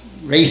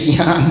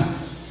 Raytheon,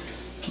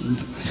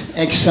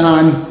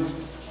 Exxon.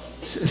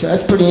 So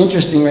that's pretty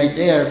interesting right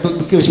there. But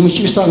because when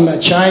she was talking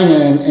about China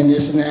and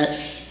this and that,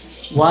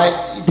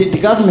 why the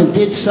government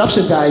did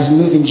subsidize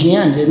moving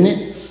GM, didn't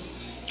it?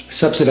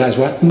 Subsidize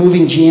what?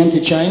 Moving GM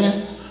to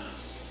China.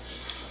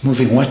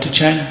 Moving what to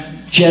China?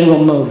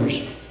 General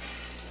Motors.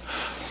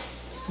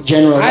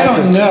 General I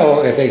Electric. don't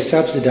know if they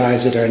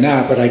subsidized it or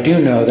not, but I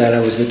do know that it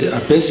was a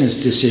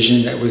business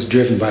decision that was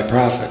driven by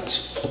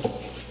profits.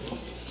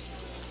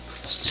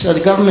 So the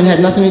government had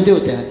nothing to do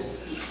with that?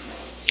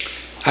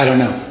 I don't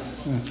know.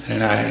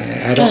 And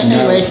I don't know.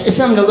 Anyway, it's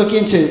something to look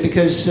into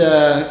because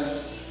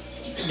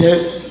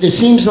there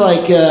seems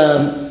like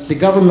the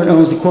government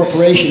owns the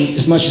corporation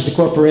as much as the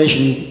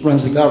corporation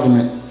runs the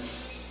government.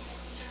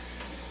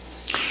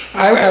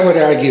 I would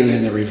argue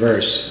in the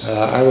reverse.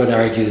 I would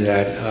argue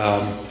that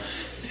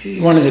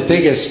one of the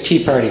biggest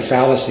Tea Party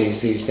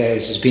fallacies these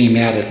days is being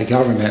mad at the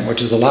government,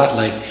 which is a lot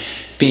like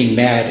being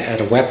mad at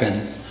a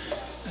weapon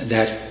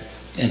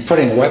and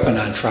putting a weapon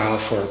on trial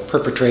for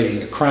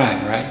perpetrating a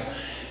crime, right?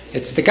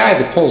 It's the guy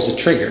that pulls the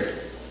trigger.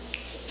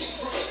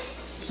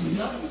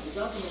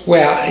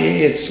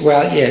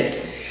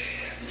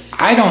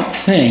 I don't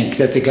think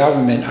that the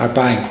government are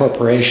buying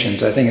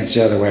corporations. I think it's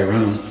the other way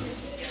around.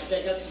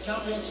 They got the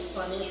comprehensive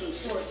financial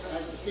report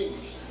as the figures.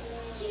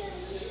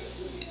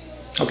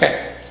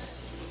 Okay.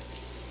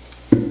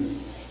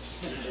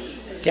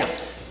 Yeah.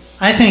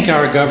 I think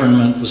our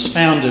government was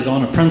founded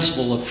on a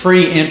principle of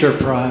free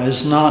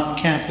enterprise, not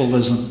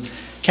capitalism.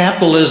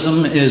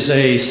 Capitalism is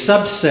a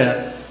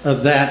subset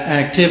of that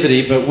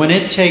activity, but when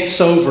it takes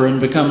over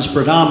and becomes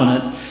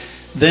predominant,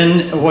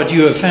 then what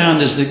you have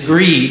found is that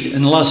greed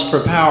and lust for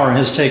power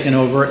has taken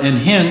over, and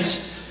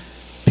hence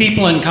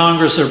people in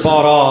Congress are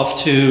bought off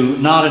to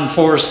not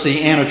enforce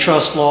the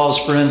antitrust laws,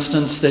 for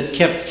instance, that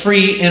kept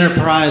free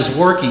enterprise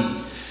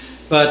working.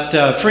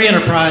 But free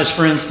enterprise,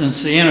 for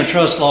instance, the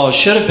antitrust laws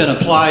should have been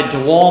applied to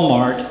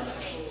Walmart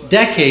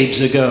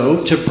decades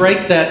ago to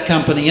break that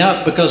company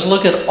up, because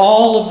look at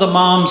all of the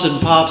moms and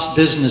pops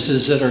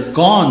businesses that are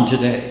gone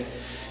today.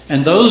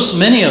 And those,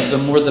 many of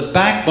them, were the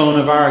backbone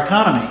of our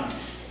economy.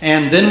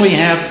 And then we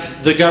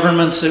have the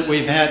governments that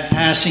we've had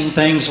passing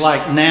things like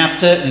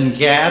NAFTA and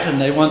GATT, and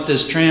they want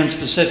this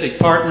Trans-Pacific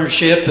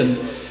Partnership and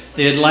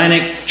the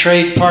Atlantic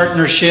Trade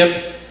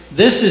Partnership.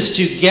 This is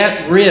to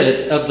get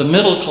rid of the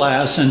middle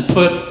class and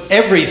put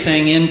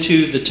everything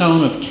into the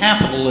tone of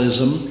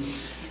capitalism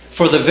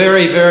for the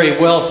very, very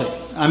wealthy.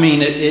 I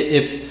mean,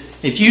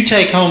 if you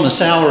take home a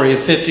salary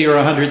of $50,000 or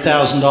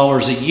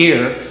 $100,000 a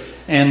year,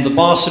 and the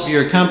boss of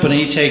your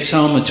company takes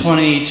home a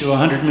 $20 to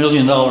 $100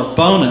 million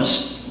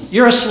bonus,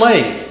 you're a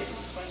slave.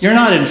 You're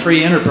not in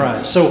free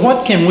enterprise. So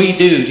what can we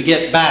do to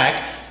get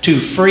back to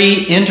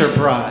free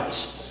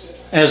enterprise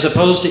as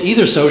opposed to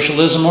either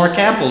socialism or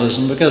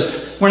capitalism?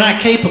 Because we're not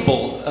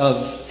capable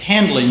of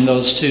handling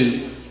those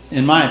two,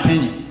 in my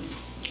opinion.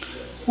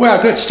 Well,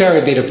 a good start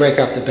would be to break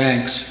up the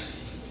banks.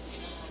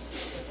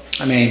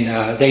 I mean,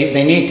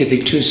 they need to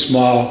be too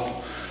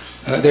small.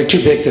 They're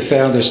too big to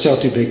fail. They're still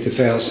too big to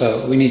fail,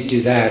 so we need to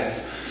do that.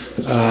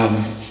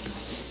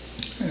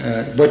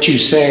 What you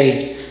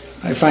say,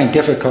 I find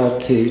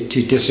difficult to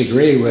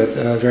disagree with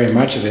very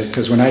much of it,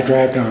 because when I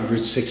drive down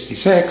Route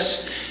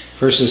 66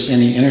 versus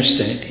any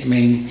interstate, I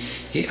mean,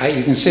 you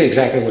can see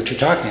exactly what you're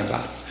talking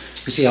about.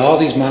 You see all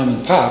these mom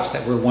and pops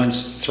that were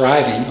once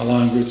thriving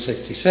along Route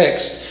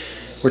 66,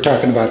 We're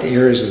talking about the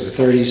eras of the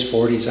 30s,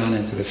 40s, on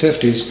into the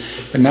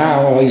 50s. But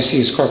now all you see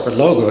is corporate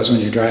logos when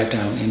you drive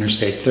down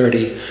Interstate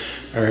 30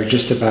 or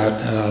just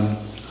about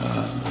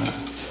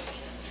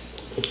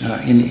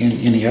in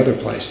any other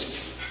place.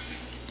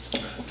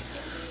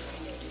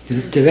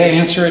 Did they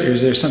answer it, or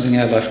is there something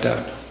I left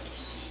out?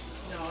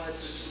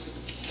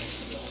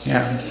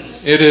 Yeah.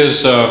 It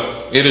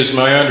is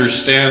my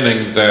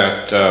understanding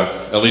that,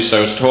 at least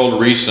I was told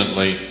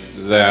recently,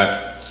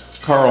 that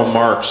Karl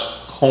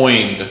Marx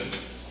coined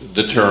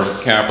the term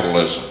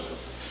capitalism.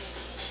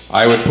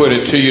 I would put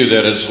it to you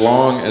that as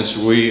long as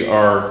we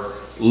are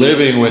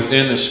living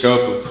within the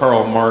scope of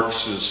Karl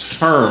Marx's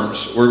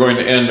terms, we're going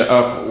to end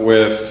up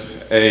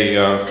with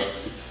a,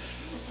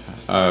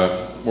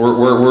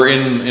 we're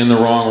in the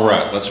wrong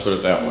rut, let's put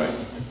it that way.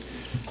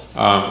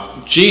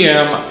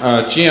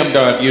 GM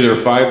got either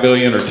 5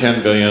 billion or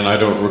 10 billion, I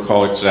don't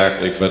recall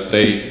exactly, but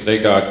they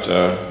got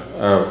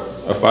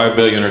a 5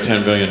 billion or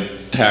 10 billion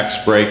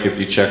tax break if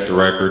you check the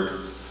record.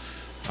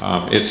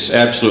 It's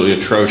absolutely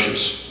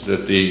atrocious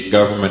that the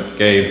government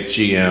gave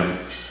GM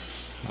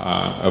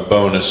a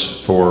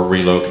bonus for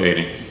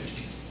relocating.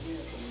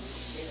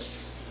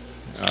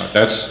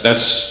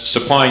 That's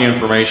supplying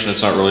information,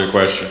 it's not really a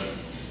question.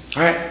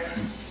 All right.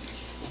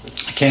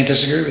 I can't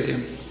disagree with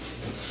you.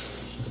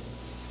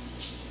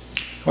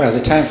 Well, is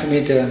it time for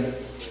me to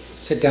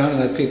sit down and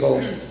let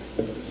people...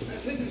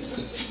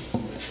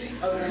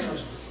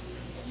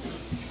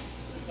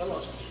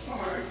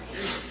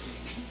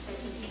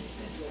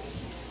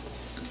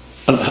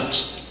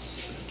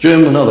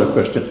 Jim, another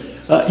question.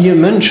 You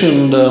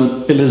mentioned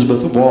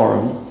Elizabeth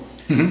Warren.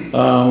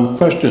 Mm-hmm.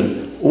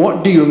 Question,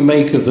 what do you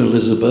make of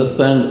Elizabeth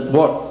and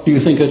what do you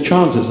think her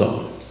chances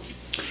are?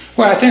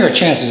 Well, I think her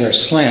chances are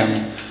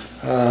slim,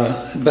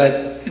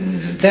 but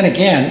then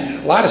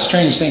again, a lot of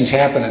strange things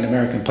happen in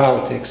American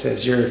politics,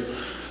 as you're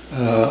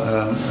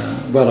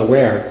well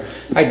aware.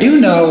 I do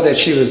know that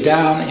she was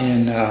down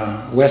in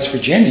West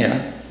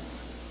Virginia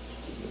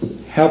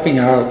helping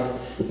out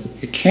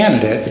a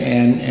candidate,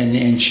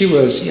 and she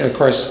was, of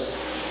course,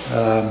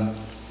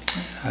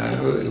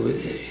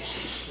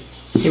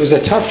 it was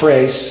a tough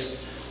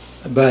race,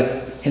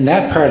 but in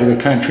that part of the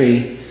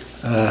country,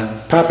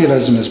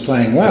 populism is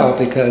playing well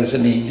because, I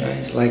mean,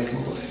 like,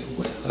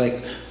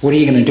 what are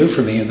you going to do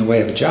for me in the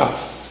way of a job?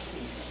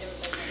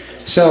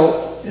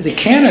 So the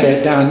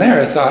candidate down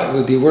there thought it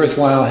would be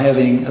worthwhile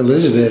having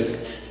Elizabeth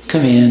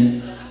come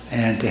in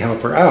and to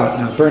help her out.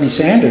 Now, Bernie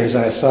Sanders,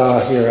 I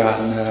saw here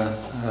on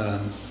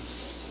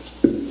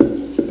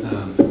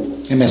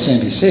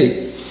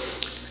MSNBC,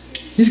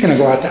 he's going to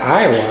go out to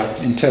Iowa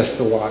and test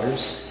the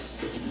waters,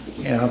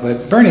 you know,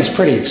 but Bernie's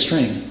pretty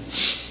extreme.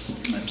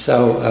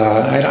 So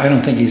I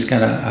don't think he's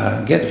going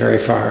to get very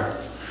far.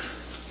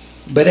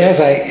 But as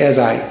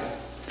I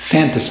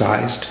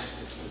fantasized,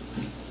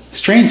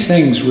 strange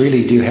things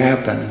really do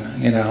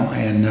happen, you know,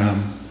 and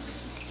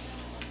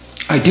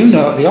I do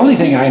know, the only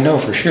thing I know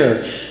for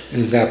sure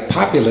is that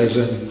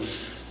populism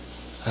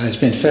has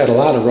been fed a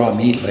lot of raw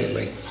meat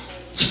lately.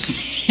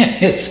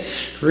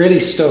 It's really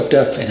stoked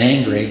up and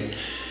angry,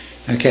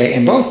 okay,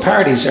 and both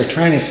parties are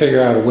trying to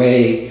figure out a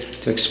way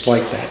to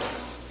exploit that.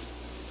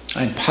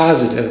 I'm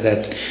positive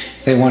that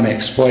they want to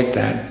exploit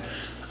that,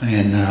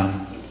 and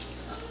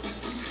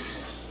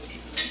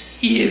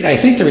I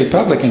think the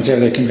Republicans have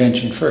their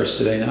convention first,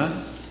 do they not?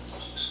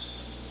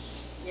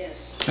 Yes.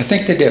 I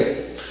think they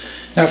do.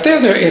 Now,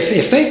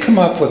 if they come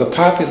up with a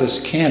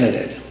populist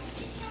candidate,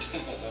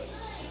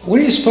 what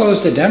do you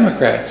suppose the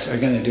Democrats are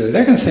going to do?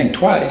 They're going to think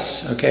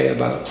twice, okay,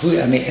 about who.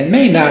 I mean, it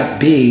may not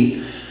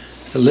be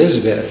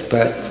Elizabeth,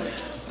 but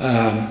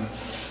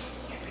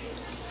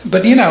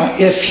you know,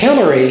 if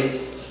Hillary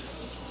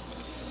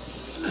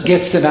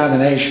gets the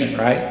nomination,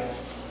 right?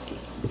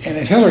 And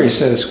if Hillary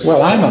says,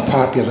 well, I'm a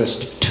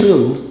populist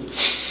too,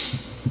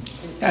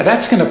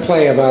 that's going to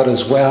play about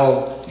as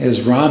well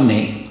as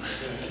Romney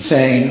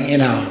saying, you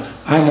know,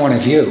 I'm one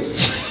of you.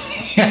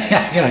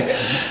 You're like, in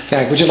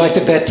fact, would you like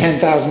to bet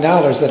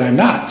 $10,000 that I'm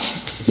not?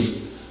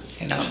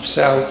 You know,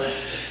 so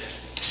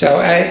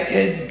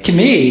to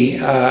me,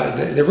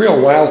 the real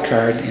wild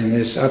card in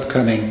this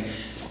upcoming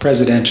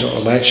presidential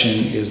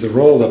election is the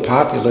role that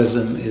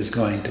populism is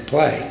going to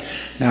play.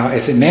 Now,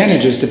 if it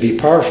manages to be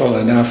powerful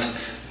enough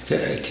to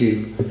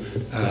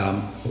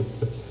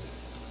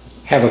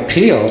have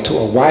appeal to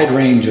a wide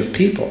range of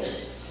people,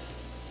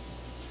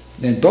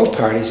 then both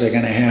parties are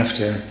going to have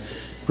to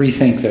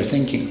rethink their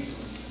thinking.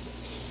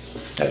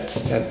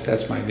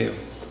 That's my view.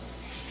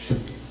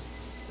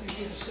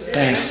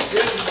 Thanks.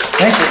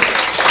 Thank you.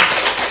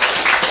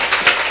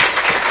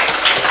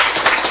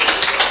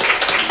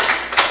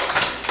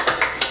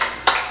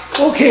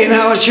 Okay,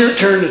 now it's your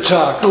turn to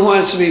talk. Who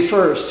wants to be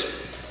first?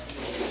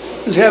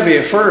 There's got to be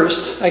a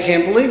first. I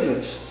can't believe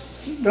this.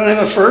 Don't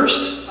have a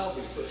first? I'll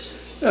be first.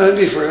 I'll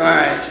be first. All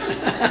right.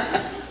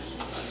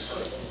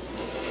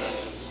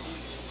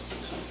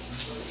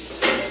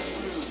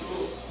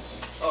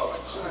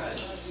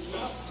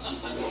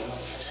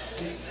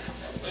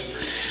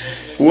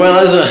 Well,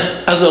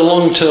 as a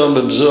long-term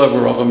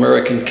observer of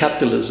American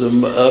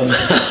capitalism,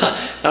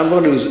 I'm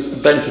one who's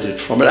benefited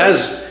from it.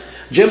 As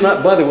Jim,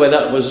 by the way,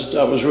 that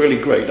was really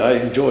great. I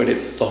enjoyed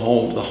it, the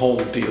whole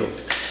deal.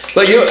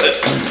 But you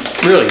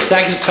really,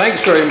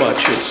 thanks very much.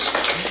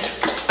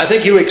 I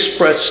think you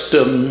expressed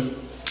the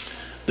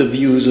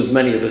views of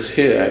many of us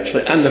here,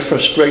 actually, and the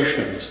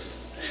frustrations.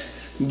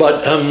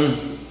 But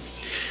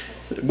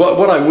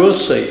what I will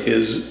say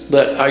is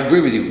that I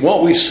agree with you.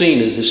 What we've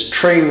seen is this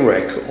train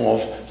wreck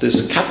of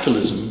this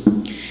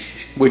capitalism,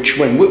 which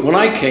when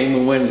I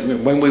came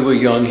and when we were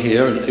young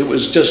here, and it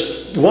was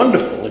just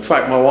wonderful. In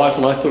fact, my wife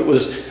and I thought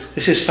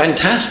this is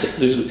fantastic.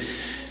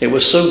 It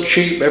was so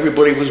cheap,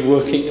 everybody was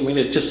working. I mean,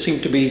 it just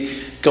seemed to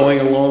be going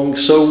along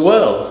so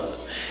well.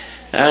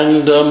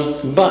 And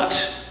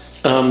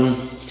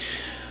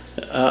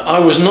I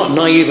was not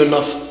naive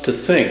enough to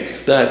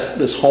think that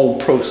this whole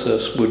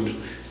process would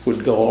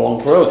go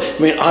along forever. I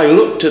mean, I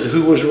looked at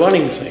who was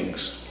running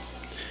things,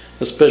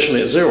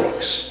 especially at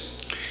Xerox,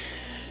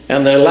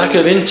 and their lack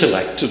of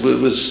intellect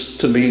was,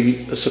 to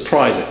me,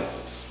 surprising.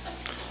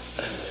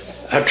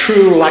 A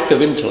true lack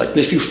of intellect. And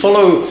if you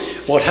follow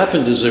what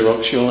happened to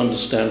Xerox, you'll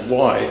understand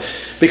why.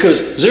 Because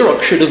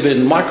Xerox should have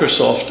been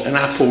Microsoft and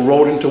Apple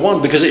rolled into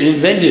one, because it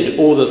invented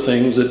all the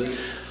things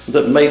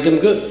that made them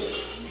good.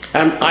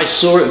 And I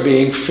saw it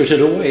being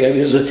frittered away. It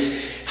was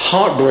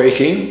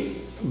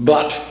heartbreaking,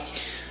 but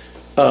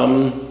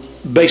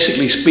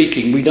basically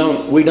speaking, we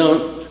don't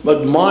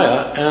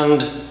admire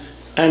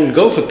and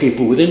go for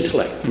people with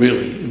intellect,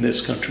 really, in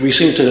this country. We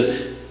seem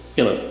to,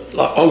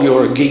 like, oh,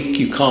 you're a geek,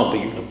 you can't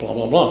be, blah,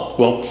 blah, blah.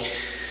 Well,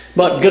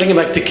 but getting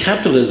back to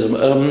capitalism,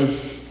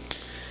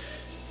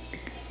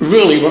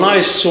 really, when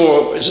I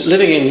saw,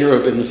 living in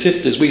Europe in the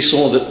 50s, we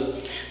saw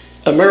that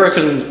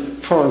American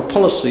foreign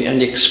policy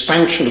and the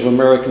expansion of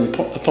American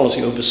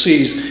policy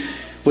overseas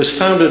was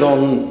founded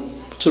on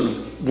sort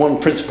of one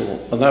principle,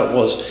 and that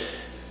was,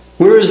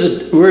 where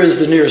is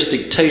the nearest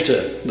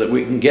dictator that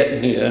we can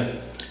get near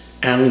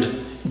and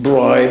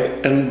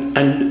bribe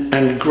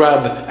and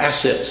grab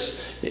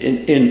assets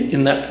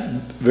in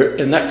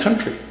that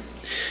country?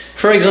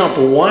 For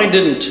example, why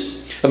didn't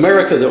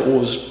America, that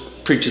always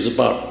preaches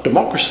about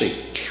democracy,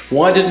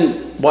 why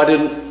didn't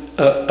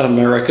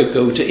America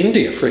go to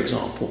India, for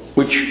example,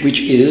 which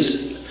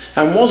is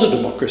and was a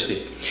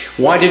democracy?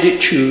 Why did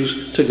it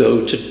choose to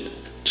go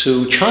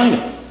to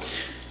China?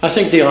 I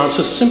think the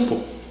answer is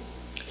simple.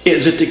 It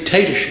is a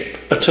dictatorship,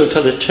 a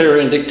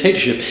totalitarian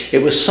dictatorship.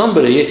 It was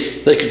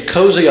somebody they could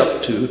cozy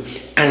up to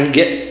and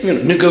get,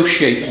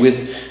 negotiate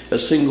with a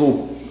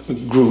single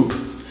group,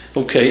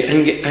 okay,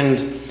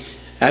 and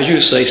as you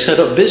say, set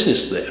up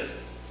business there.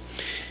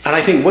 And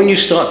I think when you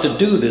start to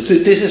do this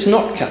is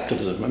not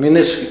capitalism. I mean,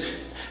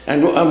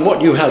 and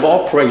what you have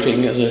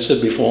operating, as I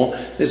said before,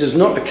 this is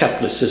not a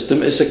capitalist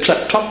system, it's a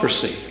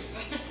kleptocracy.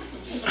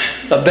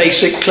 A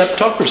basic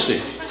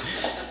kleptocracy.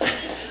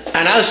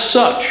 And as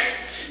such,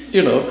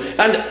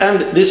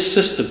 and this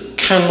system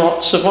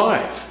cannot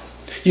survive.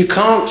 You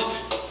can't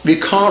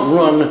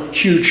run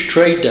huge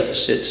trade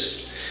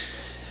deficits,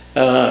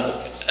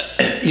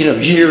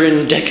 year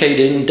in,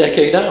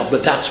 decade out,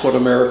 but that's what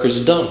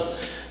America's done.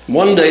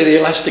 One day the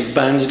elastic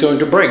band is going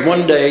to break.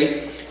 One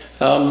day,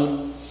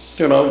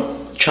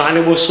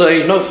 China will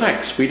say, no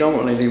thanks, we don't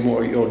want any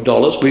more of your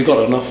dollars, we've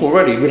got enough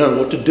already, we don't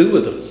know what to do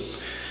with them.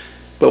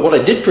 But what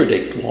I did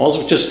predict was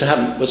what's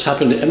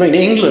happened. I mean,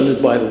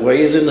 England, by the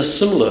way, is in a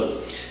similar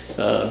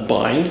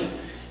bind,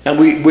 and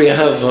we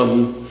have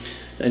an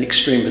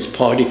extremist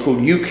party called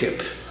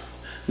UKIP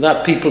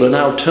that people are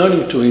now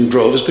turning to in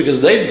droves because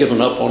they've given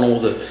up on all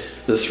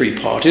the three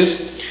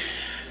parties,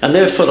 and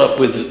they're fed up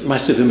with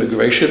massive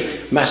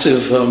immigration,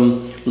 massive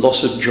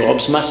loss of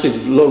jobs,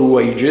 massive low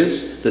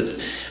wages,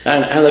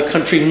 and the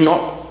country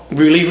not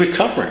really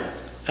recovering.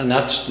 And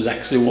that's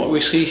exactly what we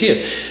see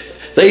here.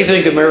 They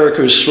think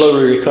America is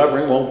slowly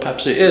recovering. Well,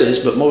 perhaps it is,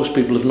 but most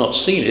people have not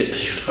seen it.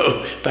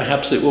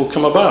 Perhaps it will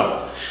come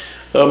about.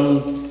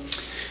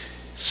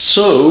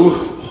 So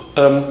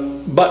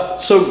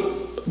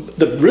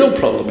the real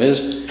problem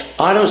is,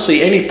 I don't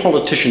see any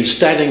politician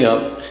standing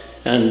up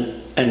and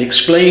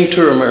explaining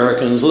to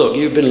Americans, look,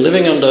 you've been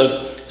living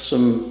under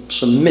some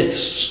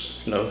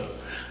myths,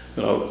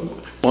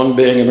 one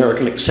being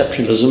American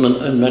exceptionalism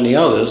and many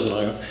others,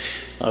 and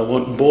I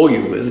won't bore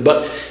you with,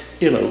 but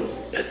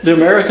the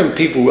American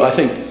people, I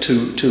think,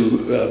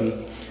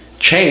 to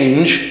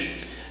change,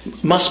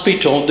 must be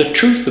told the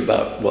truth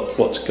about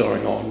what's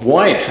going on,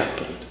 why it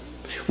happened,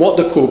 what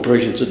the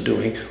corporations are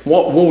doing,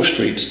 what Wall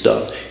Street's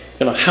done,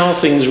 how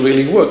things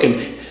really work,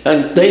 and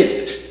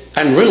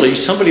really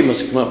somebody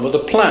must come up with a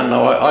plan.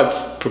 Now,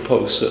 I've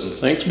proposed certain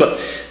things, but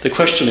the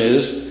question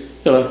is,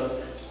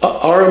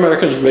 are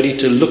Americans ready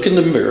to look in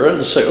the mirror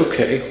and say,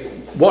 okay,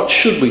 what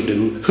should we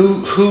do?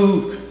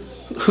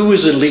 Who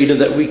is a leader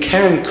that we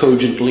can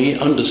cogently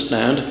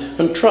understand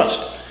and trust?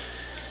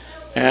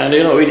 And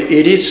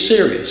it is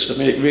serious. I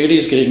mean, it really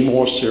is getting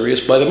more serious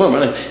by the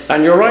moment.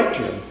 And you're right,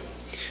 Jim.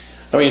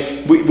 I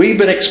mean, we've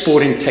been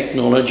exporting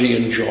technology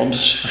and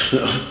jobs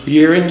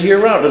year in,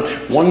 year out.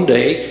 And one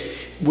day,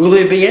 will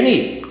there be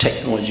any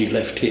technology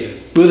left here?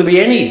 Will there be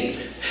any?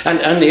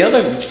 And the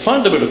other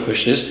fundamental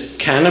question is,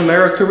 can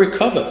America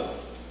recover?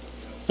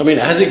 I mean,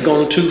 has it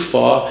gone too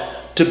far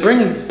to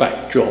bring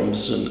back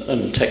jobs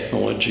and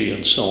technology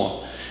and so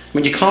on? I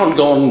mean, you can't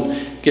go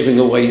on giving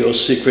away your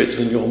secrets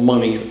and your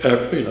money,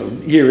 you know,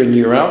 year in,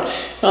 year out.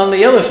 And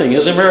the other thing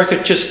is,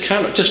 America just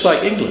cannot, just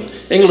like England.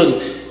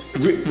 England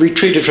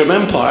retreated from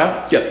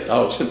empire,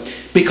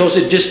 because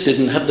it just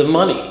didn't have the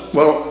money.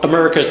 Well,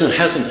 America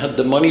hasn't had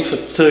the money for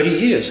 30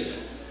 years.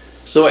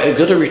 So I've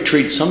got to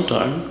retreat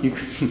sometime.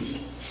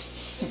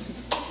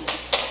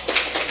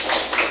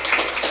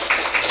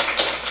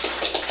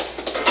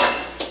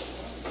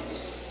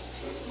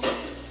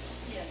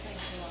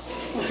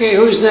 Okay,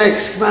 who's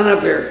next? Come on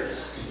up here.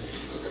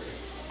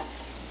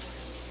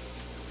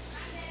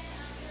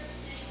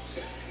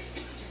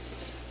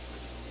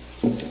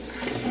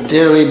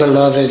 Dearly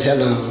beloved,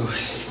 hello.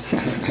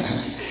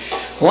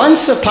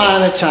 Once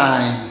upon a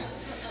time,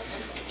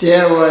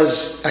 there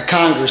was a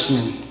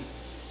congressman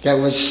that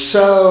was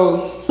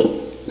so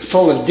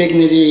full of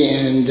dignity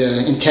and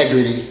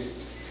integrity.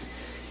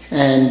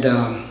 And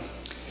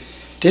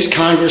this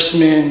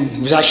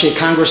congressman was actually a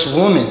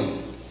congresswoman,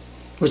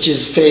 which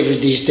is favored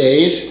these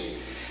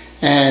days,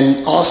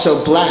 and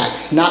also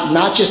black.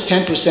 Not just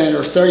 10%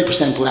 or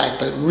 30% black,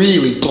 but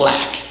really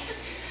black.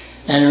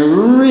 And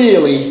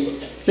really,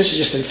 this is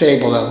just a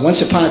fable though.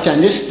 Once upon a time,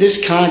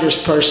 this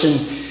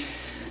congressperson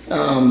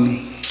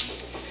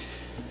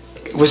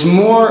was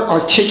more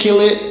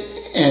articulate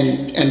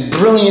and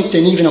brilliant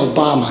than even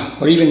Obama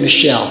or even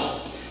Michelle.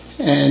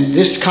 And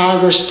this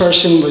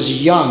congressperson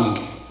was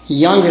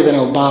younger than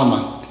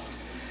Obama.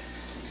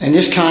 And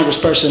this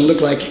congressperson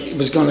looked like he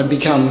was going to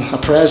become a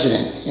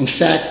president. In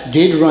fact,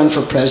 did run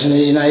for president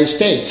of the United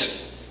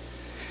States.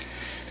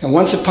 And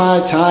once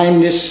upon a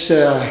time, this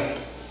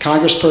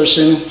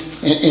congressperson,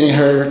 in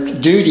her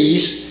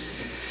duties,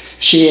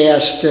 she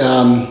asked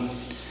Donald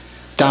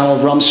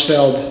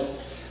Rumsfeld,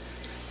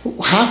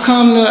 how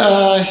come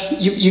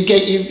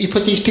you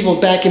put these people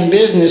back in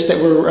business that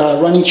were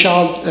running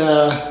child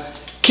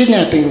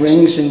kidnapping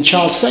rings and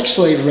child sex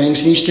slave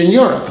rings in Eastern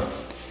Europe?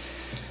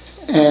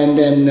 And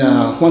then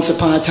once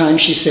upon a time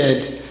she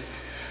said,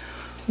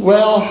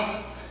 well,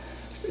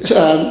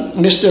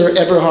 Mr.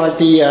 Eberhard,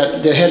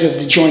 the head of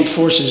the Joint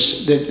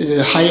Forces,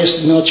 the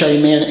highest military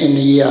man in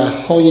the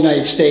whole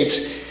United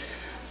States,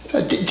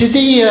 did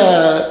they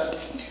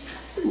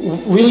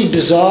really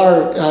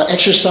bizarre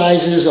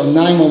exercises on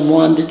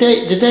 911?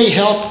 Did they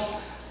help?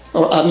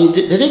 Or I mean,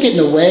 did they get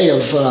in the way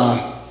of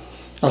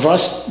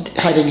us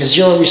having a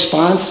zero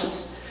response?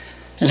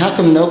 And how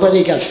come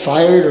nobody got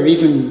fired or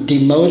even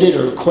demoted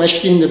or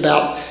questioned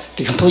about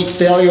the complete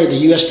failure of the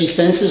U.S.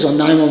 defenses on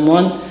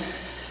 911?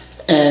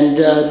 And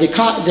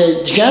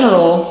the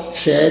general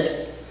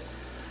said,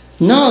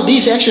 no,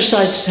 these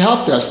exercises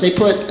helped us. They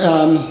put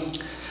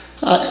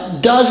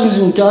dozens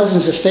and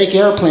dozens of fake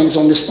airplanes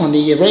on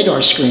the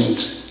radar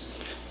screens,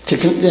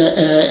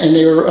 and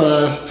they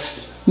were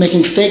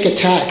making fake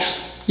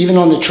attacks, even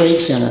on the Trade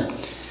Center.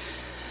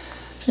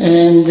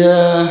 And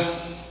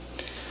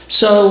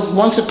so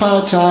once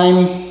upon a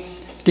time,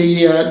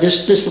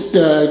 this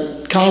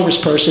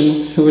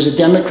congressperson who was a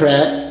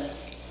Democrat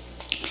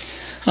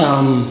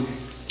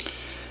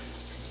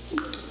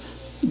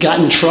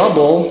got in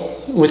trouble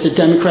with the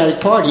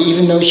Democratic Party,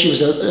 even though she was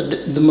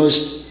the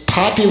most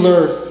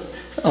popular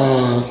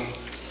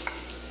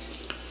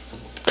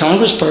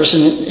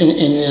congressperson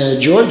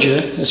in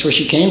Georgia. That's where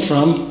she came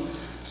from.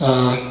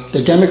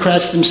 The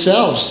Democrats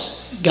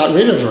themselves got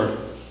rid of her.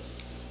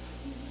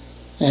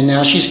 And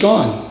now she's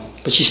gone.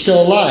 But she's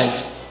still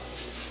alive.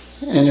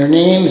 And her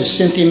name is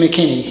Cynthia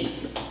McKinney.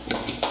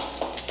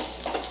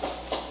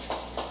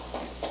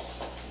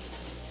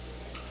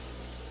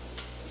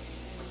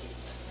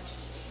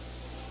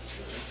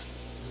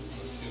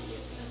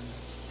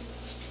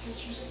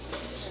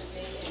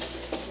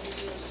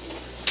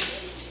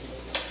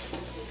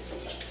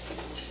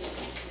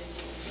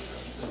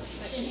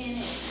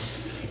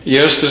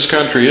 Yes, this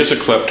country is a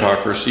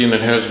kleptocracy, and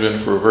it has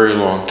been for a very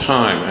long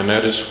time, and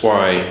that is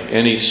why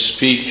any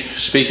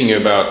speaking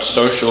about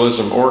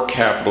socialism or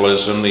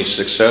capitalism, the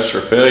success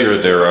or failure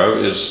thereof,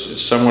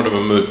 is somewhat of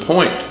a moot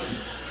point,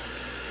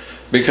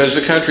 because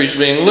the country's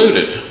being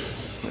looted,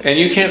 and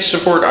you can't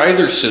support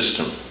either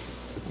system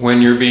when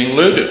you're being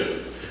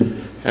looted.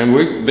 And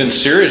we've been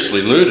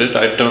seriously looted.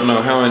 I don't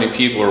know how many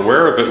people are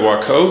aware of it.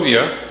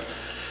 Wachovia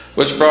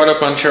was brought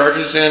up on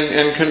charges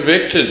and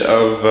convicted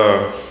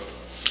of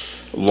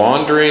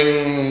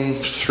laundering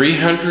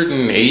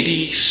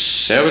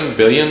 $387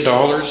 billion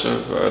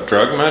of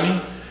drug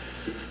money.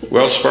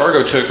 Wells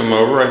Fargo took them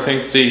over. I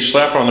think the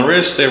slap on the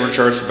wrist, they were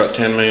charged about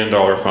 $10 million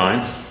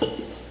fine.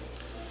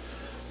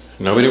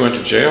 Nobody went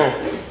to jail.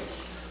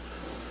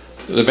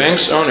 The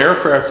banks own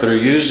aircraft that are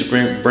used to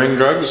bring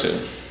drugs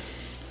in.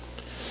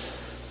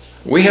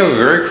 We have a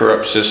very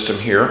corrupt system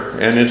here,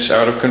 and it's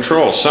out of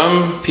control.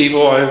 Some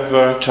people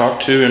I've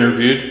talked to,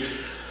 interviewed,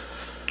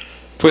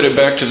 put it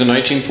back to the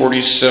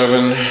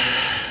 1947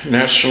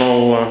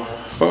 national,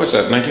 what was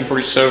that,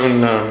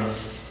 1947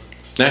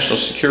 National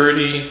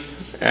Security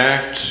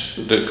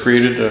Act that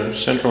created the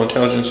Central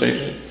Intelligence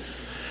Agency.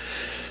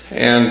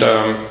 And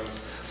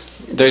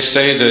they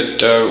say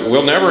that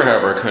we'll never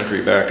have our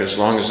country back as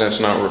long as that's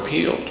not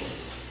repealed.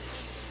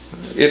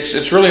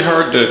 It's really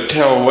hard to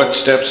tell what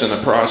steps in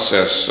the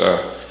process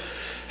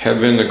have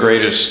been the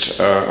greatest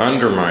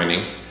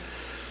undermining.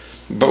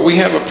 But we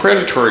have a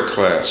predatory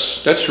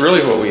class. That's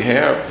really what we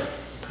have.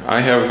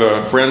 I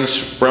have friends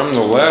from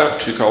the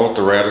left who call it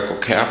the radical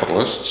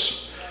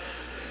capitalists.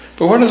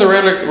 But what do the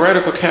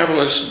radical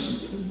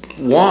capitalists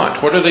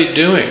want? What are they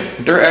doing?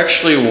 They're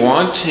actually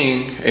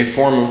wanting a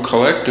form of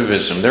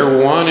collectivism.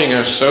 They're wanting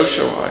us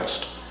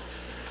socialized.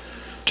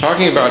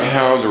 Talking about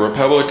how the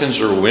Republicans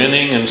are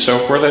winning and so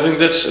forth, I think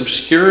that's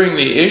obscuring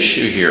the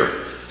issue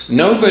here.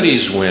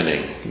 Nobody's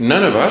winning.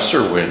 None of us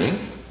are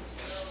winning.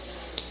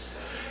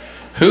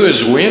 Who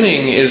is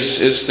winning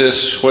is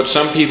this, what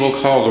some people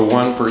call the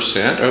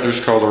 1%,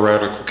 others call the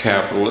radical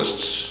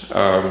capitalists.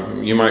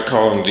 You might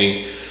call them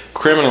the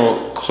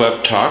criminal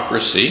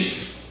kleptocracy.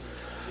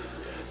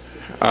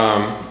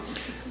 And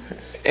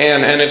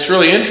it's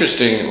really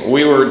interesting.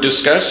 We were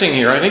discussing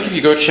here, I think if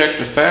you go check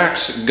the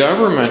facts,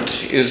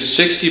 government is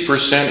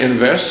 60%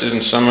 invested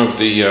in some of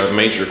the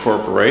major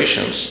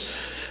corporations.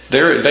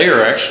 They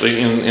are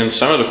actually, in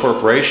some of the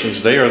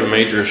corporations, they are the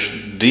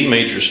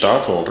major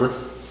stockholder.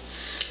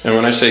 And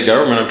when I say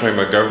government, I'm talking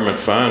about government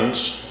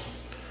funds.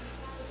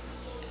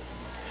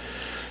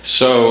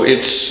 So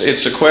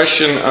it's a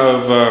question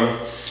of,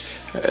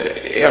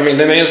 I mean,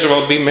 they may as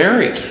well be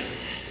married.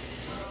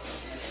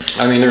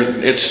 I mean,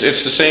 it's the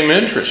same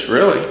interest,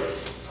 really.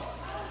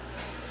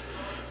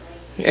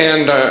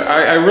 And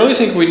I really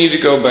think we need to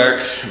go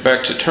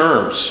back to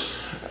terms.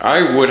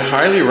 I would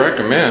highly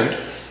recommend,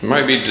 it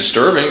might be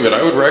disturbing, but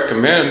I would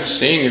recommend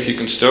seeing if you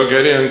can still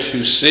get in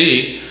to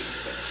see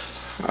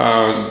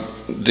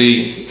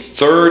the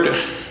third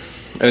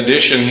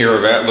edition here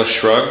of Atlas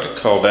Shrugged,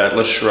 called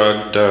Atlas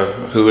Shrugged,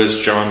 Who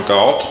is John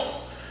Galt?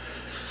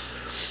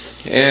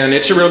 And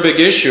it's a real big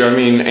issue. I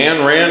mean,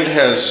 Ayn Rand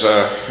has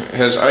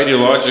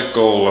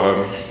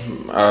ideological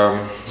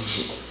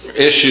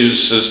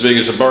issues as big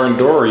as a barn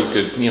door you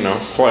could, you know,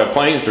 fly a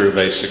plane through,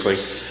 basically.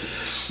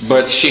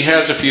 But she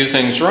has a few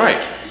things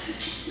right.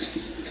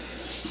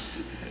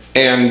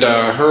 And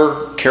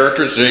her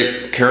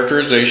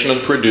characterization of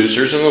the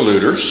producers and the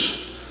looters,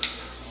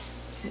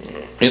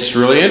 it's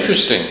really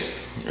interesting.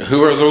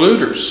 Who are the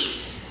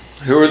looters?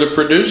 Who are the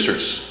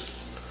producers?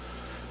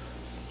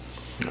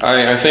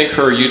 I think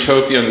her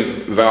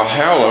utopian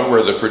Valhalla,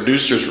 where the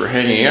producers were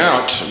hanging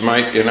out,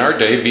 might in our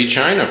day be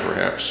China,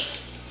 perhaps.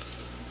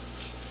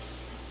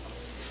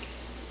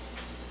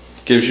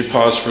 Gives you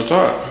pause for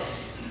thought.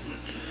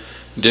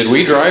 Did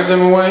we drive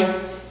them away?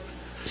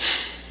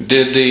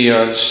 Did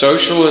the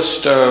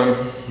socialist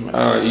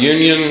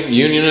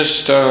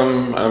unionist,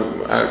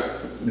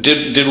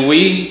 did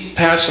we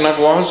pass enough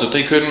laws that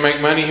they couldn't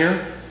make money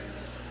here?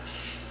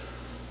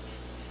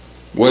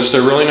 Was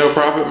there really no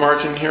profit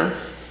margin here?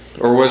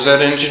 Or was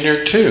that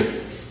engineered too?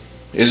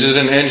 Is it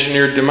an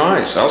engineered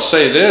demise? I'll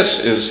say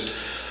this is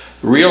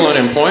real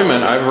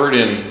unemployment. I've heard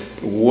in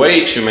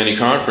way too many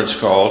conference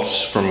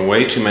calls from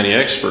way too many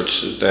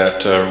experts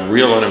that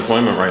real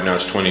unemployment right now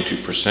is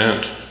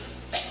 22%.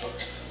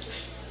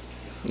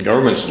 The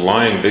government's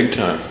lying big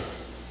time.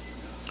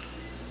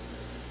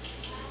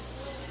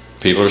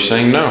 People are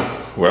saying no.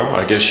 Well,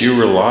 I guess you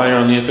rely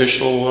on the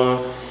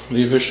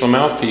official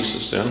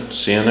mouthpieces then.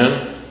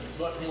 CNN.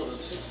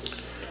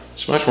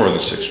 It's much more than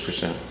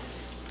 6%.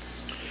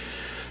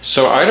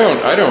 So I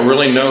don't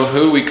really know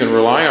who we can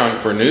rely on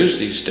for news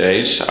these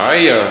days.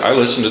 I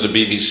listen to the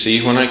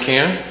BBC when I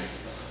can.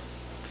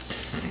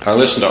 I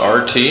listen to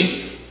RT.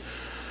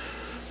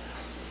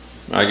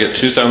 I get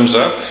 2 thumbs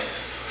up.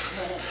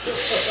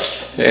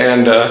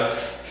 And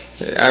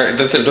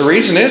the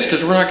reason is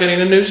because we're not getting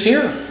the news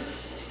here.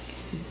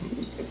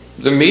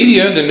 The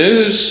media, the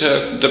news,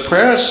 the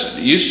press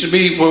used to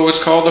be what was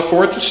called the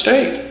fourth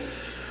estate.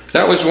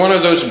 That was one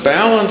of those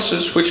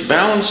balances which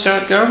balanced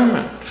out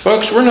government.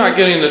 Folks, we're not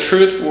getting the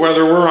truth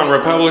whether we're on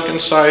Republican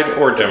side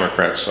or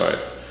Democrat side.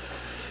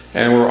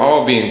 And we're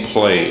all being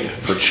played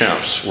for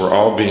chumps. We're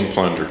all being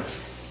plundered.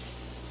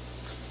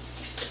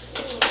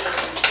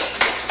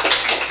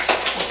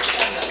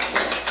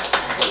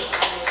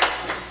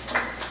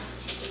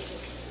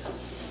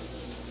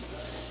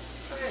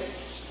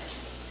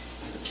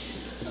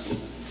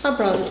 I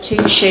brought a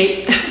cheat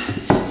sheet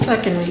so I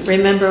can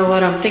remember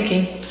what I'm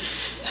thinking.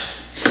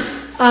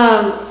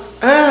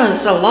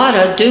 It's a lot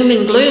of doom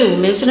and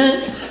gloom, isn't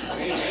it?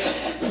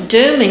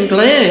 Doom and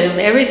gloom.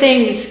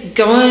 Everything's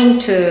going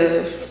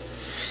to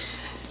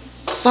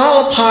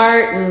fall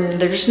apart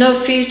and there's no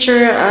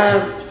future.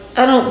 I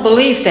don't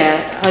believe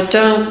that. I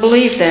don't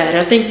believe that.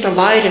 I think the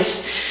light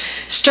is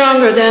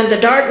stronger than the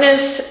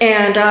darkness,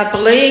 and I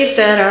believe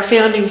that our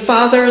founding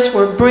fathers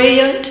were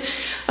brilliant.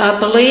 I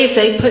believe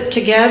they put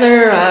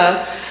together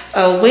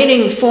a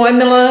winning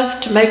formula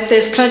to make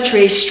this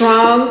country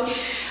strong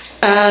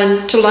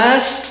and to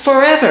last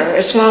forever,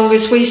 as long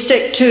as we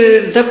stick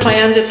to the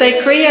plan that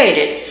they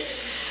created.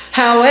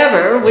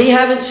 However, we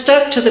haven't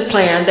stuck to the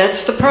plan.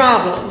 That's the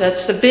problem. That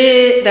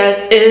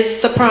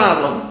is the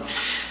problem.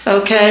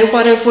 Okay,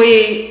 what have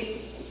we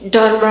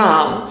done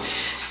wrong?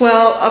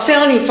 Well, our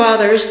founding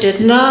fathers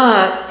did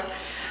not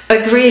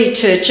agree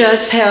to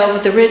just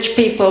have the rich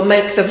people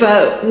make the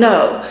vote.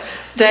 No,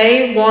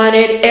 they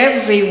wanted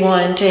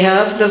everyone to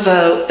have the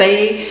vote.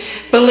 They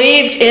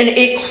believed in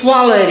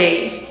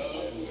equality.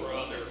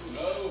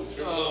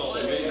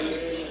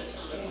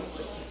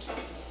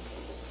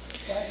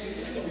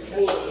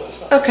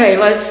 Okay,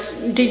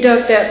 let's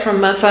deduct that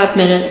from my 5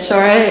 minutes, all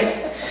right?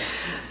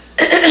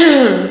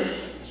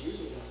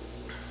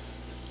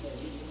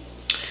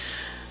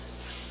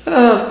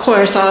 Of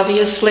course,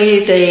 obviously,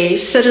 the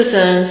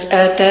citizens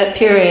at that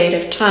period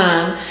of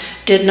time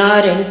did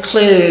not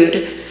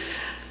include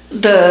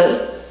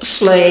the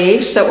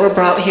slaves that were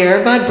brought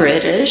here by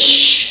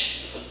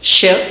British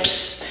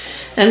ships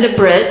and the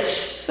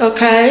Brits,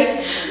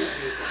 okay?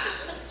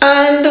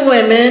 And the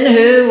women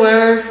who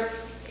were,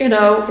 you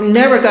know,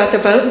 never got the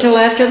vote until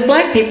after the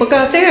black people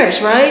got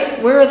theirs, right?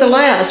 We're the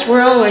last.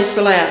 We're always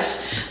the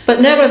last.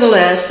 But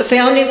nevertheless, the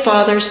founding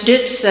fathers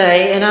did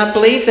say, and I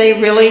believe they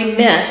really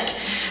meant,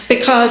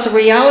 because the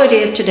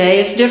reality of today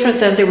is different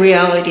than the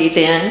reality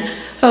then,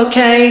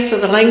 okay? So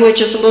the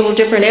language is a little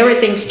different.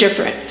 Everything's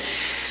different.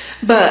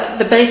 But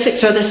the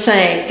basics are the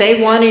same.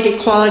 They wanted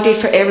equality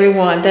for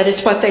everyone. That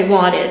is what they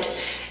wanted.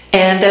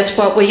 And that's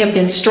what we have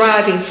been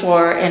striving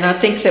for. And I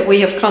think that we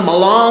have come a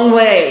long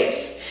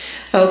ways,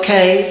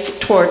 okay,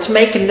 towards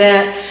making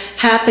that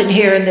happen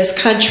here in this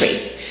country.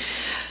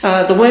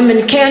 The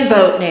women can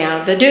vote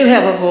now. They do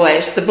have a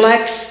voice. The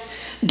blacks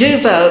do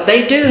vote.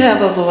 They do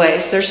have a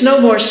voice. There's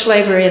no more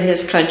slavery in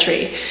this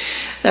country.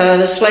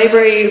 The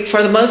slavery,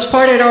 for the most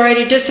part, had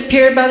already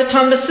disappeared by the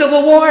time the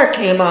Civil War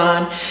came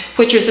on,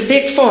 which was a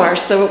big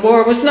farce. The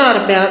war was not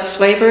about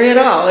slavery at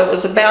all. It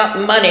was about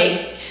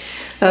money.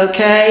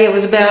 Okay, it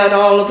was about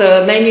all of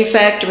the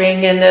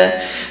manufacturing and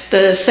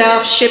the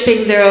South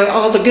shipping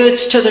all the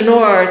goods to the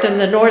North and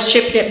the North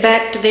shipping it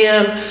back to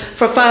them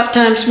for 5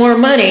 times more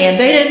money. And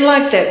they didn't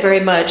like that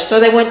very much, so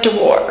they went to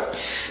war.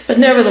 But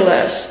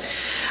nevertheless,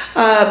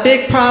 a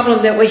big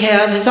problem that we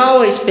have has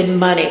always been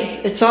money.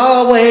 It's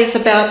always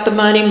about the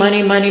money,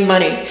 money, money,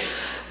 money.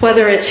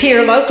 Whether it's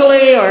here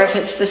locally or if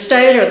it's the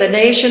state or the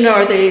nation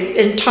or the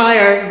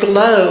entire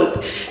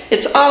globe,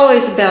 it's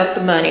always about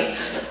the money.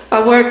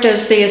 I worked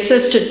as the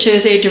assistant to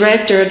the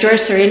director of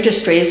Dresser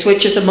Industries,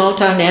 which is a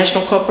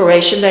multinational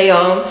corporation. They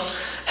own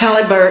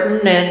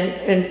Halliburton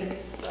and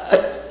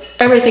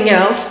everything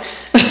else.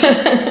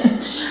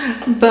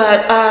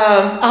 But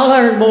I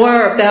learned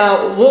more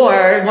about war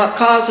and what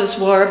causes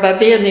war by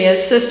being the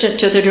assistant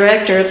to the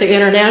director of the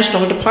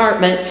international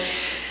department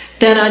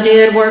than I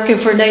did working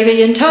for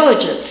Navy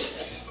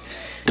intelligence.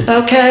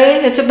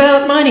 Okay, it's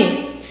about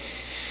money.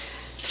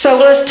 So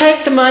let's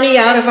take the money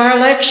out of our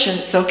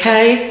elections,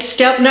 okay?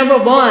 Step number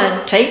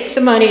 1, take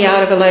the money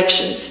out of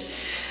elections.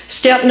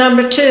 Step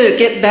number 2,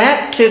 get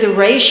back to the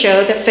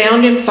ratio the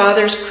founding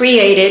fathers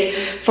created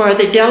for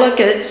the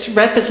delegates'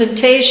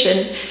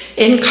 representation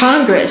in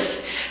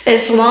Congress.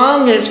 As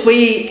long as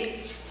we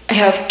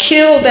have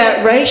killed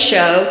that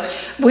ratio,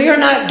 we are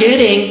not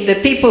getting the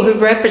people who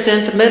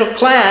represent the middle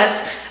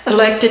class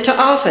elected to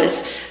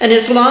office. And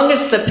as long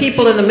as the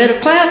people in the middle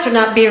class are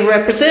not being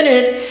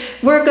represented,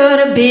 we're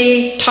going to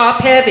be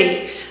top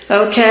heavy,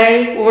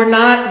 okay? We're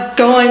not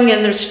going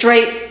in the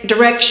straight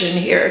direction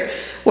here.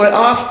 We're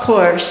off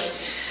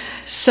course.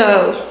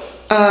 So,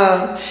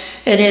 and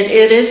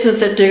it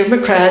isn't the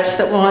Democrats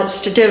that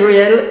wants to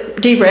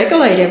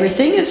deregulate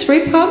everything. It's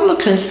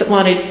Republicans that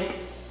wanted,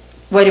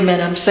 wait a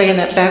minute, I'm saying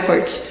that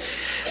backwards.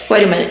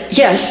 Wait a minute,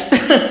 yes.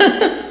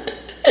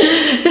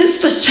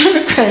 It's the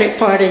Democratic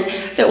Party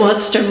that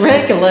wants to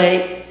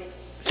regulate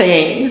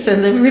things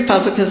and the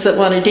Republicans that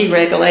want to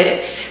deregulate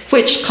it,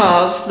 which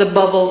cause the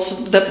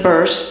bubbles that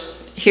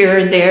burst here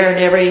and there and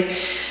every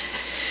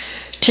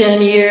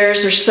 10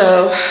 years or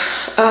so.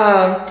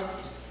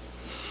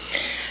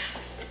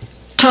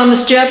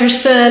 Thomas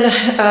Jefferson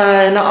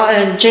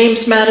and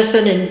James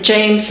Madison and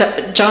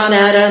John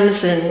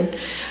Adams and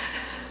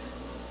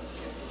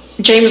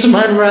James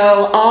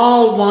Monroe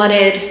all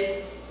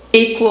wanted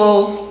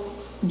equal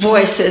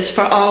voices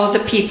for all of the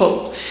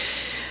people,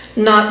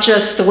 not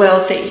just the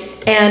wealthy.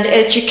 And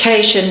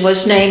education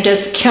was named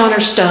as the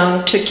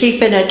cornerstone to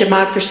keeping a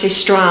democracy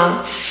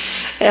strong.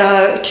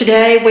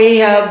 Today we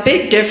have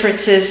big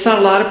differences. A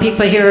lot of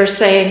people here are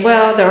saying,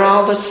 well, they're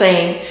all the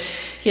same.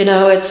 You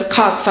know, it's a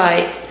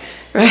cockfight,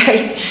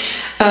 right?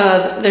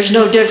 There's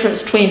no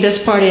difference between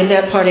this party and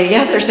that party.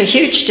 Yeah, there's a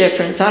huge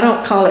difference. I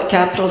don't call it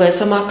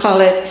capitalism. I call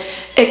it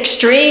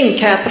extreme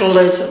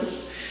capitalism.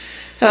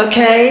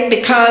 Okay,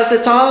 because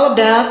it's all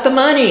about the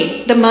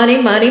money,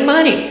 money,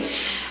 money.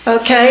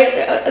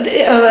 Okay,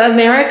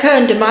 America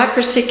and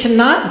democracy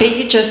cannot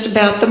be just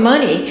about the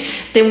money.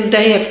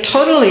 They have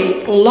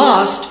totally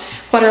lost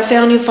what our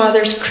founding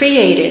fathers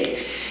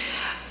created.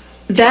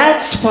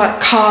 That's what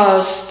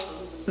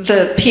caused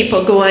the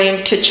people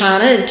going to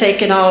China and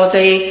taking all of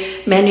the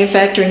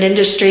manufacturing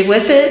industry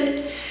with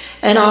it.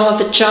 and all of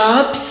the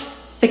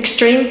jobs,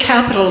 extreme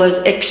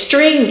capitalism,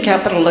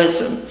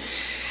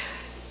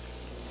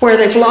 where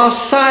they've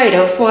lost sight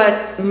of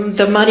what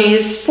the money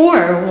is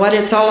for, what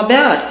it's all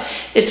about.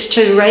 It's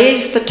to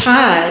raise the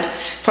tide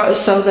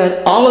so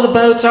that all of the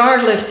boats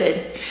are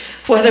lifted,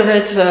 whether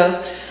it's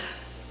a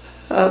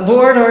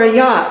board or a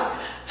yacht.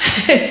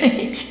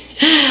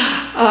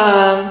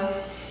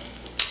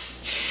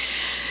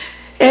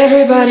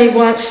 Everybody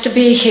wants to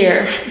be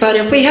here, but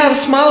if we have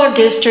smaller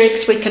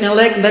districts, we can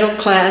elect middle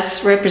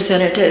class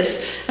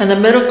representatives, and the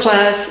middle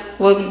class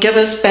will give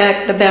us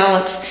back the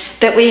balance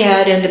that we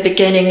had in the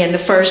beginning. In the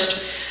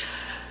first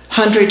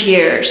 100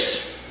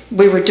 years,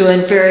 we were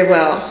doing very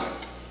well.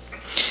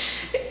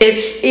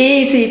 It's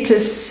easy to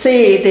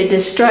see the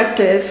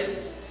destructive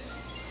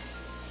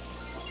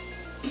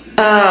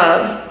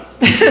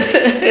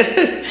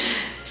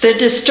the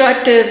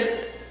destructive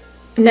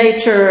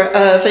nature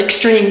of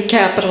extreme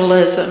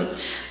capitalism.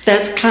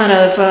 That's kind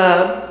of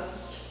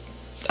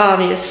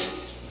obvious.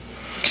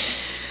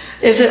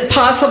 Is it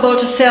possible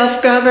to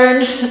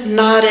self-govern?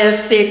 Not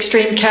if the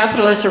extreme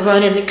capitalists are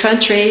running the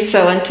country.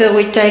 So until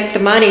we take the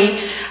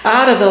money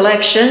out of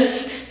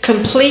elections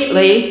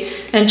completely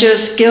and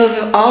just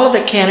give all of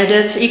the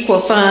candidates equal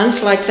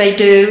funds like they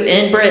do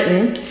in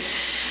Britain,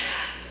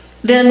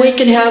 then we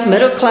can have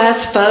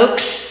middle-class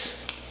folks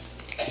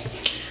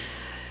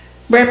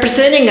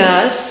representing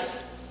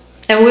us,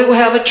 and we will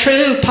have a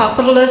true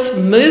populist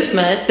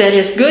movement that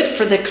is good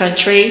for the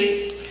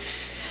country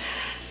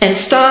and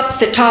stop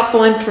the top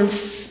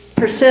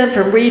 1%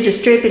 from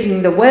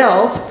redistributing the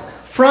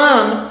wealth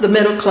from the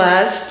middle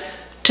class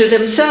to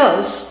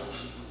themselves.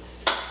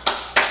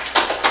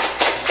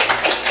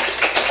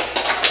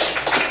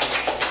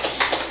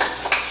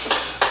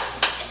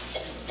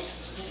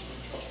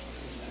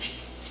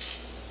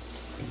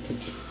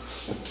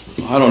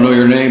 I don't know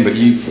your name, but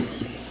you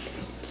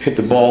hit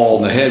the ball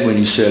on the head when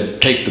you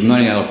said take the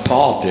money out of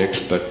politics,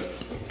 but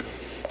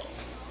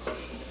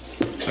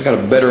I got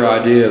a better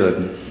idea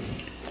than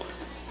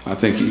I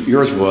think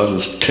yours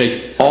was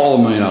take all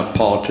the money out of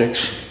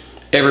politics,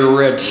 every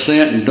red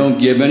cent, and don't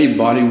give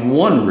anybody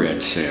one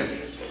red cent.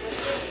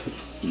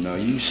 No,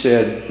 you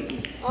said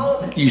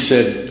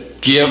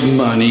give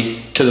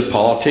money to the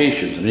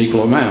politicians, an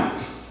equal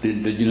amount.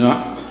 Did you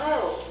not?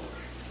 Oh.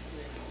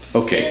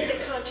 Okay. And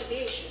the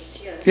contributions,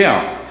 yes.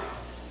 Yeah.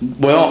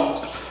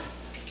 Well,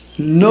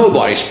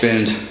 nobody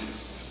spends,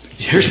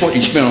 here's what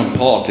you spend on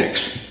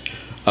politics.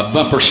 A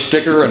bumper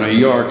sticker and a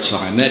yard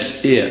sign,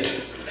 that's it.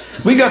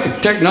 We got the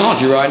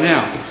technology right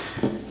now.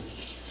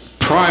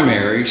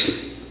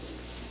 Primaries,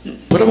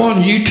 put them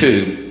on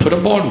YouTube, put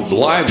them on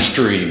live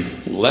stream,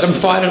 let them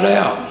fight it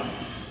out.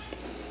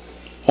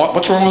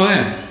 What's wrong with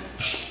that?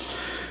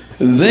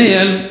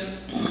 Then,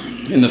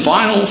 in the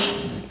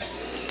finals,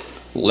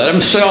 let them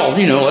sell,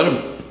 let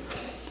them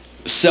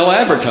sell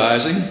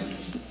advertising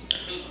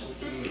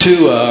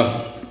to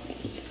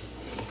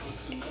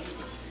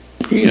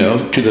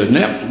to the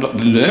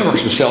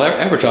networks to sell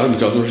advertising,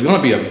 because there's going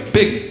to be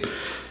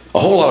a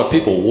whole lot of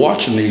people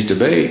watching these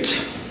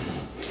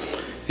debates,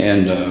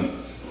 and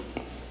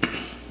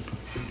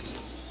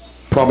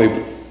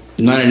probably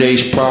 90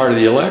 days prior to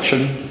the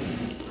election,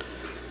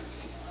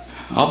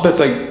 I'll bet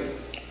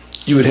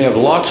you would have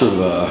lots of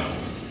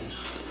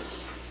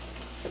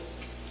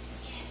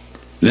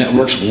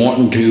networks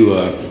wanting to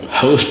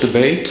host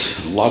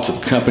debates, lots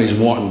of companies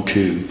wanting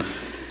to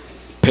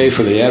pay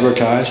for the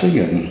advertising,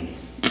 and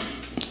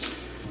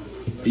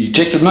you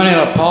take the money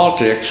out of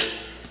politics,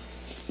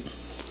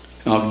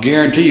 I'll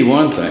guarantee you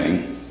one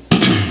thing,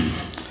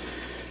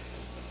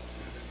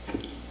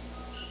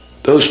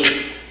 those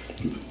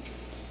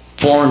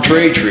foreign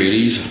trade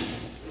treaties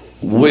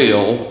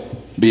will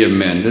be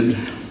amended.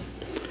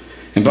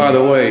 And by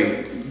the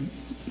way,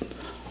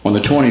 on the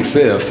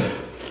 25th,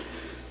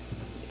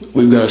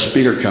 we've got a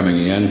speaker coming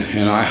in,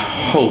 and I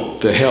hope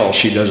the hell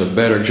she does a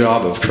better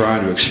job of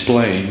trying to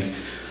explain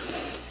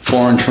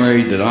foreign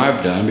trade than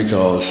I've done,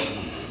 because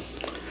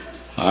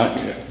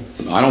I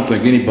don't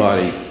think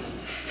anybody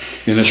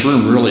in this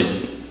room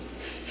really,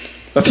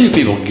 a few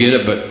people get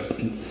it, but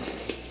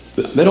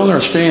they don't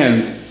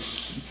understand.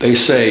 They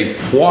say,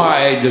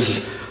 why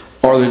does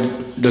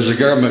the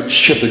government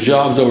ship the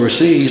jobs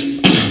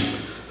overseas?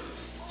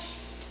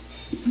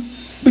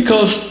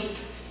 Because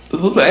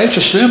the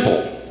answer's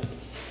simple.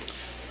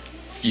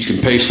 You can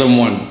pay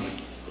someone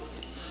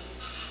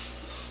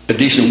a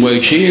decent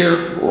wage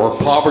here or a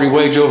poverty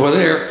wage over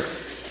there,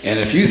 and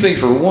if you think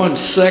for 1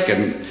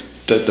 second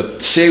that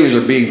the savings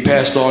are being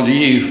passed on to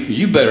you,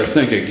 you better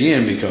think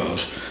again,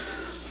 because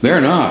they're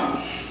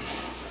not.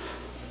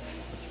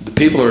 The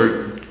people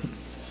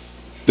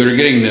that are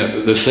getting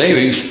the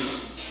savings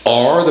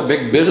are the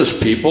big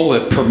business people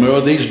that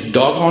promote these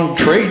doggone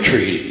trade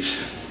treaties.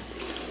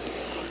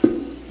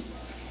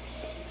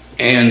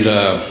 And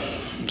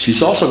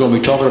she's also going to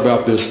be talking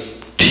about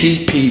this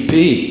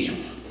TPP.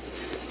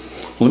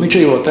 Let me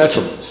tell you what that's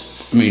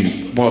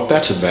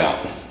about.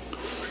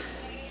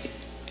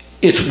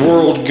 It's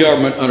world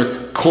government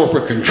under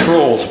corporate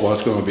control is what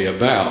it's going to be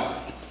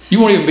about. You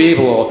won't even be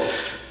able to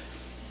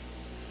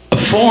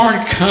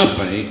foreign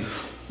company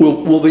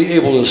will be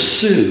able to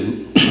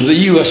sue the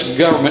U.S.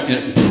 government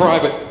in a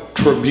private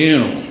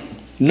tribunal,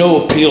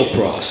 no appeal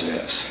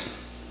process.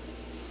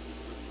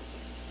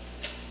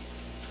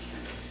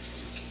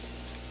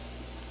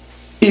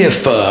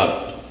 If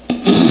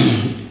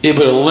it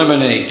would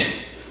eliminate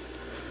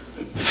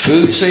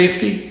food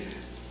safety,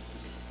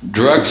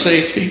 drug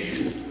safety.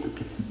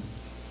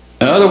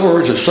 In other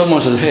words, if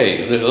someone says,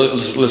 hey,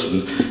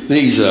 listen,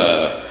 these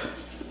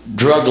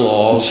drug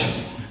laws,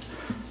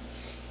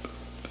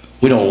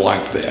 we don't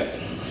like that.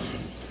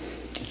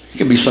 It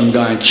could be some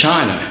guy in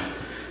China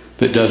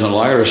that doesn't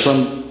like it,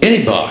 or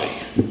anybody.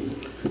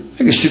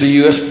 They can sue the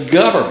U.S.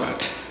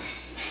 government.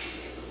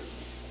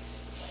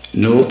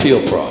 No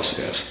appeal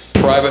process.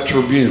 Private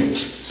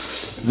tribunals.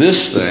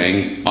 This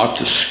thing ought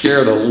to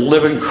scare the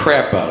living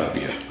crap out of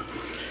you.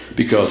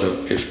 Because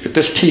if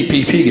this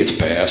TPP gets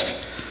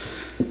passed,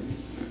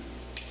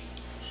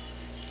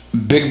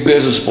 big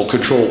business will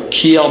control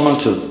key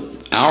elements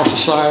of our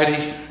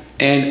society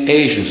and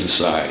Asian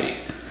society.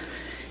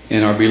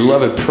 And our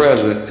beloved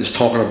president is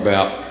talking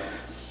about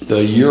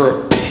the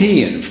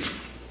European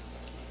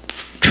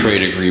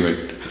trade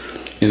agreement.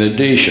 In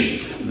addition,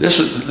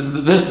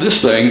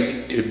 this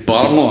thing,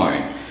 bottom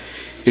line,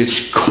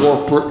 it's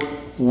corporate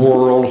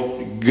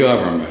world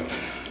government.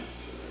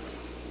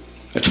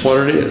 That's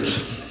what it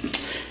is.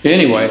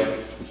 Anyway,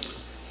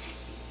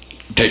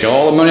 take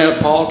all the money out of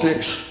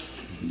politics,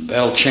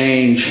 that'll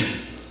change.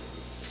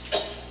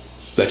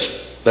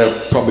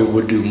 That probably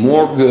would do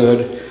more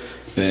good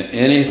than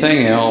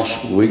anything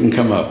else we can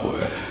come up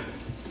with.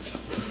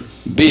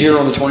 Be here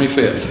on the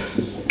 25th.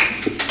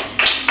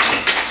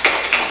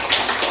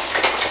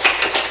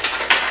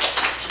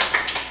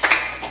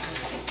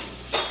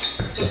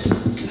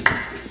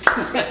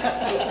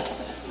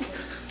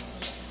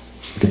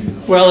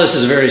 Well, this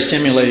is a very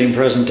stimulating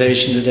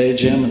presentation today,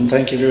 Jim, and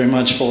thank you very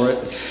much for it.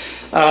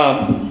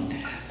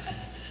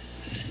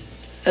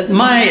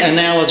 My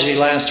analogy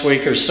last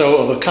week or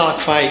so of a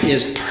cockfight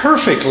is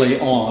perfectly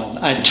on.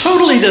 I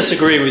totally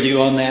disagree with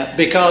you on that,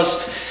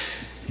 because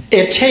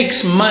it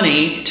takes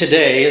money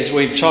today, as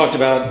we've talked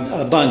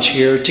about a bunch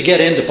here, to get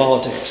into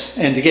politics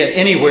and to get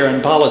anywhere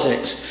in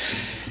politics.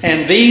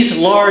 And these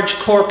large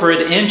corporate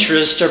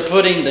interests are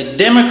putting the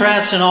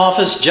Democrats in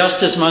office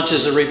just as much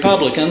as the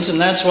Republicans, and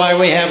that's why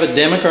we have a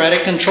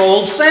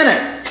Democratic-controlled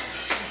Senate.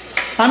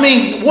 I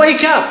mean,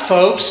 wake up,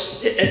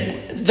 folks.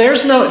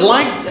 There's no,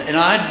 and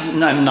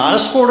I'm not a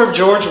supporter of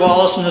George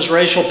Wallace and his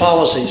racial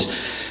policies,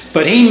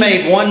 but he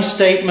made one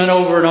statement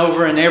over and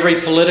over in every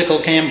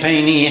political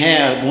campaign he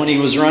had when he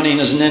was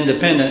running as an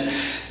independent.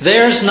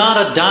 There's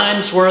not a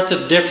dime's worth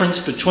of difference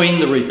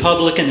between the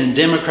Republican and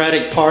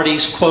Democratic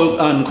parties, quote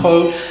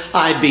unquote.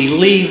 I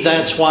believe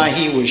that's why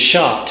he was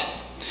shot,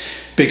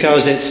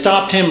 because it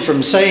stopped him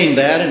from saying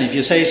that, and if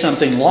you say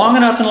something long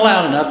enough and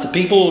loud enough, the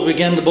people will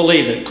begin to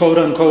believe it, quote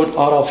unquote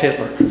Adolf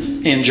Hitler,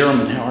 in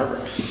German, however.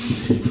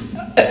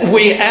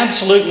 We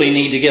absolutely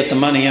need to get the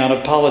money out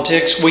of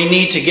politics. We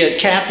need to get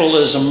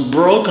capitalism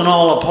broken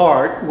all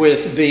apart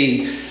with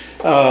the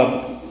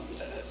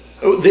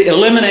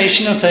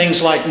elimination of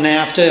things like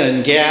NAFTA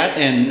and GATT,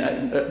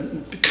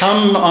 and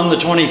come on the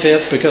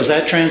 25th, because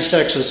that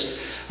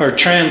Trans-Texas or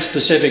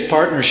Trans-Pacific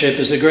Partnership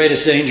is the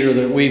greatest danger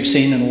that we've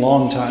seen in a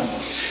long time.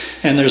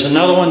 And there's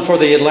another one for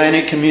the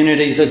Atlantic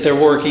community that they're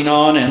working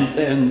on,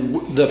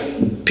 and the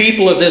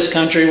people of this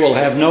country will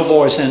have no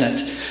voice in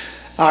it.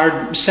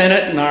 Our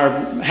Senate and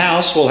our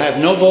House will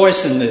have no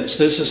voice in this.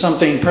 This is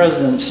something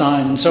President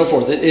signed and so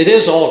forth. It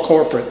is all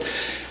corporate.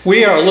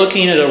 We are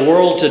looking at a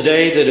world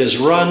today that is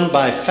run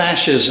by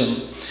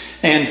fascism.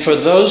 And for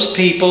those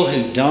people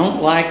who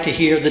don't like to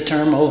hear the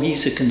term, oh,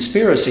 he's a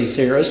conspiracy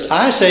theorist,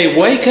 I say,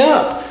 wake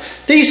up.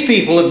 These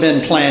people have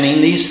been planning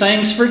these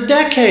things for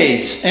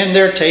decades, and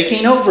they're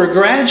taking over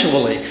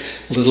gradually.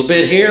 A little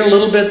bit here, a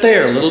little bit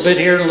there, a little bit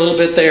here, a little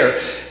bit there.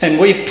 And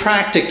we've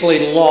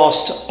practically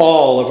lost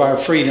all of our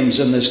freedoms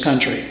in this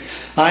country.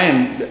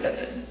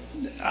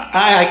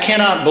 I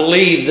cannot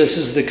believe this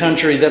is the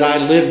country that I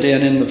lived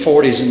in the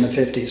 40s and the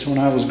 50s when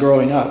I was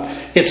growing up.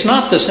 It's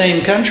not the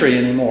same country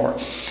anymore.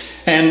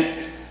 And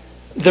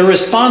the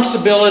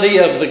responsibility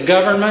of the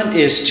government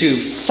is to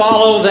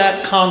follow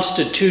that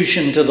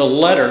Constitution to the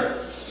letter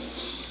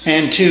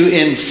and to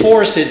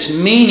enforce its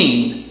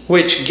meaning,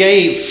 which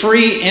gave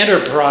free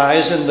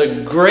enterprise and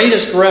the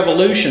greatest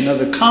revolution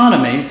of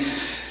economy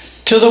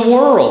to the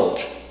world,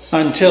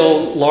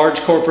 until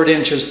large corporate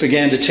interests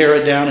began to tear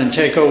it down and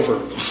take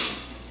over.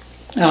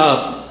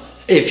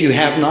 If you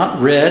have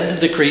not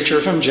read The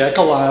Creature from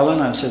Jekyll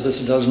Island, I've said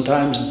this a dozen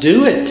times,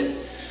 do it.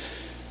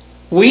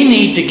 We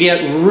need to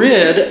get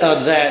rid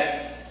of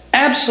that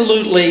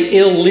absolutely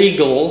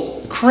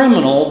illegal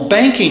criminal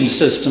banking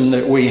system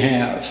that we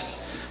have.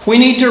 We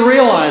need to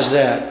realize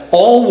that.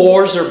 All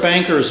wars are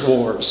bankers'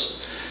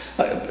 wars.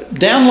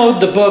 Download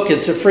the book,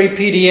 it's a free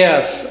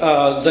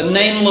PDF, The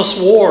Nameless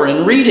War,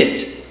 and read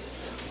it.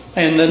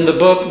 And then the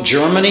book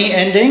Germany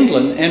and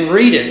England, and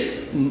read it.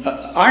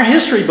 Our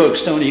history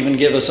books don't even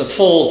give us a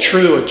full,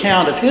 true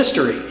account of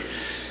history.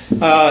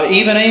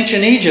 Even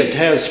ancient Egypt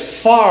has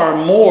far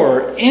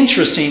more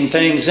interesting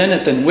things in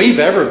it than we've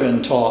ever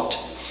been taught.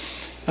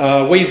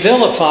 We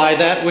vilify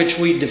that which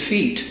we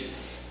defeat.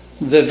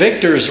 The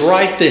victors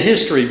write the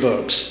history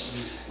books.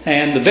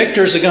 And the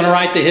victors are going to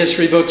write the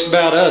history books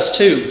about us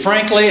too.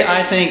 Frankly,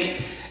 I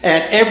think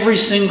at every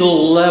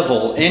single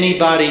level,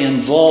 anybody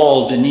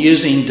involved in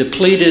using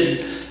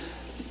depleted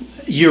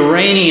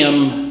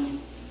uranium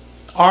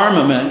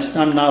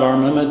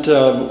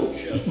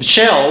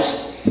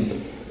shells,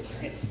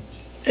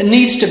 it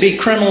needs to be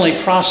criminally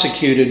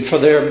prosecuted for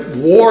their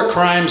war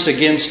crimes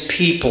against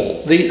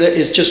people.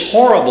 It's just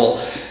horrible.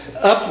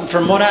 Up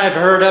from what I've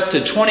heard, up to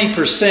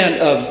 20%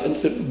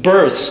 of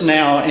births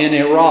now in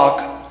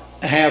Iraq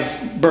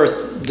have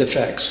birth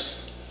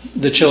defects,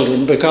 the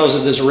children, because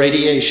of this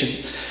radiation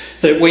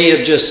that we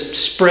have just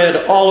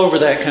spread all over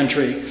that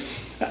country.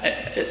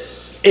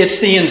 It's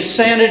the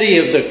insanity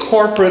of the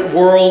corporate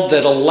world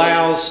that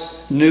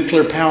allows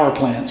nuclear power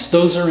plants.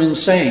 Those are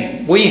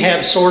insane. We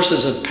have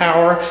sources of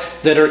power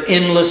that are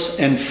endless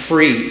and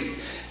free.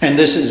 And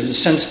this is,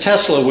 since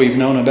Tesla we've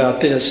known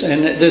about this,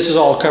 and this is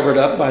all covered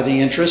up by the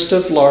interest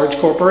of large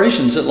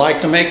corporations that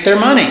like to make their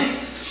money.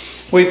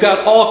 We've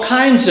got all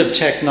kinds of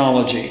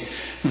technology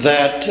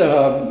that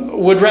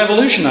would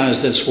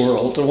revolutionize this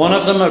world. One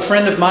of them, a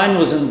friend of mine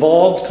was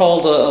involved,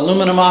 called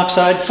aluminum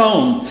oxide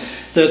foam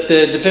that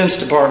the Defense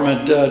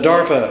Department,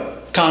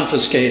 DARPA,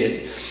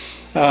 confiscated.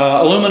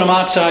 Aluminum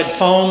oxide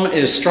foam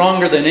is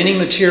stronger than any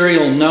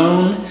material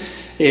known.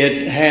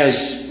 It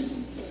has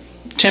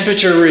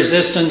temperature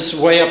resistance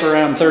way up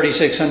around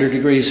 3,600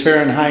 degrees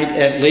Fahrenheit,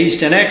 at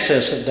least, in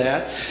excess of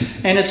that.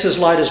 And it's as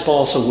light as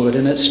balsa wood,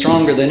 and it's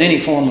stronger than any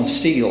form of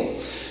steel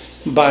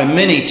by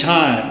many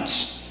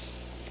times.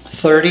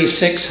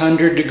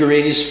 3,600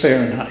 degrees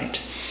Fahrenheit.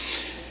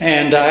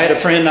 And I had a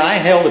friend, I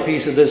held a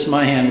piece of this in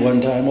my hand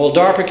one time. Well,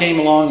 DARPA came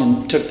along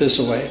and took this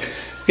away.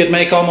 We could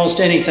make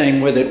almost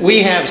anything with it.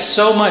 We have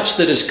so much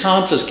that is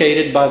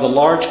confiscated by the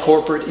large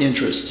corporate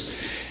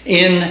interests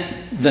in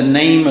the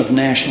name of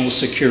national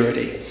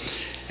security.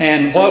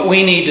 And what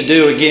we need to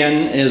do,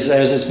 again, is,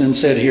 as it's been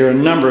said here a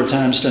number of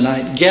times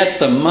tonight, get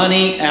the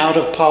money out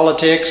of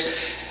politics,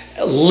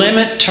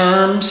 limit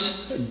terms.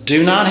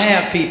 Do not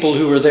have people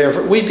who are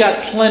there. We've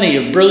got plenty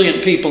of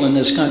brilliant people in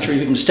this country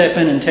who can step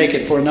in and take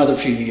it for another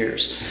few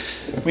years.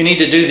 We need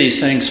to do these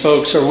things,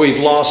 folks, or we've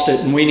lost it,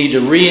 and we need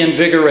to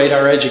reinvigorate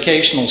our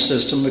educational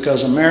system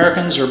because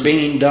Americans are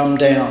being dumbed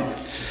down.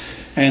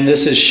 And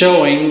this is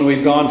showing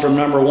we've gone from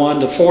number 1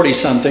 to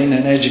 40-something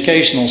in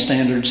educational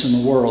standards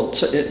in the world.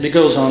 So it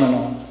goes on and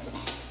on.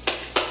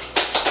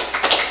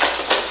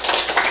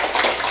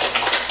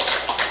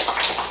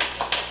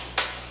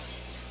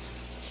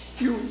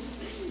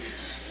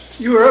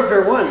 You were up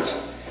here once.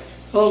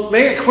 Well,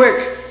 make it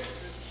quick.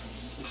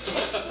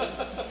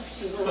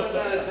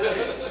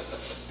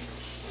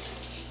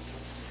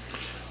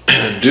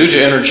 Due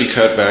to energy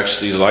cutbacks,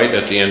 the light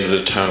at the end of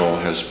the tunnel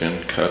has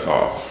been cut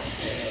off.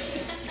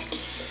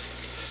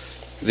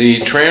 The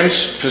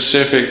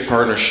Trans-Pacific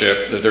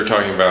Partnership that they're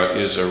talking about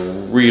is a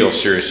real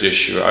serious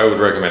issue. I would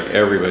recommend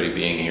everybody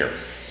being here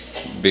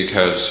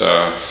because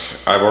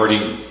I've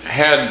already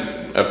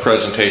had a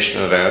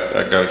presentation of that.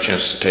 I got a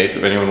chance to tape.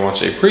 If anyone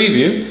wants a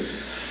preview,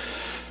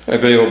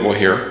 available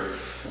here.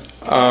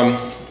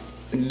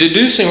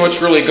 Deducing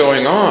what's really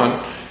going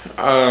on,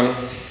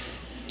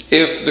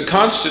 if the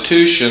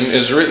Constitution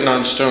is written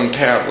on stone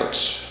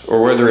tablets,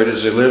 or whether it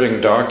is a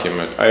living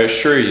document, I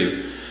assure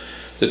you,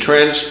 the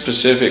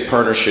Trans-Pacific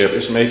Partnership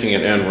is making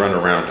an end run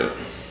around it.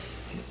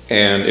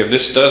 And if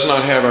this does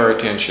not have our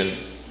attention,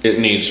 it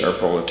needs our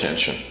full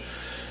attention.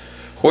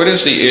 What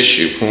is the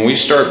issue? When we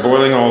start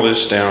boiling all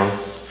this down,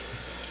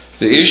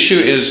 the issue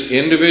is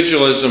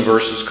individualism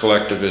versus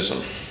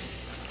collectivism.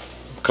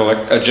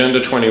 Agenda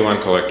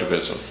 21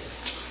 collectivism.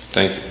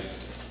 Thank you.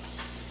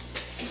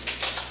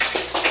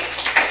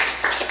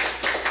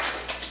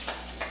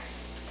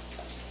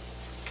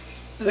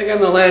 I think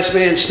I'm the last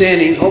man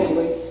standing,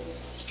 hopefully.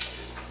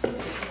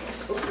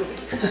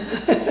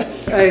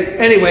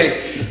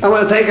 Anyway, I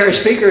want to thank our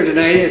speaker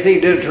tonight. I think he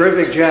did a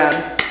terrific job.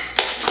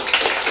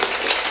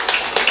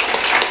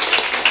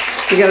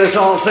 He got us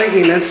all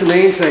thinking, that's the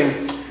main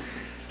thing.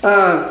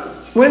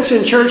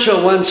 Winston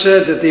Churchill once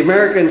said that the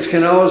Americans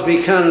can always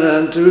be counted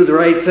on to do the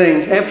right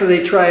thing after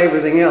they try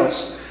everything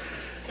else.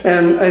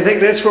 And I think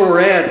that's where we're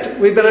at.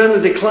 We've been on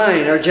the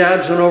decline. Our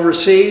jobs went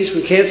overseas.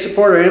 We can't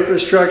support our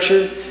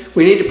infrastructure.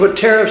 We need to put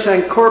tariffs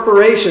on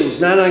corporations,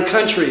 not on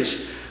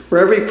countries,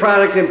 where every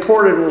product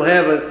imported will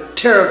have a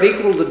tariff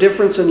equal to the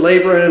difference in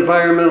labor and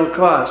environmental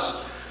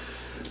costs.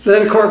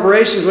 Then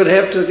corporations would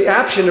have the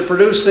option to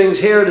produce things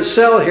here to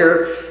sell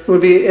here,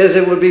 as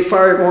it would be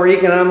far more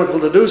economical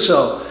to do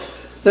so.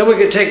 Then we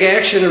could take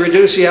action to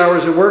reduce the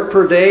hours of work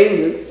per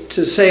day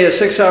to, say, a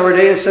 6-hour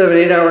day instead of an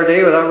 8-hour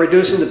day without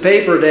reducing the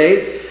pay per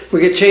day. We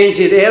could change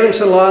the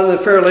Adamson Law and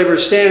the Fair Labor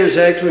Standards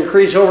Act to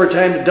increase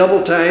overtime to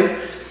double time,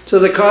 so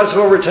the cost of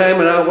overtime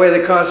would outweigh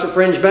the cost of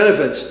fringe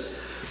benefits.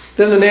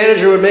 Then the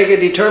manager would make a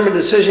determined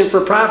decision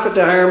for profit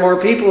to hire more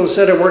people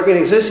instead of working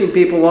existing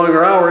people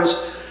longer hours,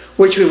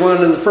 which we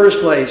wanted in the first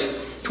place.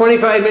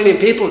 25 million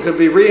people could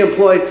be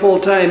re-employed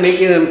full-time,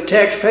 making them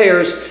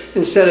taxpayers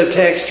instead of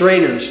tax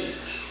drainers.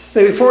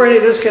 Now, before any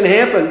of this can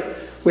happen,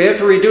 we have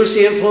to reduce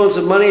the influence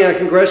of money on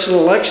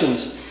congressional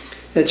elections.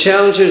 And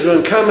challengers of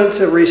incumbents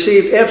have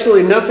received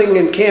absolutely nothing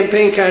in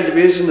campaign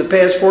contributions in the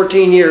past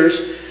 14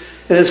 years.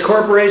 And as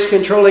corporations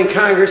controlling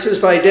Congress is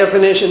by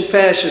definition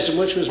fascism,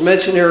 which was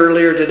mentioned here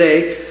earlier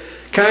today,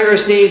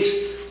 Congress needs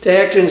to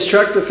act to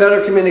instruct the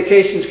Federal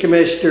Communications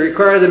Commission to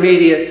require the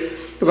media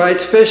to provide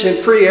sufficient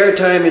free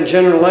airtime in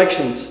general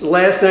elections. The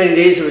last 90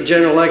 days of a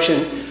general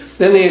election,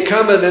 then the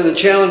incumbent and the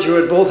challenger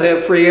would both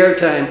have free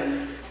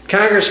airtime.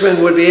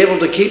 Congressmen would be able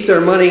to keep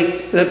their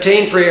money and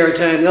obtain free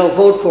airtime. They'll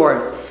vote for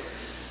it.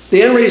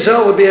 The end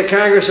result would be a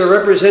Congress that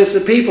represents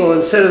the people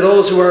instead of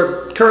those who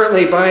are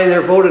currently buying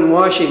their vote in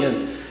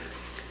Washington.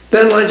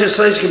 Then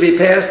legislation can be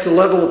passed to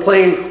level the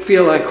playing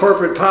field on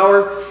corporate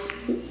power,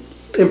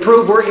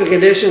 improve working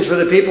conditions for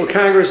the people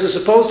Congress is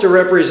supposed to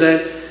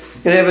represent,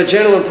 and have a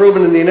general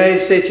improvement in the United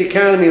States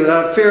economy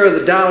without fear of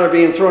the dollar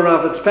being thrown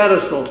off its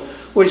pedestal,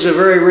 which is a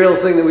very real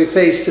thing that we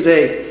face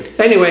today.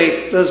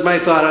 Anyway, that's my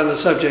thought on the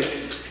subject.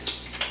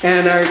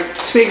 And our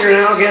speaker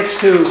now gets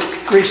to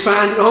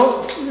respond.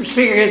 Oh, the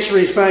speaker gets to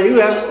respond. You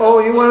have, oh,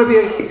 you want to be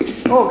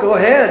a, oh, go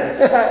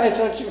ahead. I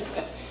thought you,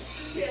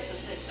 Susie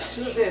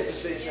has to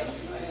say something.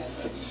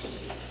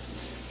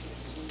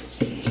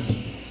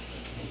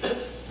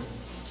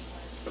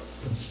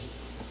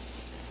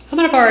 I'm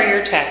going to borrow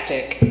your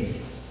tactic.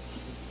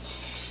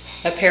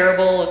 A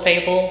parable, a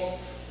fable.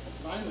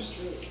 Mine was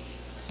true.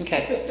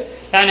 Okay.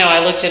 I know, I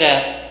looked it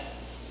up.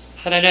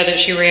 And I know that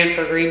she ran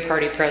for Green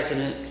Party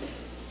president.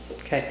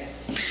 Okay.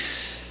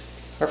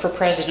 Or for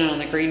president on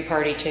the Green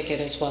Party ticket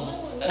as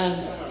well.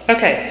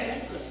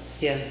 Okay.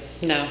 Yeah,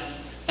 no.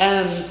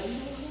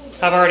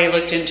 I've already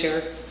looked into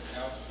her.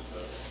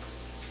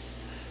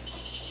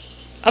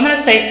 I'm going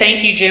to say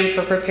thank you, Jim,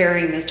 for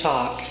preparing the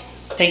talk.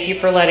 Thank you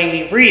for letting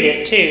me read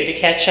it, too, to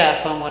catch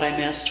up on what I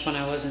missed when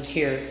I wasn't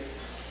here.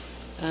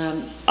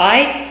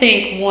 I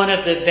think one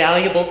of the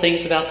valuable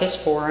things about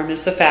this forum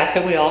is the fact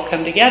that we all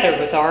come together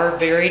with our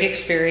varied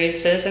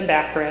experiences and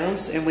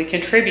backgrounds, and we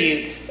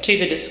contribute to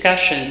the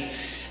discussion.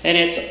 And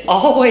it's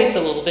always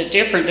a little bit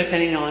different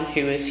depending on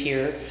who is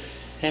here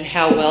and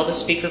how well the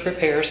speaker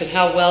prepares and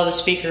how well the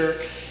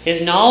speaker is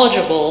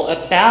knowledgeable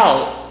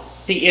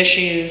about the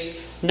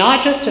issues,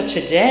 not just of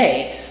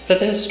today, but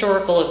the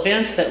historical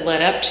events that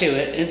led up to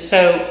it. And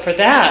so for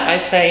that, I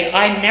say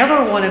I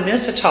never want to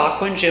miss a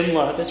talk when Jim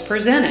Love is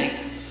presenting.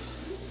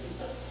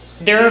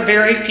 There are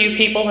very few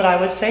people that I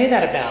would say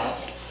that about,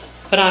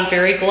 but I'm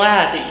very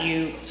glad that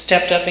you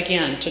stepped up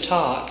again to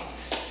talk.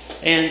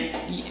 And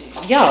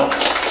yeah,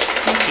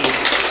 thank you.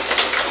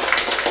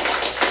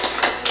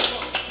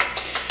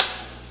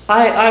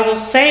 I will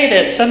say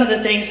that some of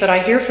the things that I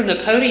hear from the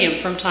podium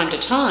from time to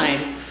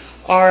time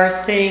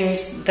are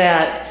things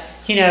that,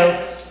 you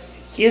know,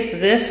 if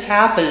this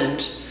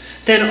happened,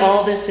 then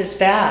all this is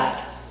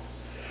bad.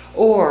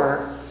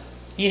 Or,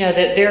 you know,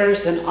 that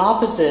there's an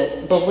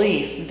opposite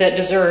belief that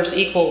deserves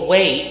equal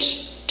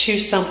weight to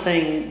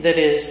something that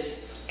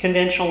is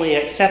conventionally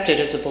accepted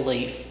as a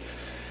belief.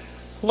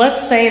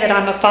 Let's say that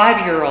I'm a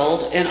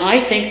 5-year-old and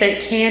I think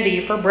that candy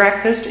for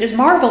breakfast is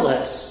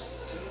marvelous.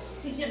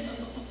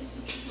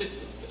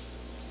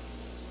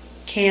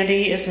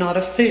 Candy is not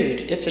a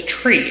food, it's a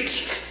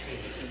treat.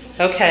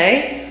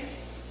 Okay?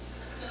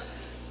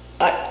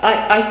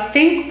 I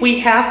think we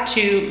have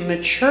to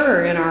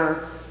mature in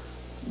our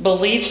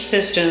belief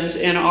systems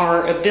and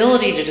our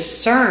ability to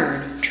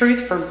discern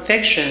truth from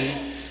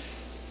fiction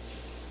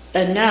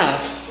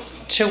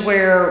enough to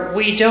where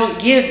we don't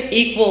give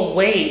equal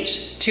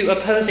weight to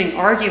opposing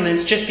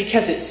arguments just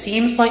because it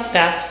seems like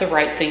that's the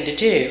right thing to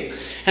do.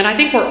 And I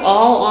think we're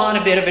all on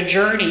a bit of a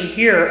journey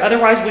here,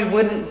 otherwise we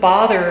wouldn't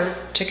bother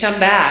to come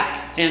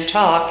back and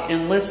talk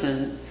and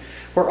listen.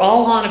 We're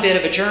all on a bit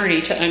of a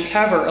journey to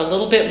uncover a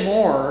little bit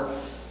more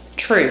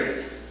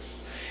truth.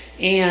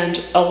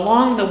 And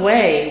along the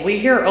way, we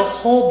hear a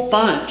whole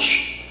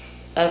bunch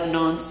of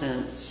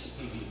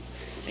nonsense.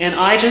 And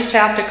I just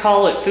have to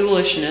call it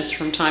foolishness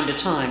from time to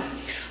time.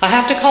 I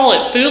have to call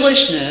it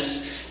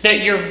foolishness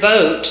that your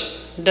vote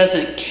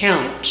doesn't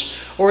count,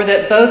 or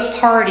that both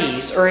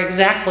parties are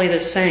exactly the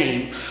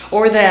same,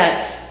 or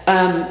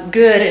that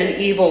good and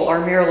evil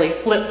are merely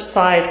flip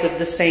sides of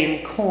the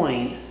same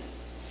coin.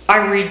 I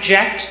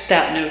reject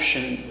that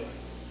notion.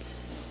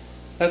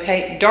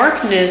 Okay,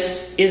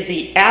 darkness is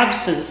the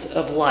absence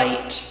of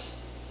light.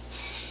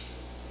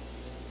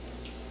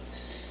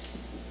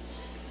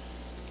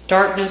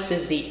 Darkness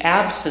is the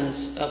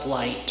absence of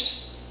light.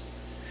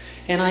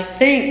 And I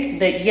think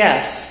that,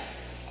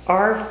 yes,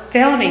 our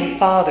founding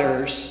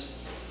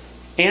fathers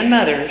and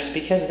mothers,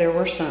 because there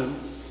were some,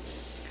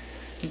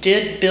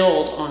 did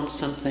build on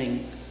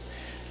something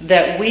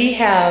that we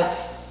have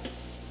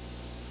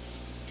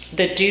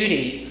the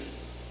duty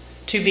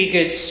to be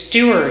good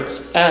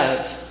stewards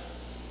of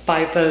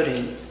by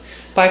voting,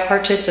 by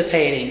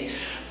participating,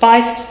 by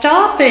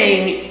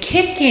stopping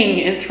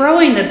kicking and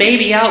throwing the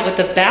baby out with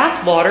the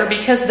bathwater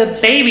because the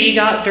baby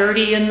got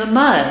dirty in the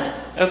mud,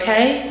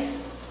 okay?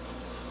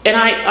 And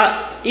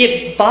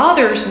it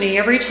bothers me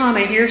every time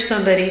I hear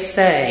somebody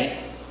say,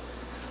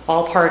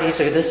 all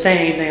parties are the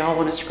same, they all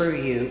want to screw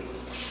you.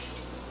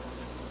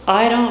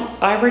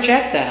 I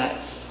reject that.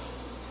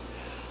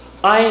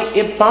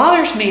 It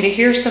bothers me to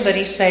hear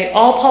somebody say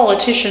all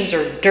politicians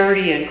are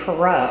dirty and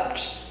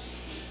corrupt.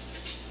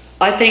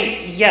 I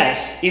think,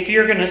 yes, if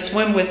you're going to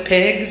swim with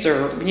pigs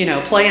or, you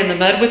know, play in the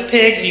mud with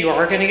pigs, you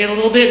are going to get a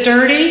little bit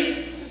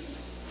dirty,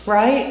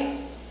 right?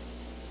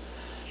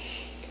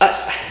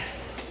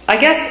 I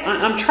guess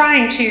I'm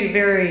trying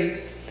to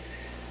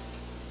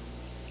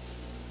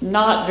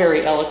not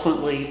very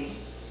eloquently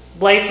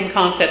lay some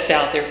concepts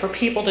out there for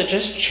people to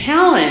just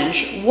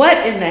challenge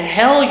what in the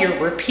hell you're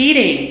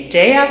repeating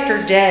day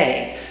after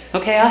day.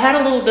 Okay, I had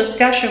a little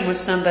discussion with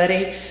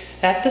somebody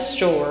at the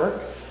store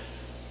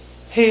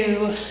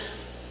who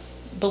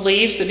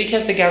believes that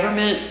because the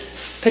government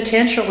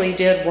potentially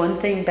did one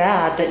thing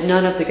bad, that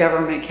none of the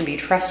government can be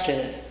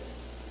trusted.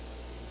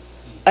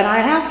 And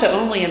I have to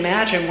only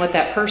imagine what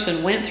that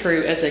person went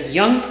through as a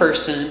young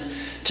person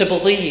to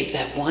believe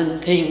that one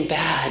thing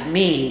bad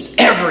means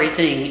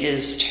everything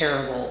is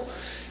terrible.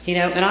 You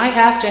know, and I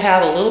have to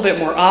have a little bit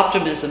more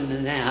optimism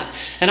than that.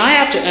 And I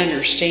have to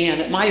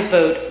understand that my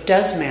vote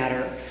does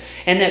matter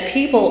and that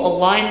people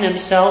align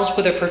themselves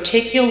with a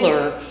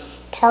particular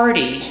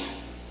party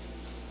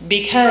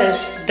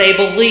because they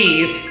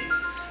believe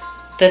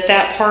that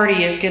that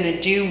party is going to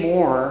do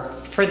more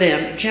for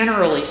them,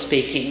 generally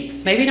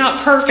speaking. Maybe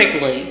not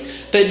perfectly,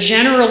 but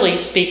generally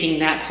speaking,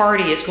 that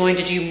party is going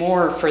to do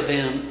more for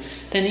them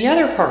than the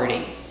other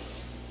party.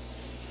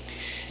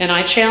 And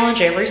I challenge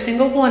every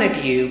single one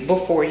of you,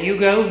 before you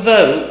go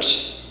vote,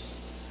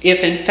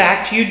 if in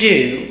fact you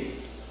do,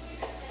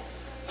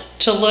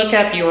 to look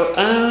up your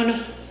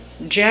own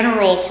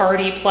general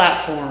party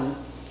platform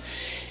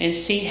and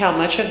see how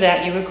much of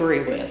that you agree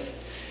with.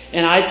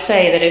 And I'd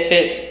say that if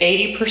it's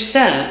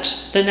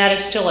 80%, then that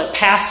is still a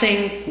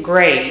passing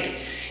grade.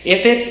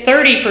 If it's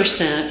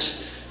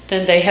 30%,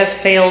 then they have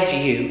failed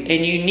you,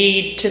 and you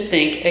need to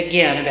think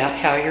again about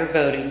how you're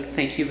voting.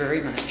 Thank you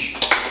very much.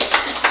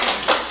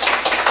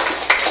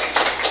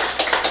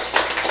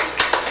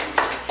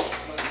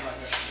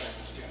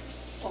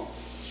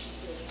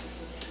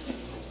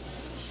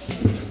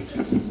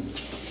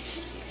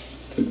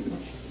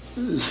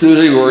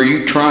 Susie, were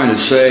you trying to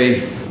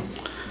say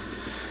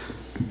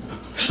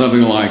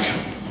something like,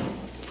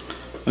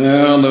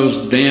 well,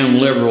 those damn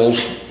liberals,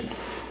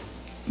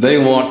 they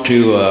want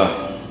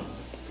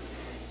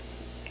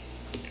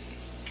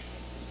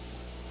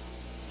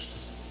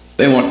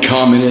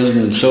communism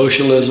and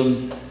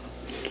socialism,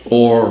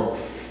 or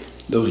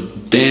those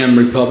damn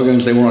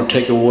Republicans, they want to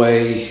take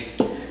away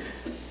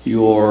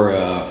your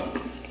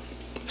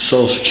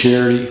Social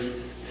Security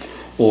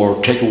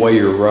or take away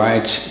your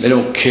rights. They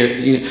don't care.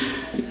 You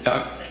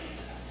know,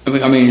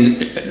 I mean,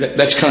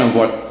 that's kind of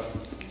what.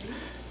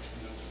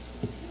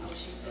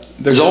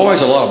 There's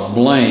always a lot of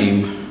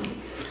blame.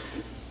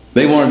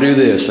 They want to do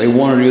this, they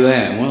want to do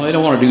that. Well, they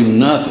don't want to do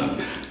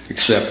nothing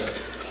except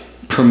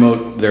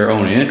promote their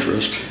own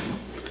interest.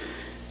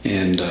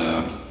 And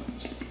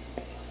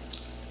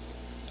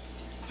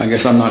I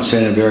guess I'm not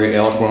saying it very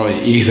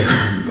eloquently either,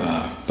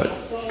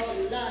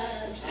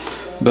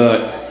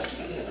 but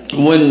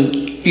when,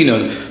 you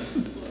know,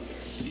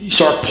 you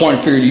start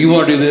pointing fingers, you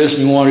want to do this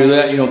and you want to do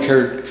that, you don't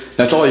care,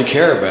 that's all you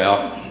care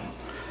about,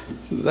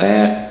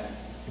 that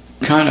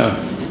kind of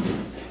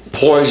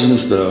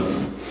poisons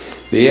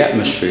the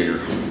atmosphere.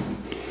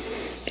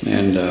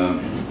 And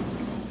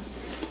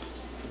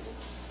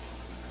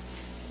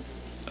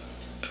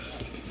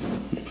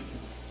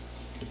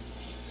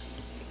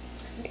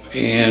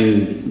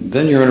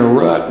then you're in a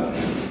rut,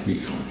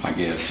 I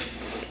guess.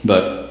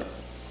 But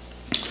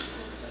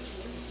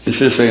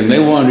instead of saying they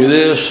want to do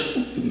this,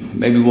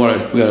 maybe we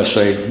got to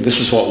say this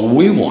is what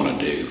we want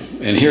to do,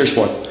 and here's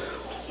why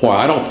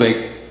I don't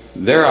think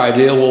their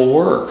idea will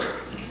work.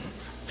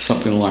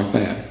 Something like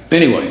that.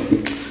 Anyway,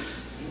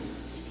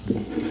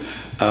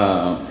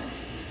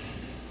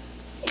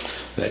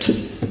 that's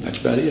it. That's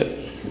about it.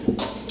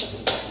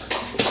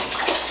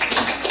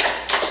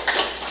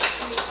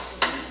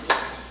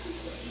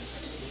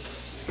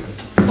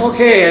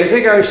 Okay, I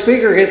think our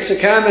speaker gets to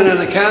comment on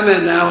the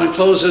comment now and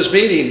close this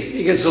meeting.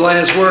 He gets the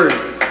last word.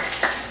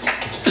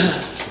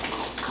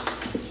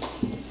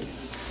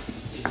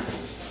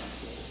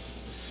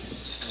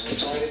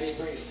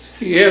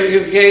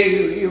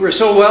 You were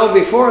so well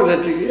before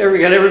that you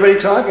got everybody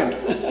talking.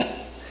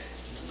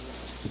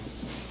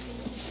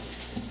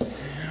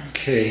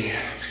 Okay.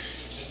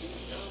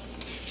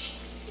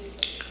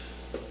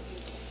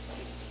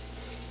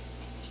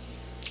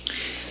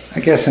 I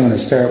guess I'm going to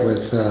start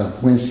with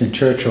Winston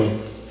Churchill.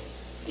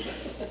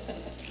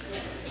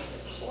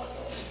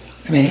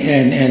 I mean,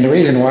 and the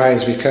reason why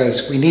is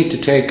because we need to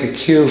take a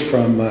cue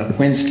from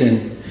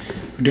Winston,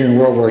 who during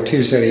World War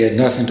II said he had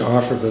nothing to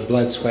offer but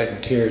blood, sweat,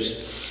 and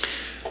tears.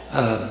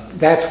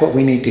 That's what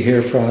we need to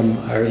hear from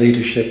our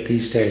leadership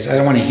these days. I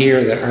don't want to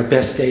hear that our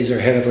best days are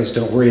ahead of us,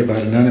 don't worry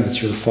about it, none of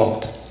it's your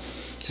fault.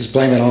 Just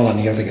blame it all on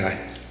the other guy.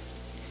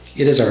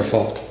 It is our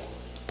fault,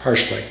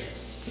 partially.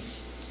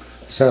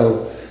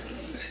 So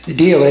the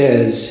deal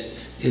is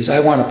I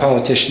want a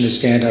politician to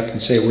stand up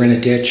and say, we're in a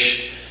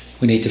ditch,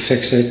 we need to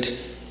fix it,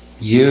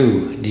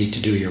 you need to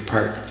do your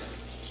part.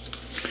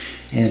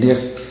 And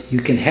if you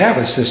can have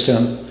a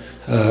system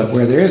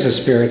where there is a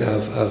spirit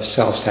of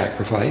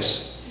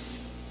self-sacrifice,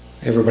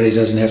 everybody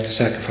doesn't have to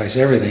sacrifice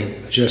everything,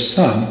 just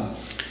some,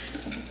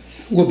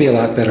 we'll be a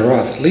lot better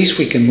off. At least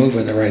we can move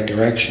in the right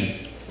direction.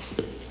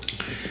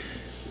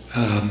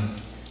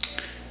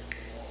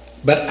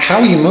 But how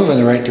you move in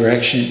the right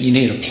direction, you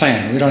need a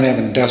plan. We don't have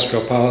an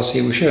industrial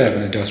policy. We should have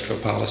an industrial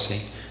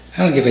policy.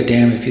 I don't give a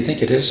damn if you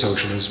think it is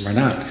socialism or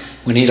not.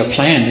 We need a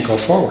plan to go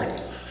forward.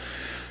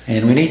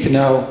 And we need to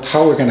know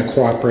how we're going to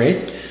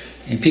cooperate.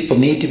 And people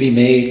need to be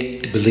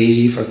made to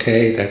believe,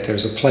 okay, that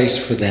there's a place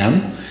for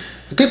them.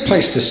 A good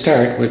place to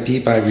start would be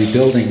by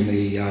rebuilding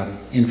the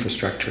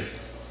infrastructure.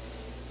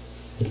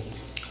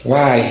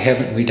 Why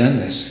haven't we done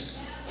this?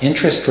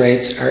 Interest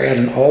rates are at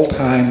an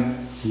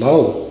all-time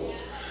low.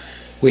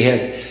 We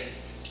had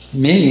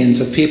millions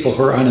of people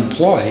who are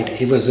unemployed.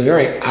 It was a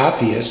very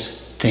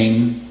obvious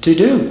thing to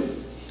do.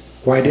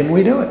 Why didn't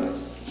we do it?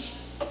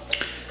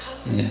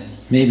 Yeah,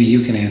 maybe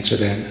you can answer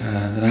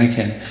that than I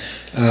can.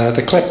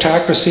 The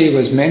kleptocracy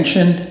was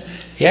mentioned.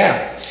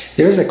 Yeah,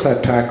 there's a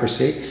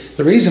kleptocracy.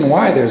 The reason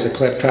why there's a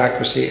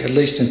kleptocracy, at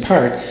least in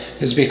part,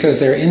 is because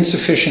there are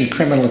insufficient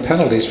criminal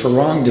penalties for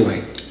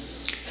wrongdoing.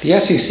 The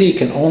SEC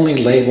can only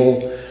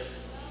label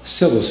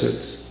civil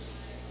suits.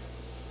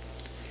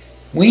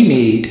 We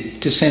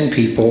need to send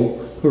people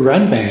who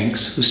run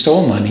banks, who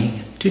stole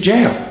money, to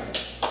jail.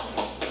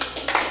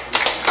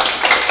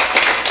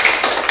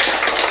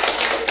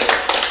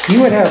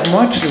 You would have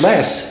much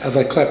less of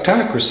a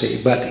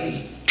kleptocracy, but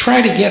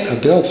try to get a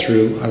bill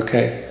through,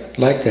 okay,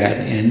 like that,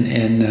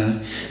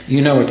 and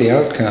you know what the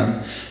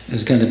outcome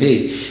is going to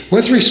be.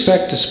 With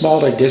respect to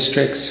smaller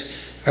districts,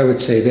 I would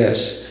say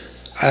this.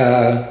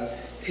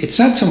 It's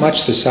not so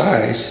much the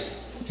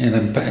size,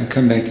 and I'm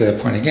coming back to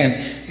that point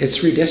again, it's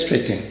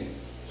redistricting.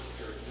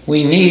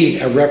 We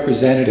need a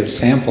representative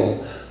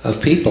sample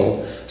of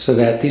people so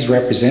that these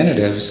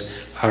representatives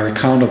are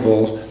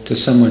accountable to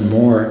someone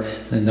more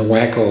than the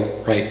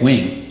wacko right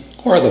wing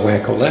or the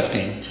wacko left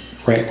wing,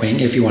 right wing,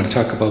 if you want to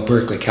talk about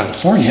Berkeley,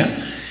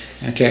 California.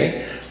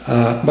 Okay,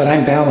 but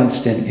I'm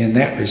balanced in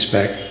that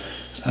respect.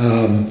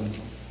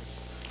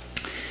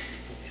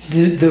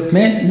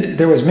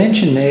 There was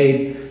mention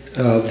made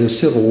of the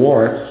Civil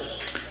War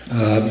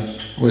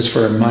was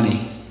for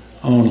money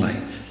only.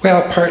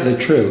 Well, partly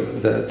true.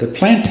 The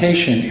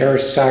plantation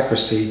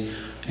aristocracy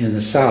in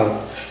the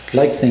South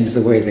liked things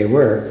the way they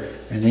were,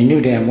 and they knew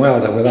damn well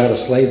that without a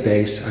slave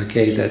base,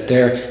 okay, that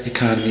their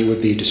economy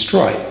would be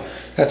destroyed.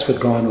 That's what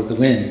Gone with the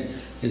Wind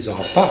is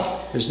all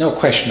about. There's no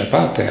question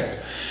about that.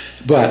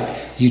 But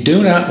you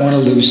do not want to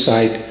lose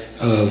sight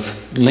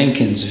of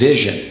Lincoln's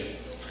vision.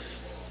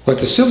 What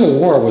the Civil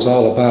War was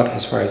all about,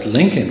 as far as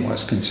Lincoln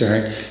was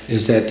concerned,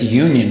 is that the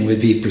Union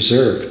would be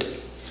preserved.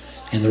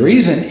 And the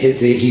reason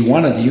he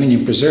wanted the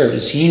Union preserved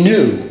is he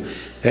knew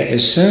that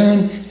as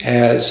soon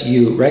as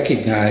you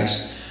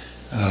recognize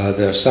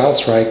the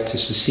South's right to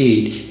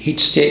secede,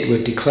 each state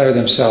would declare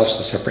themselves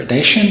a separate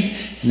nation,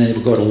 and then they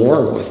would go to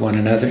war with one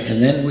another,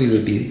 and then we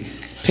would be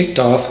picked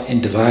off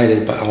and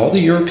divided by all the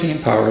European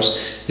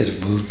powers that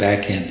have moved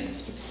back in.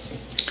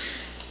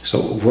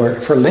 So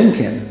for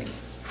Lincoln,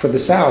 for the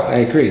South, I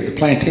agree.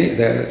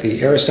 The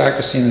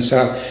aristocracy in the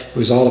South, it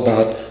was all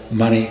about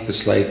money, the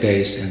slave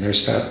base, and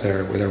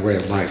their way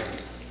of life.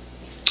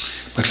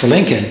 But for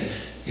Lincoln,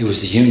 it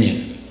was the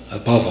Union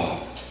above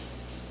all.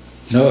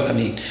 No, I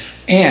mean,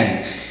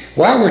 and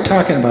while we're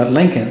talking about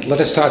Lincoln, let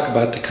us talk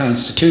about the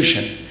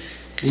Constitution.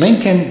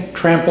 Lincoln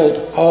trampled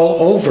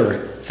all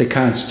over the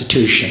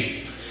Constitution.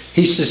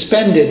 He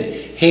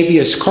suspended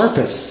habeas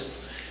corpus.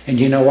 And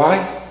you know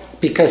why?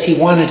 Because he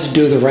wanted to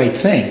do the right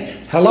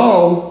thing.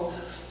 Hello?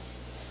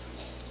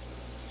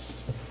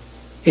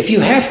 If you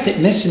have to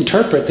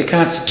misinterpret the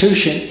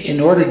Constitution in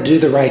order to do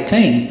the right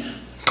thing,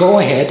 go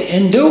ahead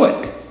and do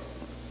it.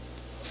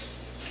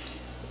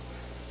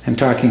 I'm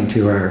talking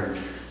to our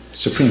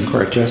Supreme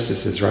Court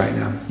justices right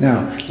now.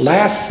 Now,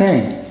 last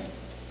thing.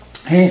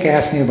 Hank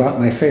asked me about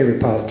my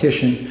favorite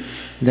politician,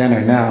 then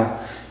or now,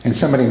 and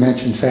somebody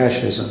mentioned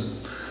fascism.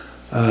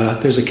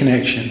 There's a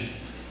connection.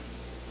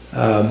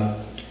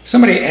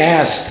 Somebody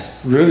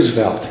asked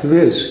Roosevelt, who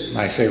is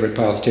my favorite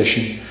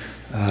politician,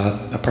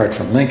 apart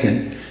from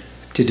Lincoln,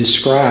 to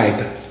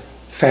describe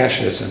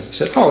fascism. He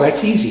said, oh,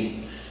 that's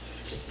easy.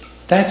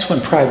 That's when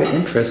private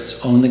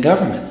interests own the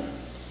government.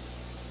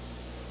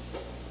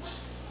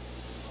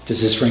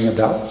 Does this ring a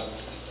bell?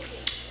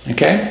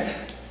 Okay?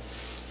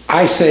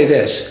 I say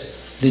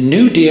this, the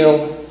New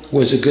Deal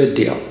was a good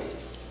deal.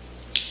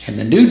 And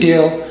the New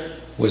Deal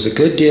was a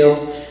good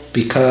deal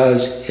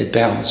because it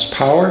balanced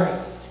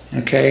power,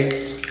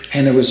 okay?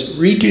 And it was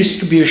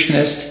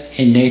redistributionist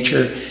in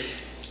nature,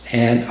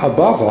 And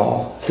above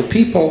all, the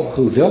people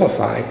who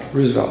vilified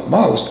Roosevelt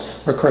most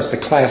were, of course, the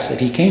class that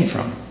he came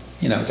from.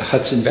 You know, the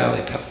Hudson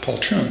Valley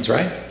poltroons,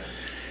 right?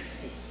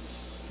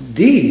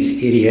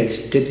 These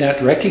idiots did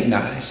not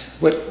recognize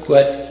what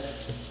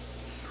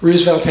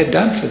Roosevelt had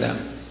done for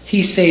them.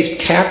 He saved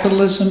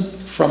capitalism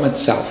from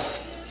itself,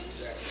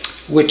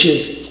 which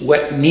is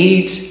what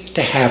needs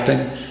to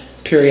happen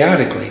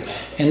periodically.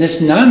 And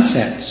this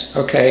nonsense,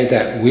 okay,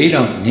 that we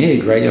don't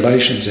need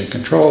regulations and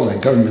control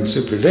and government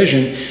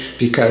supervision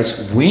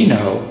because we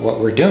know what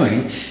we're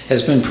doing,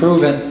 has been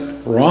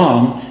proven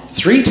wrong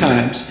 3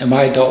 times in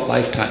my adult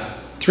lifetime.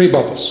 3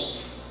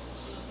 bubbles.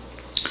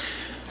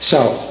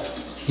 So,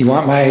 you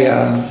want my,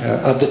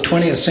 of the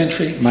 20th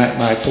century,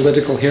 my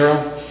political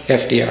hero?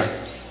 FDR.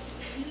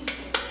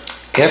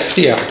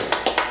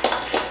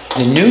 FDR.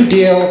 The New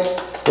Deal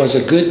was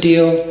a good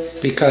deal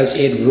because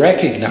it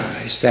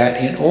recognized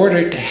that in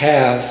order to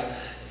have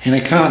an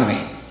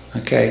economy,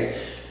 okay,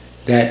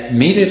 that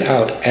meted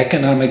out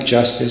economic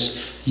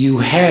justice, you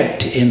had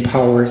to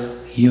empower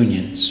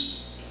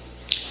unions.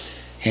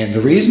 And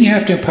the reason you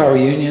have to empower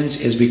unions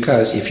is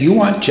because if you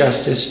want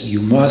justice,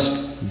 you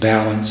must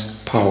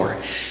balance power.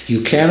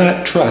 You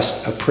cannot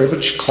trust a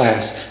privileged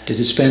class to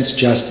dispense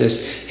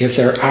justice if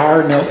there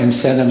are no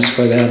incentives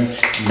for them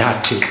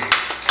not to.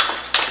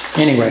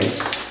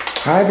 Anyways,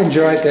 I've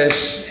enjoyed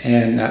this,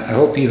 and I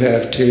hope you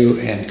have too,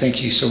 and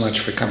thank you so much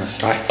for coming.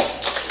 Bye.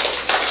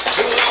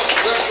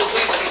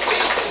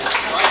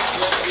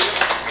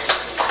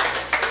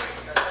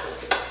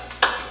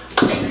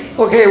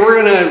 Okay,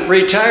 we're going to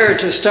retire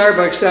to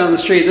Starbucks down the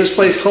street. This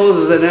place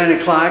closes at 9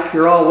 o'clock.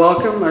 You're all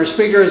welcome. Our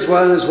speaker as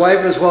well, and his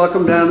wife is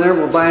welcome down there.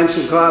 We'll buy him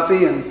some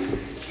coffee, and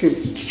you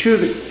can chew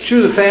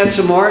the fan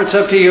some more. It's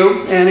up to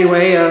you.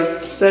 Anyway,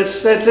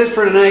 that's it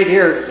for tonight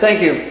here.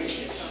 Thank you.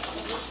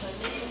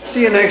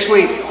 See you next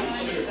week.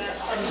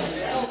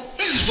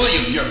 This is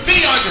William, your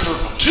videographer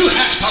from Two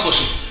Hats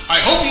Publishing. I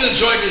hope you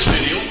enjoyed this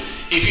video.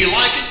 If you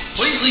like it,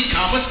 please leave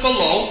comments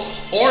below,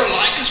 or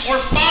like us, or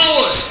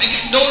follow us, and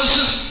get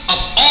notices